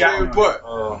my favorite part.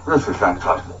 This is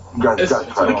fantastic. You guys got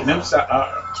to try it.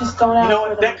 Just don't ask. You know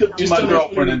what? That could be my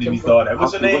girlfriend underneath all that.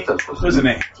 What's her name? What's her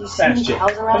name? Do you see any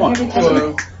cows around here Come on.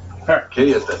 today? Her.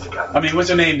 I mean, what's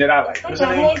her name that I like? What's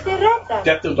her name?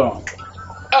 Death of Dawn.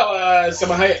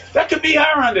 That could be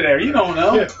her under there. You don't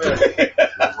know.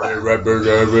 Rat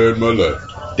burger I ever had in my life.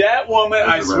 That woman,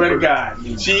 I swear to God,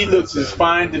 she looks as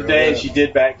fine today as she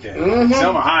did back then.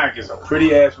 Selma Hayek is a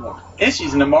pretty ass woman, and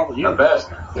she's in the Marvel universe.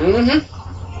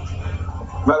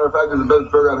 Matter of fact, it's the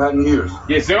best burger I've had in years.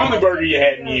 Yeah, it's the only burger you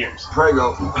had in years.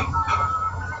 Prego.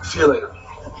 See you later.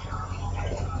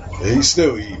 And he's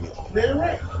still eating it. Damn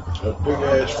right. A big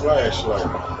ass flashlight.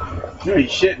 You ain't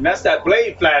shitting. That's that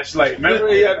Blade flashlight. Remember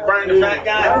he had to burn the fat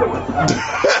guy?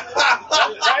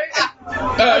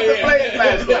 That's the Blade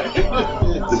flashlight.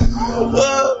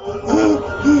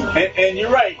 And you're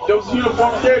right. Those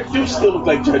uniforms there do still look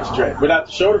like Judge Dredd without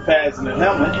the shoulder pads and the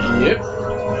helmet. Yep.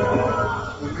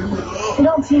 You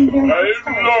don't seem very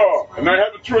and I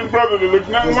have a twin brother that looks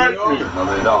nothing like me. No,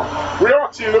 they don't. We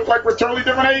all see look like we're totally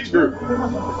different age group.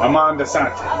 Amanda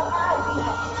Sante.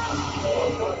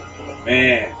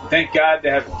 Man, thank God to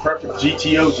have the perfect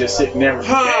GTO just sitting there with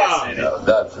gas in it. No,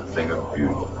 that's a thing of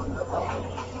beauty.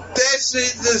 That's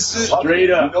it. This is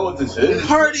straight up. You know what this is?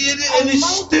 Party in it and it's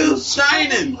still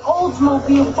shining.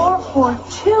 Oldsmobile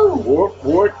 442.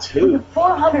 442. With a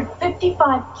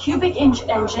 455 cubic inch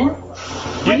engine.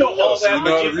 You know all that,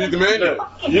 but you read the manual.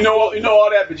 You know all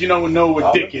that, but you don't know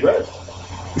what dick it is.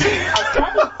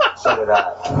 So did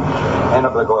I. And a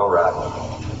big oil rod.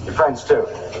 Your friends too.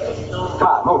 Come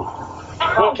on, move.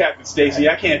 Well, Captain Stacy,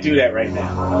 I can't do that right now.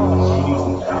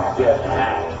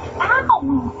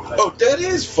 Oh, that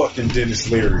is fucking Dennis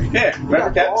Leary. Yeah,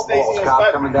 remember Captain Stacy?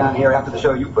 Cop coming down here after the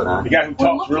show you put on. The guy who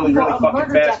talks really, really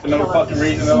fucking fast for no fucking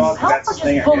reason at all. That's the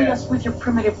thing I bully guess. us with your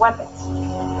primitive weapons.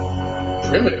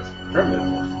 Primitive.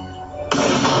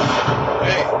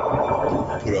 Hey,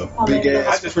 put a big ass.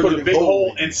 I just put a big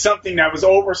hole in something that was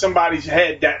over somebody's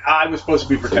head that I was supposed to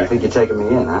be So you protecting. think you're taking me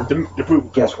in, huh? To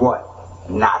prove. Guess what?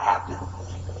 Not happening.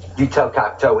 You tell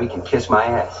Cocteau he can kiss my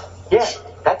ass. Yeah,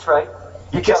 that's right.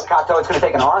 You tell Cocteau it's going to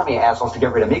take an army of assholes to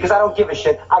get rid of me because I don't give a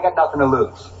shit. I got nothing to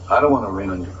lose. I don't want to rain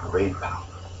on your parade, pal.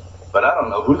 But I don't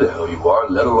know who the hell you are,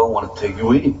 let alone want to take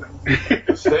you anywhere.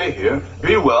 Stay here,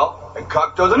 be well, and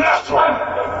Cocteau's an asshole.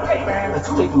 Hey, man, let's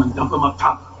take them and dump them up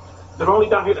top. They're only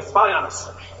down here to spy on us.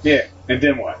 Yeah, and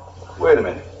then what? Wait a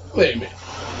minute.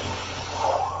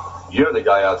 You're the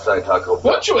guy outside Taco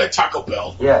Bell. What you at Taco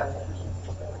Bell? Yeah.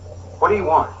 What do you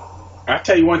want? I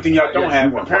tell you one thing y'all don't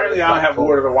have. Apparently, I don't have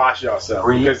water to wash yourself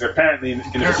because apparently in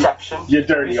Deception. You're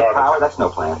dirty all the Power, time. that's no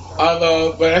plan.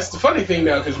 But that's the funny thing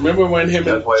now, because remember when him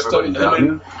and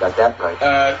Got that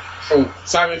right.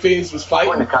 Simon Phoenix was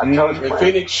fighting, and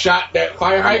Phoenix shot that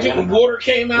fire hydrant and water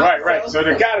came out. Right. So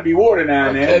there got to be water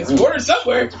down there. There's water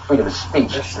somewhere. It's freedom of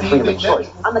speech. It's freedom of choice.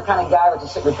 I'm the kind of guy that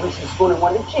just sit with a greasy spoon and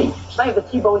one of the cheese. Save the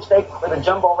T-bone steak with a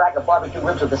jumbo rack of barbecue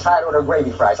ribs with the side order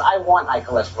gravy fries. I want high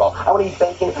cholesterol. I want to eat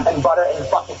bacon and butter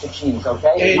and buckets of cheese,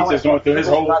 okay? Yeah, he's just going through his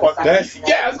whole fucking... I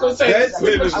was going to say, that's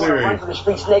Dennis Leary. Run through the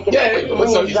streets naked. Yeah,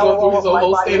 so he's going through his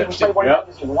whole stand-up shit.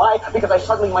 Why? Because I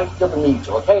suddenly might feel the need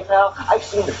to, okay, pal? I've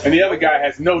seen the... And the other guy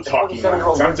has no talking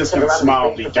lines. I'm just going to smile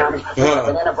and be dirty.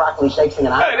 Banana broccoli shakes and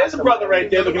Hey, there's a brother right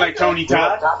there looking like Tony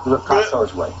Todd. Do it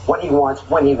Costco's way. What he wants,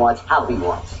 when he wants, how he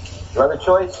wants. Your other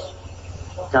choice?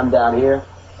 Come down here.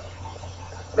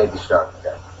 Maybe start with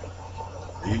that.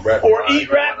 Eat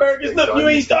rat burgers. Look, you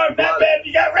ain't starving that bad if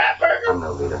you got rat burgers. I'm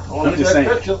no leader. I'm just saying.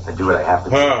 I do what I have to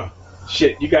do.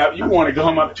 Shit, you want to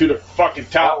come up to the fucking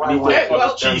top and eat that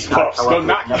fucking cheese puffs. Go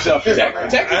knock yourself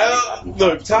out.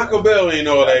 Look, Taco Bell ain't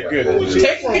all that good.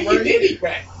 Technically, he did eat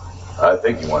rat. I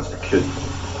think he wants to kill you.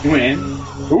 When?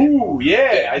 Ooh,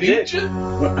 yeah, I did.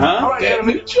 Huh?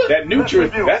 That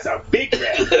nutrient, that's a big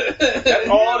rat. That's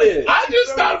all it is. I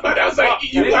just thought about it. I was like,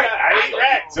 I ain't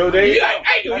rat. So there you go.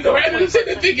 I do eat the rat. I'm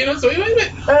sitting there thinking, so wait a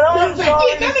minute.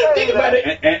 I didn't think about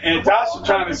it. And Tasha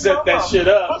trying to set that shit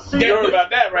up. You heard about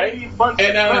that, right? And he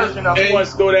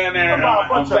wants to go down there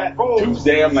on Fat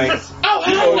Tuesday. I'm like,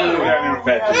 go down there on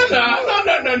Fat Tuesday.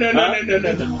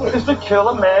 No. Is to kill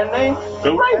a man named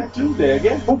Fat Tuesday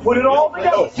again? Who put it all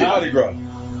together? Oh, Mardi Gras.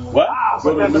 What?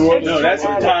 No, that's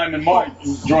the time in March.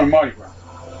 Join Mardi Gras.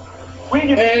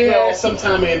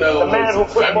 Sometime in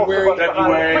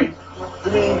February.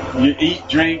 You eat,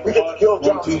 drink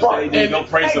on Tuesday, then go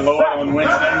praise the Lord on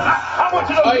Wednesday.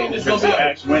 It's gonna be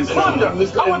Ash Wednesday. And then at the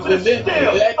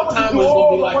time it was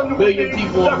gonna be like a million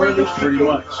people on murder pretty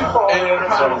much. And it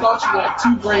probably cost you like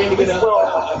 $2,000 to get a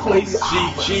place.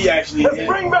 She actually did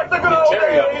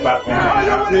Terry up about that.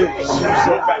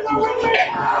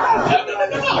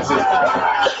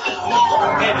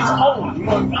 And it's cold. You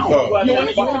want to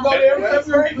go there in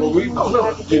February? Well, we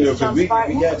because we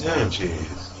got time,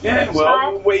 Chance. Yeah,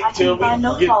 well, we'll wait till we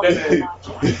get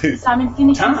better Simon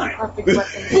Phoenix is time. a perfect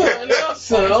representation.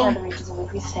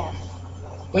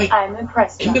 I'm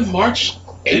impressed. End of March,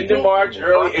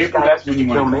 early April. That's when you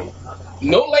want to go.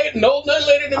 Nothing later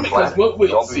than because when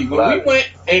we went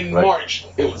in March,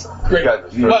 it was great.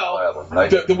 Well,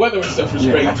 the weather and stuff was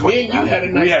great. Me and you had a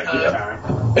nice time.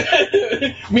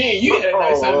 Me and you had a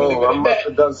nice time really good at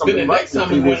that. Then the next time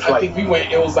we went, I think we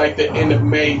went, it was like the end of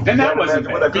May. And that wasn't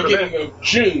bad. Beginning of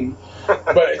June.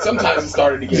 But sometimes it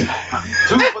started to get hot.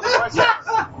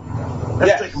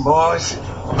 Let's take them, boys.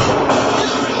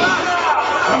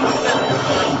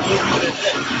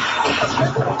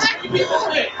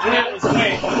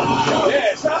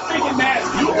 Yeah, stop thinking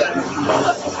nasty.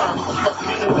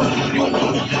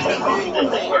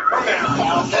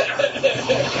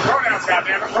 Throw down,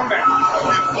 goddammit, throw down.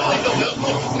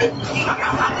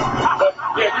 But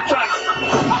yeah, they're trying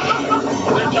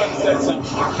to set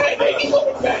something. Hey, they can go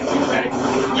back to back.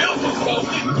 We'll just go.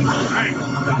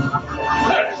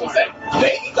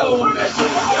 They can go back to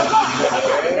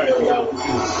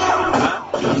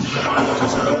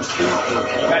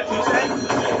Got Tuesday?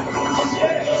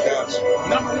 Yeah.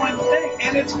 Number one thing,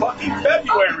 and it's fucking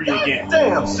February again.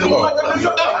 Damn, I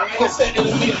said it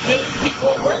would be a million people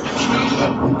at work.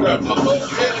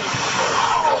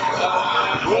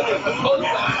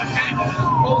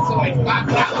 Opposed to like $5.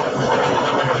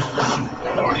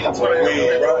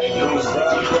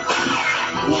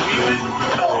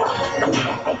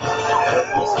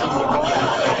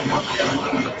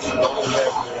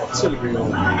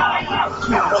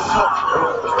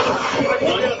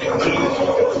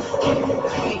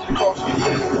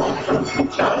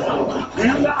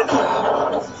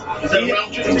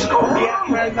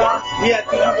 Yeah, it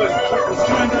was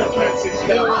 226.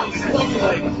 That was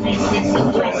like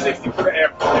 360 for the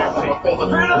airport.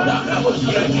 That was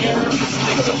for the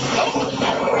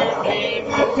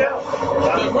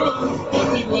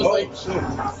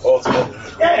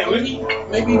yeah,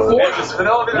 maybe 4.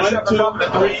 1, 2, 3.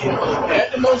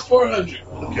 At the most 400.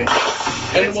 Okay.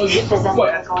 And it was for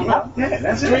what? Yeah,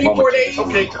 that's 3 or 4 days.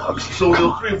 Okay, so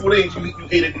those 3 or 4 days you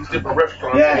ate at these different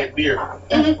restaurants and had beer.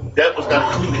 That was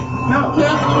not included. No.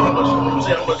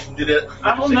 How much you did that?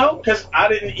 I don't know, because I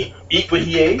didn't eat what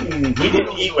he ate, and he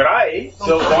didn't eat what I ate.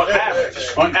 So on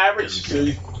average,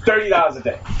 $30 a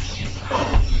day.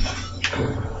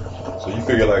 So you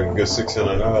figure like a good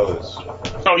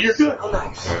 $600. Oh, you're good. Oh,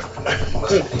 nice.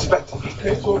 Okay,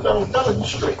 so $1 you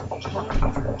straight.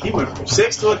 He went from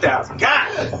 6 to 1,000.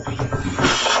 God.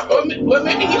 Well,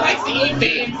 maybe he likes to eat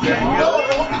things.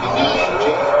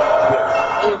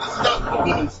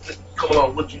 Come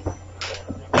along with you.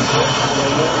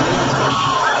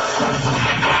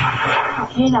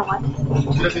 You know what?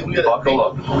 Buckle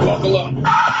up. Buckle up.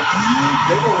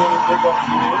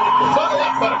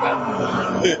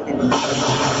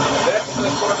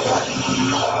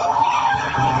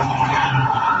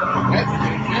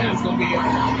 That's gonna be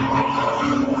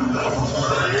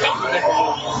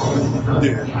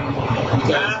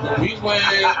because we just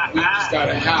got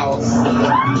a house.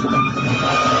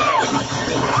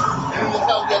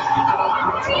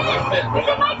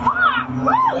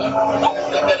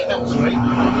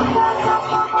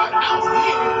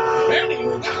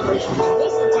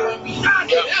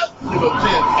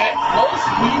 At most,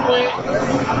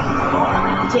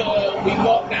 we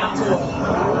walked down to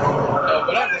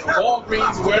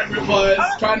Walgreens, wherever it was,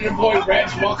 trying to avoid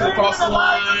rats walking across the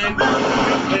line.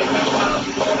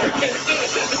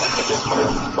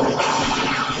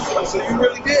 So you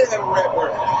really did have a rat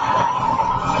burn.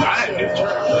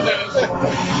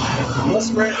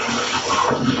 What's rat?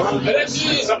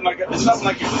 It's something like a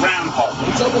groundhog.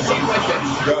 It's almost something like that.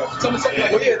 It's almost something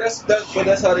like yeah,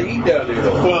 that's how they eat down there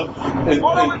though. Well, down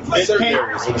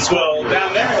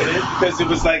there it is because it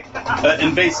was like an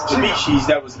invasive species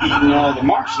that was eating all the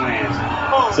marshlands.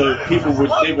 So people would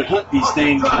hunt these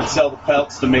things and sell the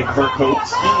pelts to make fur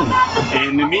coats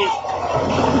and the meat.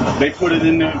 They put it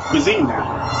in their cuisine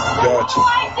now. Gotcha.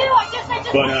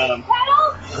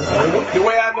 But the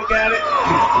way I look at it,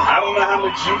 I don't know how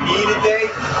much you eat a day.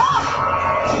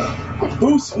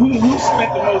 Who spent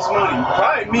the most money?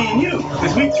 Probably me and you,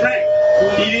 because we drank.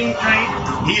 He didn't drink.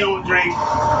 He don't drink.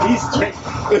 He's drinking.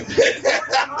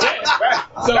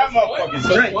 That motherfucker's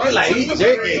drinking. Like he's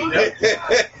drinking.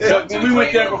 But when we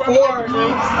went there before,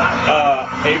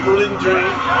 April didn't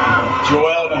drink.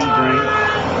 Joel don't drink.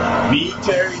 Me,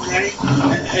 Terry drank,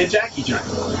 and Jackie drank.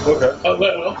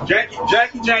 Okay.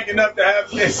 Jackie drank enough to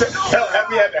have me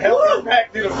had to help her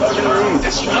back to the fucking room.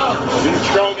 These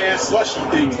strong ass slushy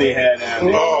things they had down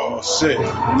there. Oh shit.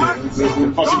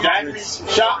 Fucking batteries,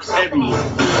 shops everywhere.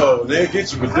 Oh, they'll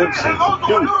get you redemption.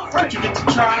 Dude, but you get to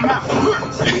try them out.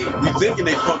 You thinking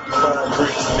they pumped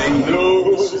drinks? They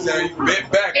know. Now you bent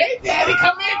back. Hey, Daddy,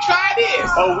 come in, try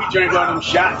this. Oh, we drank all them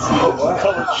shots,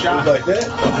 colored shots like that.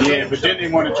 Yeah, but then they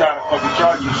want to try to fucking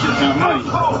charge you shit ton of money.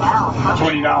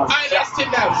 $20. Alright, that's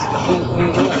 $10.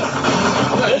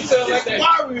 That sounds like a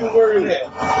Mario word. He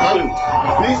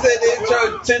said they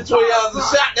charge $10, $20 a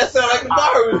shot. That sounds like a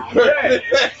Mario word.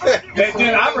 And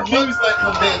then I refused.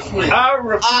 I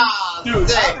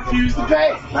refused to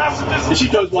pay. And she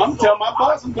goes, well, I'm gonna tell my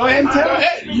boss. Go ahead and tell her.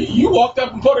 You walked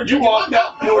up and put her drink. You walked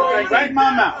up and put her drink right in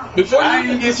my mouth. Before I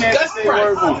didn't get a chance to say a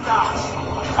word one.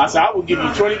 I said, I will give you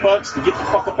 $20 to get the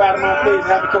fuck up out of my face,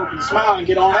 have a Coke and smile, and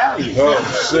get on out of here. Oh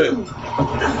shit.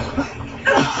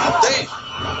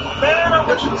 Man, I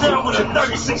want you to tell with a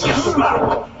 36-year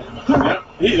smile. Yep.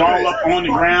 He's all up on the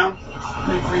ground.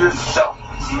 Speak for yourself.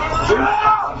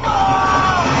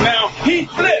 Now, he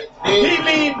flipped. He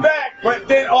leaned back, but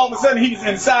then all of a sudden he's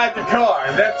inside the car.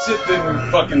 And that shit didn't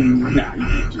fucking... Nah, you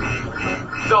can't do it.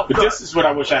 But this is what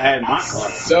I wish I had in my car.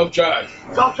 Self-drive.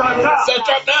 Self-drive now.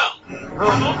 Self-drive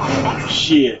now.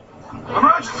 Shit.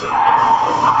 Emergency.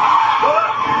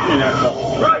 You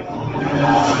know, Right.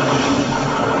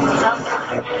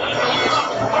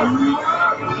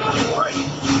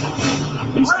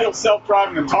 he's still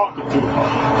self-driving and talking to her.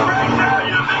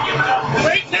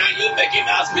 Right now, you Mickey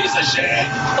Mouse piece of shit.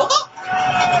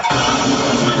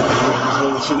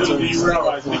 Little do you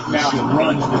realize Nick now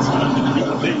runs this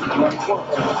thing.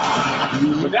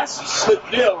 But that's a slick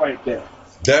deal right there.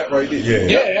 That right there,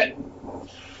 yeah.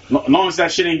 As long as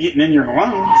that shit ain't getting in your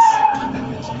lungs.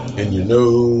 And your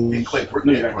nose.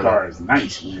 That car is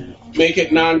nice, man. Make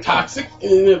it non-toxic.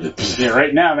 Yeah,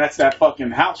 right now that's that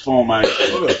fucking house phone, man.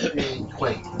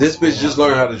 This bitch just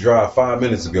learned how to drive 5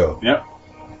 minutes ago. Yep.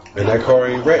 And that car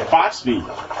ain't ready. 5 speed.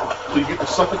 So you get to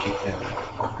suffocate him.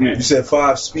 Yeah. You said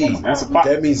 5 speed. That's a 5.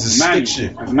 That means it's stick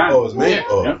shift. That's manual. Oh, it's manual.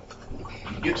 Oh. Yep.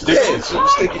 Yeah, so you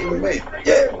stick it in the manual.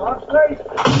 Yeah.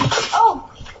 Oh.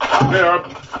 Yeah,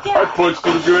 I punched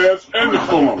the glass and the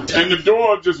phone. And the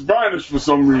door just vanished for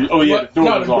some reason. Oh, yeah, the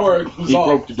door was off. He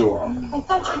broke the door off. I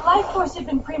thought your life force had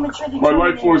been prematurely My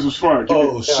life force was fine.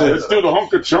 Oh, shit. It's still the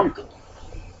hunker chunker.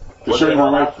 To show you my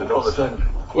life force.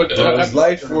 His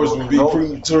life force would be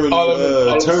prematurely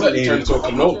terminated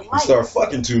and start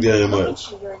fucking too damn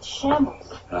much. You're in shambles.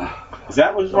 Is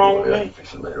that what's wrong with me?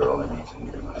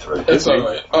 It's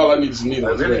alright. All I need is a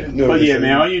needle. Right. No, but yeah,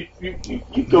 man,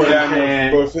 you go down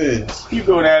there. You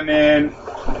go down there and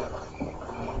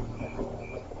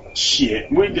shit.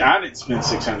 I didn't spend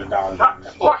 $600 on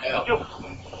that.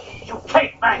 You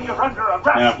can't, man. You're under arrest.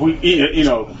 Now, if we,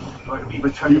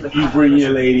 you bring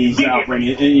your ladies, I'll bring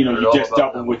it, and you just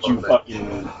double what you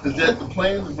fucking. Is that the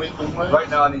plan? To bring the plan? Right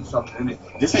now, I need something.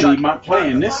 This ain't my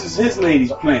plan. This is his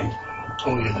lady's plan.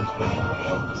 Oh yeah.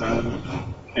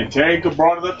 And Terry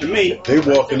brought it up to me. They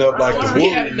walking up like the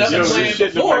movies. This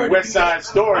shit look like West Side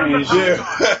Story and shit.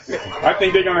 I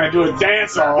think they're gonna do a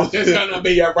dance off. It's gonna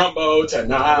be a rumble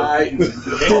tonight.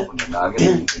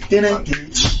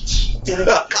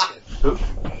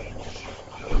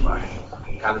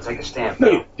 Time to take a stand.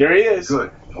 Look, there he is.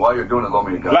 Good. While you're doing it, loan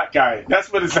me a gun. Black guy.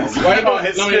 That's what it says. Right on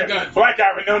his loan me a gun. Black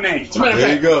guy with no name.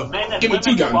 There you go. Give me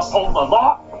 2 guns. Uphold the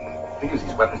law. They use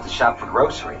these weapons to shop for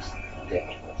groceries.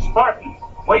 Sparky,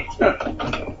 wait.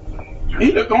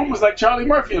 He looked almost like Charlie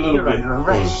Murphy a little You're bit. under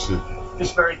arrest.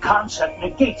 This very concept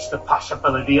negates the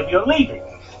possibility of your leaving.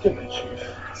 Skip it, Chief.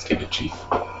 Skip it, Chief.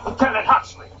 Lieutenant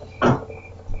Huxley.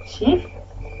 Chief,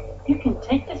 you can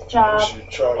take this job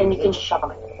and you can shovel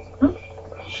it.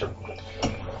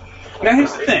 Now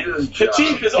here's the thing. The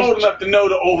chief is old enough to know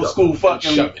the old school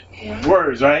fucking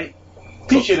words, right?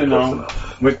 He should have known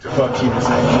what the fuck he was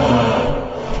saying.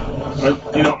 But,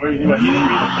 he didn't read the book.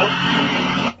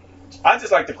 I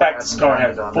just like the fact this car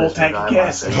has a full tank of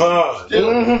gas. Out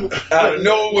of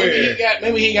nowhere.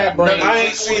 Maybe he got brains. I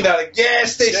ain't seen not a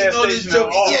gas station on this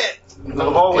joke yet.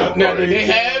 Now, do they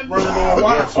have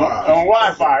Wi-Fi? On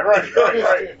Wi-Fi,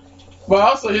 right. But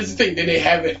also, here's the thing: did they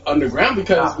have it underground?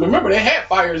 Because remember, they had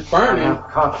fires burning.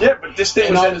 Yeah, but this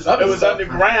thing was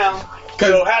underground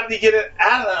So how did he get it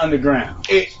out of the underground?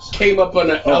 It came up on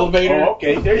an elevator. Oh,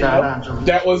 okay, there you go.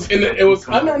 That was it was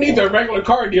underneath a regular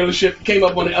car dealership. It came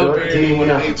up on the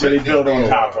elevator. So they built on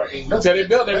top of it. So they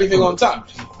built everything on top.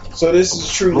 So this is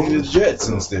truly the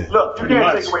Jetsons then. Look, you Pretty can't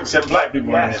much, take away except black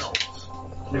people in it.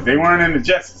 If they weren't in the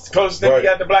Jetsons, the closest thing we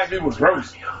got to black people was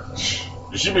Rose.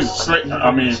 She was straight,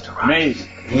 made.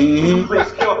 Mm-hmm.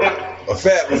 A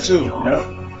fat one too.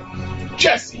 Yep.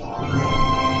 Jesse.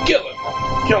 Kill him.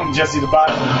 Kill him, Jesse the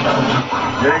Body.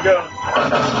 There you go.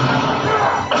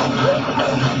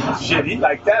 Shit, he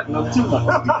liked that a little too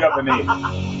much. The governor.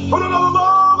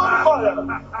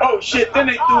 Oh shit, then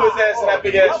they threw his ass in that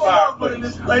big ass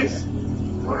fireplace.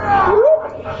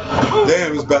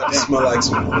 Damn, it's about to smell like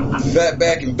some fat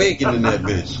back and bacon in that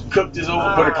bitch. Cooked his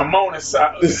over, put a kimono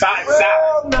side.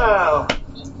 Well, now,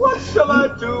 what shall I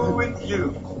do with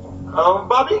you?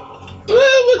 Bobby?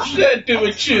 Well, what should I do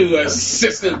with you,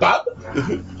 Assistant Bob?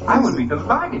 I would be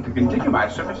delighted to continue my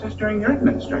services during your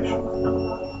administration.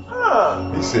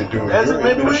 He said during your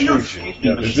administration.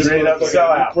 Straight up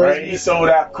sellout, right? He sold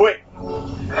out quick.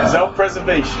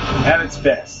 Self-preservation at its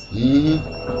best. Mm-hmm.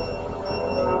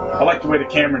 I like the way the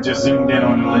camera just zoomed in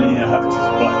on Linnea Huff's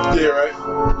butt. Yeah, right.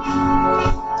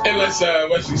 And let's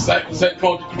Wesley Cycle set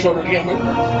quality control of the camera.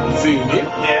 Zoom in.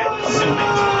 Yeah, zoom in.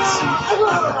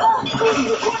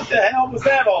 What the hell was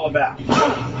that all about?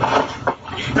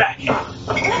 Back here.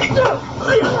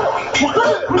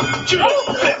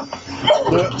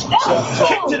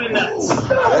 Kick to the nuts.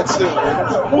 That's it.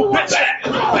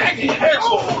 Back here.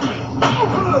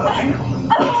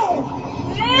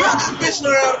 This bitch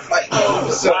know how to fight.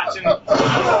 Watching.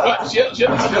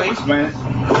 She'll explain.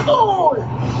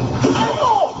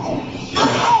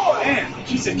 Man,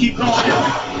 she said keep going.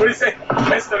 What did he say?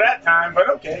 Missed her that time, but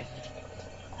okay.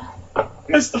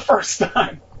 Missed the first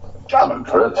time. I'm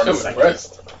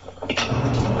impressed.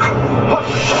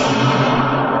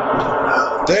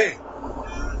 Dang.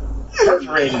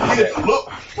 Perforated. Look.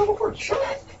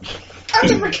 I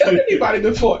never killed anybody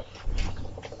before.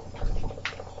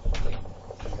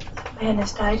 Man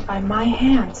has died by my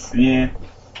hands. Yeah.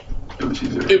 It was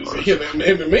him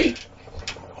and me.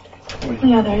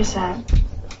 Yeah, there's that.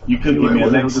 You could give me a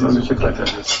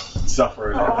Lexus.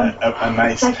 Suffer a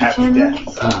nice, happy death.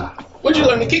 Where'd you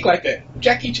learn to kick like that?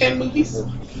 Jackie Chan movies?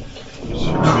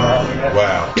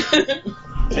 Wow.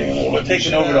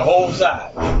 Taking over the whole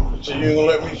side. So you gonna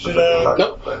let me sit down?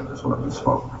 Nope.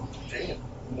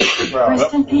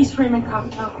 Rest in peace, Freeman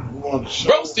Cocktail.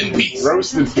 Roast in peace.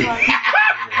 Roast in peace.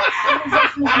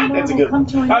 That's a good one.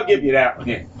 I'll give you that one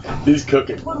here. He's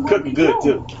cooking. Cooking good,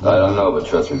 too. I don't know, but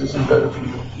trust me, this is better for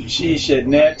you. She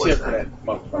shedding that tip for that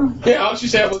motherfucker. Yeah, all she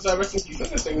said was rest in peace.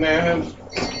 This thing, man.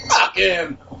 Fuck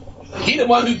him. He the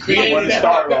one who created that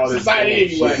fucked up society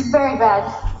anyway. It's very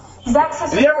bad.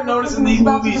 Have you ever noticed in these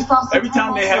movies, every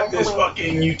time they have this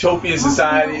fucking utopian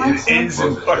society, it ends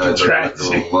in fucking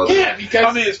tragedy? Yeah, because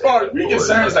I mean, as far as we're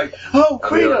concerned, it's like, oh,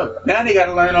 freedom. Now they got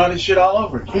to learn all this shit all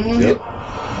over. Mm-hmm. Yep.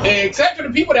 And except for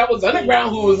the people that was underground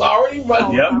who was already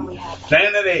running. Yep.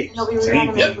 Planet Apes,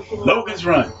 same thing. Logan's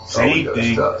Run, same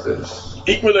thing.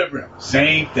 Equilibrium,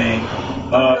 same thing.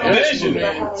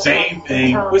 Vision, same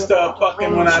thing. What's the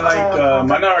fucking one I like?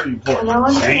 Minority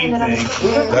Report, same thing.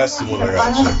 That's the one I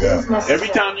got to check out. Every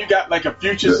time you got like a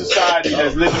future society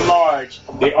that's living large,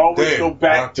 they always go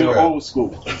back to the old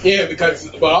school. Yeah, because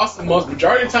but also the most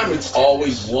majority of the time it's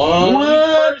always one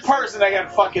person that got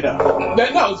to fuck it up.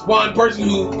 No, it's one person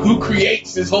who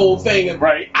creates this whole thing. And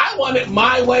right. I want it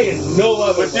my way and no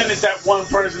other. But then it's that one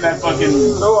person that fucking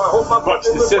fucks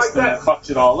the system that fucks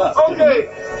it all up. Okay,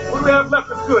 what do we have left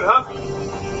that's good, huh?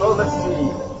 Oh, let's see.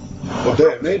 Well,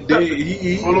 damn,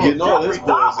 he getting all his boys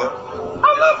out. I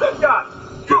love that guy.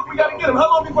 Look, we gotta get him. How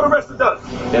long before the rest are done?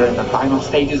 They're in the final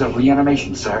stages of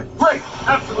reanimation, sir. Great,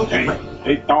 absolutely great.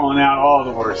 They throwing out all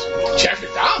the worst. Chapter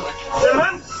Dahmer.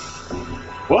 Gentlemen,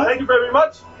 what? Thank you very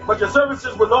much, but your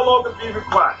services will no longer be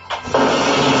required.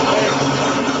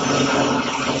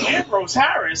 Ambrose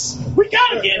Harris, we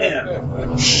gotta get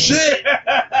him. Shit!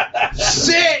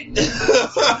 Shit!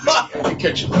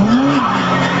 Catch him. We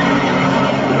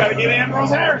gotta get Ambrose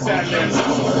Harris out there. He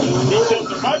killed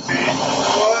the mud man.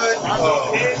 What?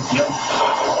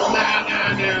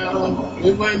 Nah.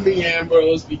 It wouldn't be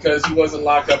Ambrose because he wasn't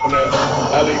locked up in a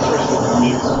LA prison.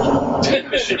 He's in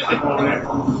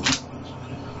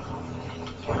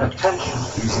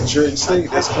Trenton State.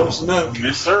 That's close enough.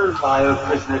 Yes, sir.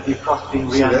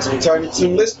 That's where Tiny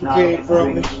Tim Lister came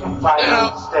from.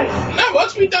 Now,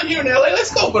 once we done here in LA,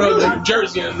 let's go over to New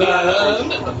Jersey and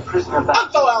I'll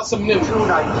throw out some new.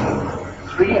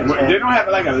 They don't have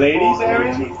like a ladies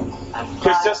area?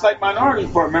 Because just like Minority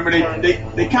Report, remember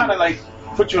they kind of like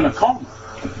put you in a coma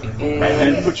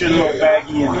and put you in a little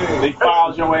baggie and they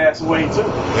filed your ass away too.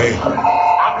 Hey.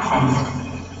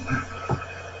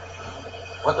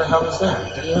 What the hell is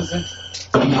that?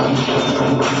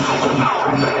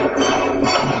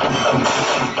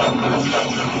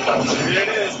 Here it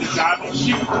is, the job and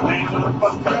shoot. Man,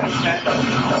 fucking crash tag.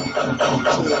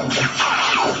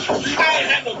 I ain't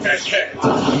had no crash tag.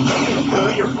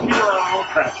 You're our own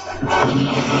crash tag.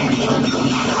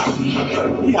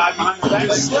 He hide behind the back.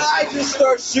 The slide just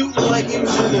starts shooting like he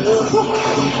was in the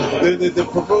hood. The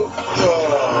provoke.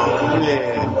 Oh,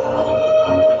 man.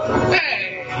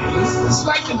 It's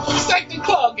like the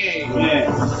club game. Yeah.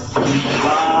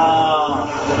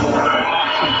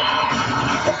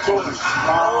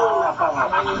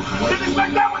 Didn't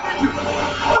expect that one, did you?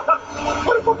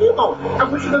 What the fuck are you doing? I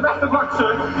wish you the best of luck,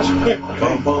 sir.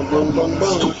 Boom, boom, boom, boom,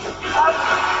 boom.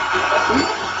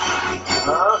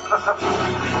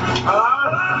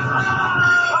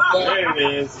 There it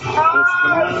is. It's the one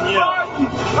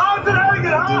How did I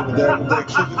get out?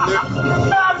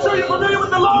 I'm sure you're familiar with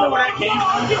the law. You know where that came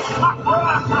from?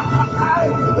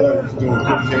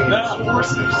 No,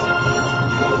 horses.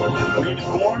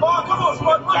 Oh, come on,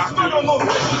 Spud. What's the matter?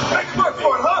 Take work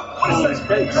for it, huh? What is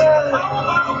this? How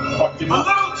about a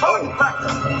little target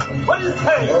practice? What do you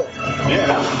pay? Yeah,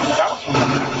 that was from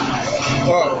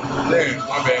Oh, damn,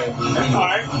 my bad.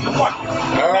 Alright, fuck it.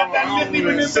 I don't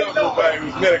even accept nobody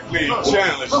who's medically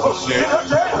challenged and shit.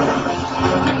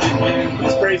 And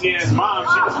this crazy ass mom,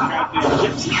 she was a goddamn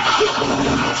gypsy.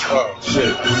 Oh,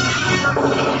 shit.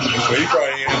 So he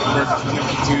probably ain't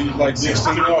until you like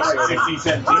 16 also. 16,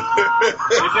 17.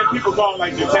 And then people call him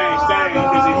like the Tang Stang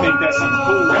because they think that's something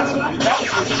cool. That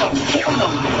was something porno.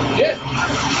 Yeah.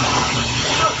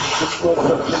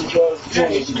 Yeah,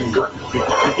 you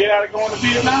get out of going to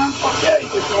Vietnam? Fuck yeah, you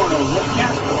get porno.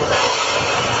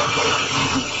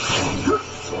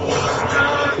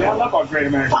 Yeah, I love our great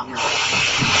American heroes.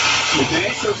 But they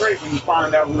ain't so great when you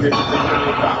find out who they really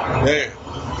are. Yeah.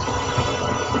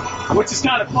 Which is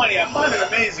kind of funny. I find it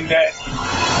amazing that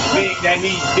he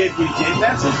did what he did.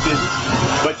 That's his business.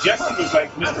 But Jesse was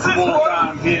like Mr.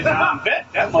 Full-time Vietnam vet.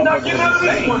 That motherfucker was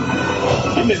insane.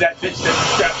 Him is that bitch that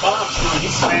strapped bombs to and he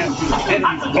slammed through the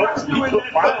enemy's boats and he put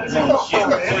bombs in the shit.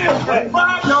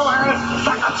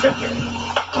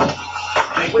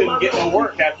 They couldn't get no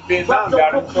work after Vietnam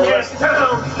got him arrested.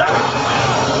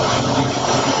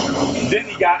 Then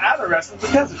he got out of wrestling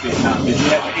because of Vietnam. Because he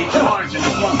had the 8 orange in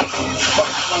his lungs.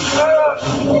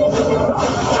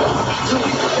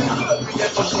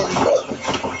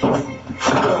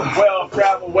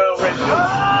 Well-traveled, well-written. A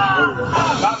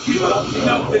lot of people don't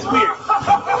know it's weird.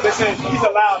 Listen, he's a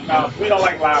loudmouth. We don't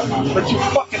like loudmouths. But you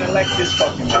fucking elect this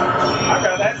fucking guy. I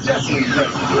got that Jesse in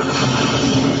place.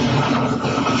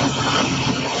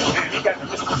 Man, he got the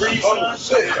Mr. Breeze son. Oh,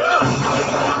 shit.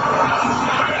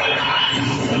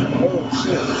 Oh,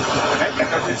 shit. That guy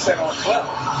got this set on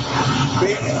 12.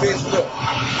 Baby fist up.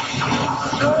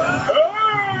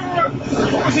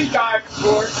 Because he dived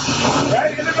for it,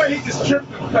 right? And then he just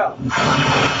tripped and fell.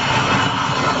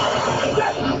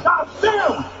 God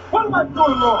damn! What am I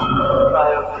doing wrong?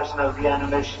 Cryo personnel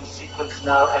reanimation sequence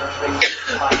now entering the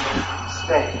final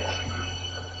stage.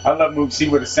 I love movies. See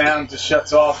where the sound just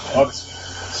shuts off. All the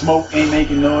smoke ain't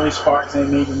making noise. Sparks ain't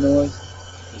making noise.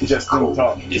 He just still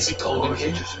talking. Is it cold in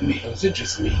here? Just me. Is it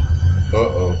just me?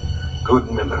 Uh-oh.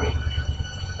 Good memory.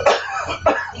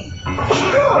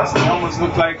 It almost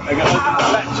looked like a ugly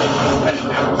black chick.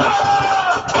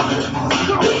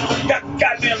 Got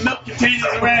goddamn milk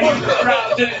containers around here in the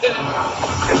crowd.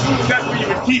 That's where you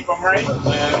would keep them, right?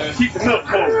 Keep the milk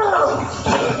cold.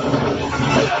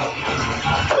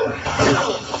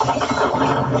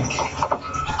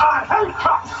 I hate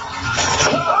cops!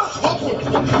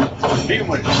 Beat him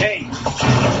with a chain.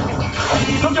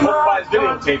 Look at my eyes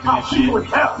videotaping this shit.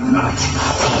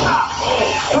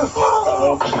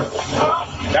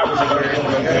 That was a very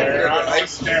good there. I don't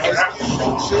understand what happened.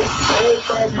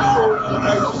 Everybody before you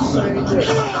like the same day.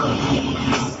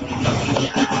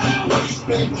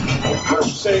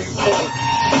 Same thing.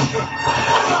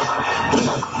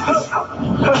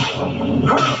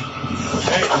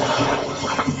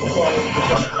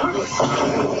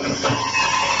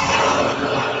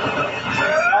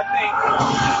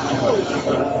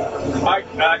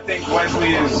 I think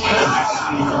Wesley is. I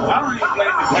don't even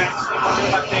blame the tax thing on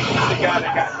him. I think he's the guy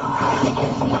that got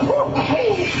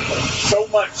so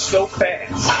much so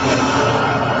fast.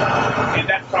 And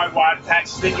that's probably why the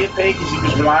taxes didn't get paid, because he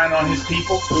was relying on his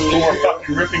people who were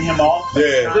fucking ripping him off.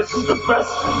 Yeah. This is the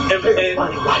best. And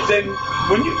then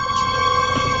when you.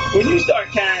 When you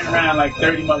start carrying around like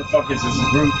 30 motherfuckers as a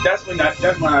group, that's when I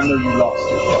know you lost it.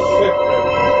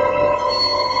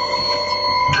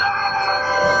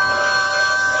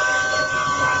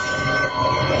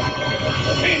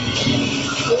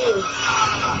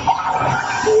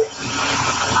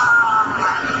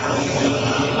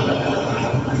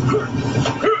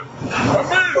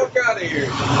 Fuck out of here.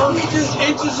 Oh, he just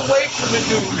inches away from the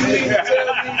dude. You didn't tell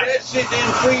me that shit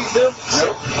didn't freeze him.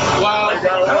 Well,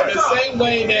 the same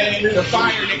way that the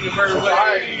fire nigga burned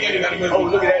away. Oh,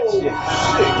 look at that shit.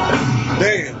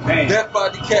 Damn. Death by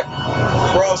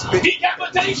frostbite.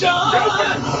 Decapitation!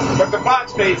 But the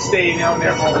box fade stayed on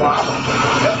there for a while.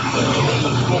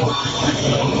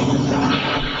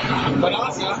 But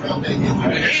also,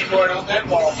 he's bored on that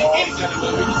wall.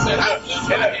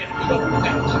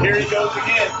 Here he goes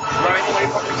again, running away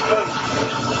from his foot.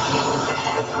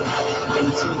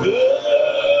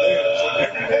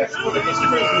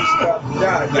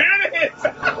 There it is!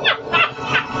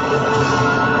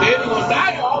 They're gonna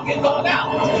die or all get blown out.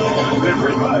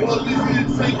 Pretty much.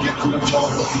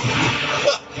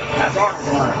 That's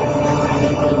Arnold's line.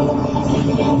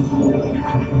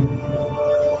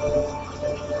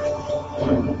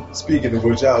 Speaking of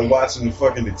which, I was watching the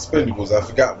fucking Expendables. I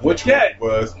forgot which one it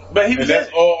was. But he and that's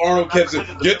all Arnold kept saying.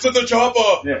 Get to the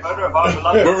chopper! Yeah.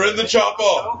 We're in the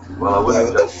chopper! Well,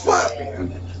 what the fuck?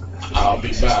 I'll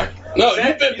be back. No,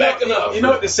 you've been backing up. You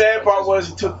know what the sad part was?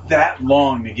 It took that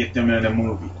long to get them in the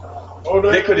movie.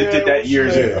 They could have did that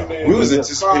years ago. We was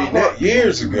anticipating that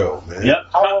years ago, man.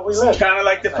 Yep. Kind of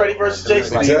like the Freddy vs.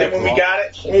 Jason. Exactly. Then when we got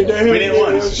it, we didn't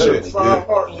want it.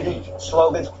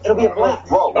 Slogans. It'll be a black.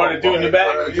 Oh, the dude in the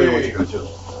back?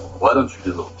 Why don't you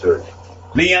do a little turkey?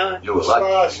 Leon? You would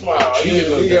like Smile.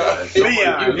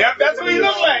 Leon. Yep, that's what he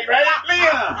looks like, right?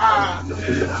 Leon.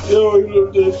 Yo, he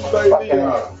looked just like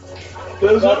Leon.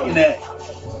 That's Fucking that.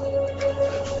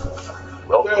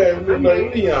 Yeah, he looked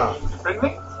like Leon.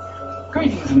 Friendly?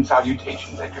 Greetings and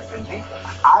salutations, Edgar Finley.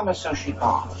 I'm Associate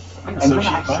Bob. And when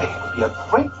I say it would be a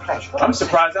great pleasure. I'm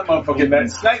surprised that motherfucker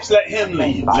that Snipes let him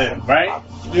live, right?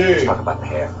 Yeah. Talk about the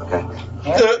hair, okay?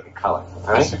 Hair, color,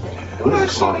 alright?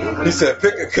 He said,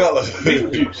 pick a color.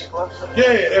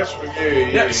 Yeah, that's what,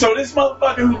 Yeah, so this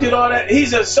motherfucker who did all that,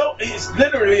 he's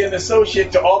literally an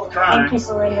associate to all the crimes.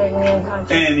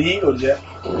 And he goes, yeah.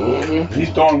 Mm-hmm. He's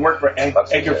doing work for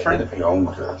Edgar Friend.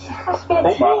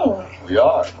 We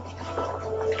are.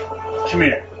 Come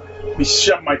here. Let me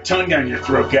shove my tongue down your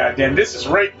throat, goddamn. This is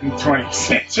rape in the 20th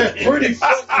century. Pretty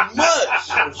fucking much.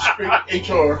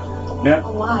 HR. Yeah.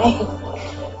 Why?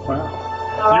 Well,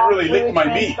 you really licked my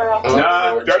meat.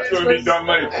 Nah, that's going to be done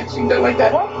later. Actually, done like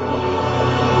that. Why?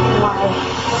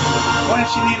 Why is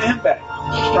she needing him back?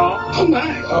 Strong? I'm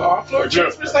not. Floor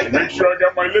transfers like that. Make sure I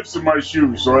got my lips in my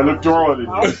shoes so I look taller than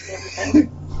you.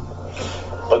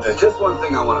 But there's just one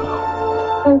thing I want to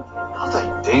know. How's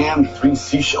that damn 3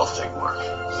 seashell thing work?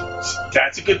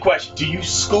 That's a good question. Do you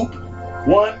scoop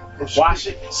one, wash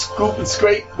it, scoop and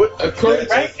scrape,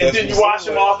 right? And then you wash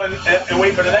them off and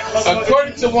wait for the next one?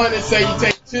 According to one that say you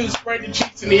take 2, spray the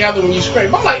cheeks, and the other one you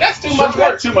scrape. I'm like, that's too much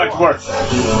work. Too much work.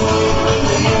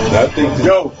 I think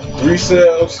 3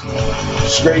 cells,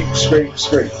 scrape.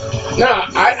 Nah,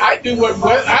 I do what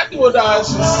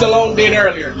Stallone did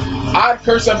earlier. I'd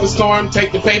curse up a storm,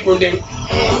 take the paper, and then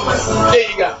there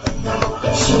you go.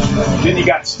 Then you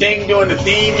got Sting doing the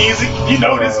theme music. You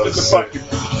know this was the fucking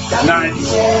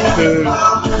 90s.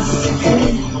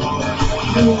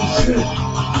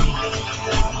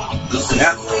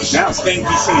 Now Sting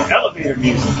be singing elevator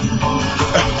music.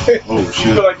 Oh shit!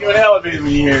 You feel like you're in an elevator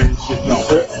when you hear this shit. No.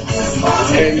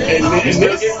 And he's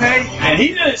still getting paid. And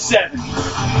he's in his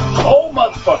 70s. Old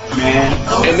motherfucker, man.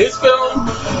 And this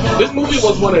movie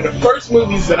was one of the first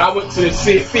movies that I went to the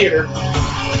theater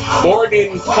more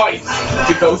than twice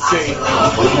to go see.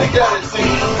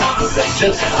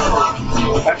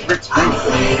 That's Rick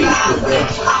Springfield.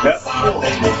 Yep.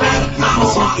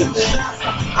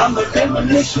 I'm the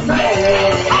demolition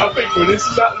man. I think when this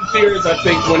is out in theaters, I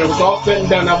think when it was all said and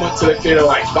done, I went to the theater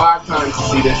like 5 times to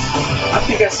see this. I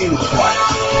think I've seen it twice.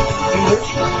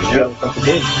 Yep.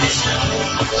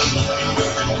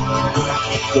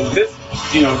 So this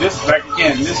back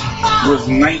again, this was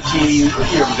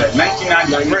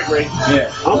 1993. Yeah.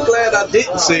 I'm glad I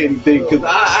didn't say anything because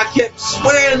I kept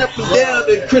swearing up and down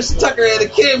that Chris Tucker had a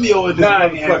cameo in this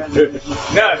motherfucker.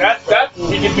 No, that's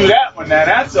we can do that one. Now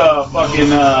that's a fucking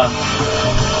that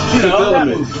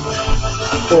movie.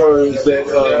 Or is that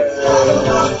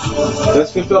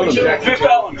that's Fifth Element? Fifth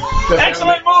Element.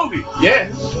 Excellent movie. Yeah.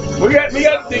 We got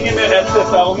the thing in there. That's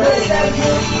Fifth Element.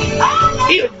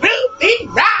 He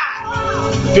ride.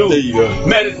 There you go.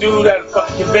 Met a dude at a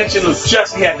fucking convention who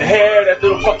just he had the hair, that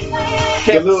little fucking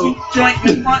suit joint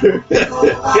in front.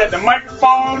 He had the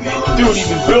microphone. Dude, he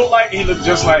was built like he looked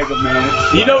just like him, man.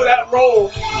 You know that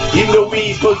role, even though we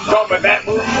ain't supposed to talk about that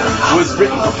movie, was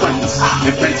written for Prince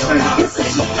and Prince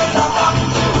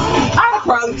I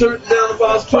probably turned it down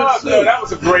about twice. No, that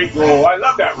was a great role. I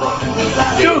love that role.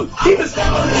 Dude, he was.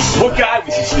 What guy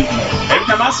was he sleeping with? Every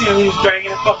time I see him, he was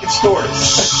banging in fucking stores.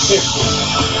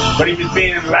 But he was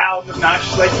being loud and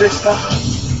obnoxious like this stuff.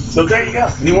 So there you go.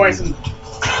 And he wearing some.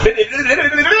 Lick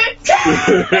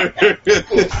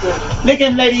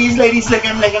him, ladies, lick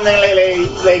him, ladies.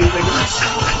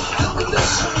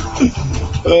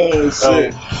 Oh,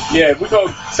 shit. Yeah, we're going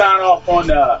to sign off on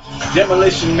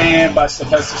Demolition Man by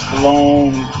Sylvester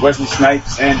Stallone, Wesley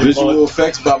Snipes, and Visual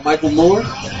effects by Michael Moore,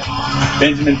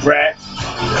 Benjamin Bratt,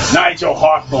 Nigel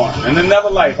Hawthorne, and Another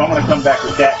Life. I'm going to come back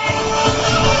with that.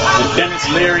 With Dennis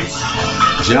Leary,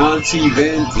 John T.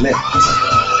 Van Vliet.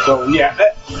 So yeah,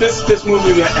 this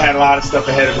movie had a lot of stuff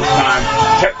ahead of its time,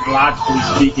 technologically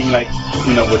speaking, like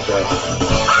with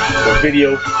the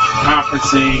video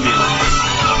conferencing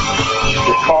and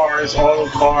the cars, auto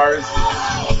cars.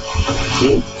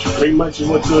 Pretty much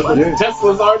what the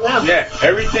Teslas are now. Yeah,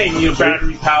 everything,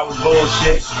 battery powered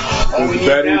bullshit. All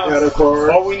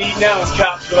we need now is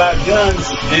cops without guns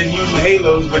and using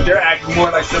halos, but they're acting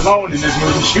more like Stallone in this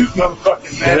movie, shooting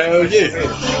motherfuckers. Hell yeah.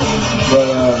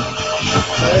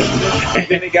 And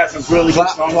then they got some really good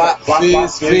songs like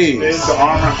Fizz, the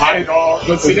Armor, Hot Dog.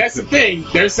 But see, that's the thing.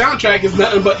 Their soundtrack is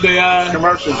nothing but the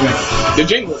commercial jingles. The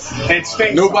jingles. And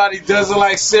Sting. Nobody does it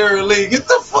like Sarah Lee. Get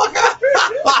the fuck out.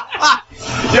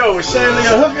 Yo, was Sarah Lee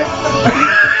a hooker?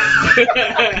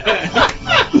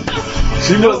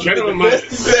 She must be the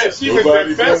best. She was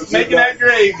the best making that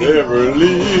gravy. Sarah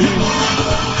Lee.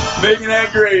 Making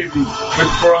that gravy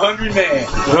for 100 men.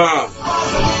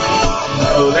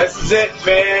 So that's it,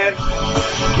 man.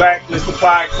 Blacklisted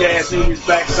Podcast. English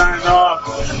Black signing off.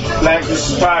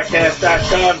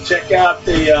 BlacklistedPodcast.com. Check out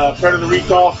the Predator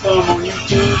Recall film on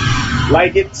YouTube.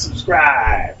 Like it,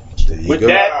 subscribe. With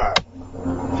that,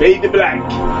 fade to black.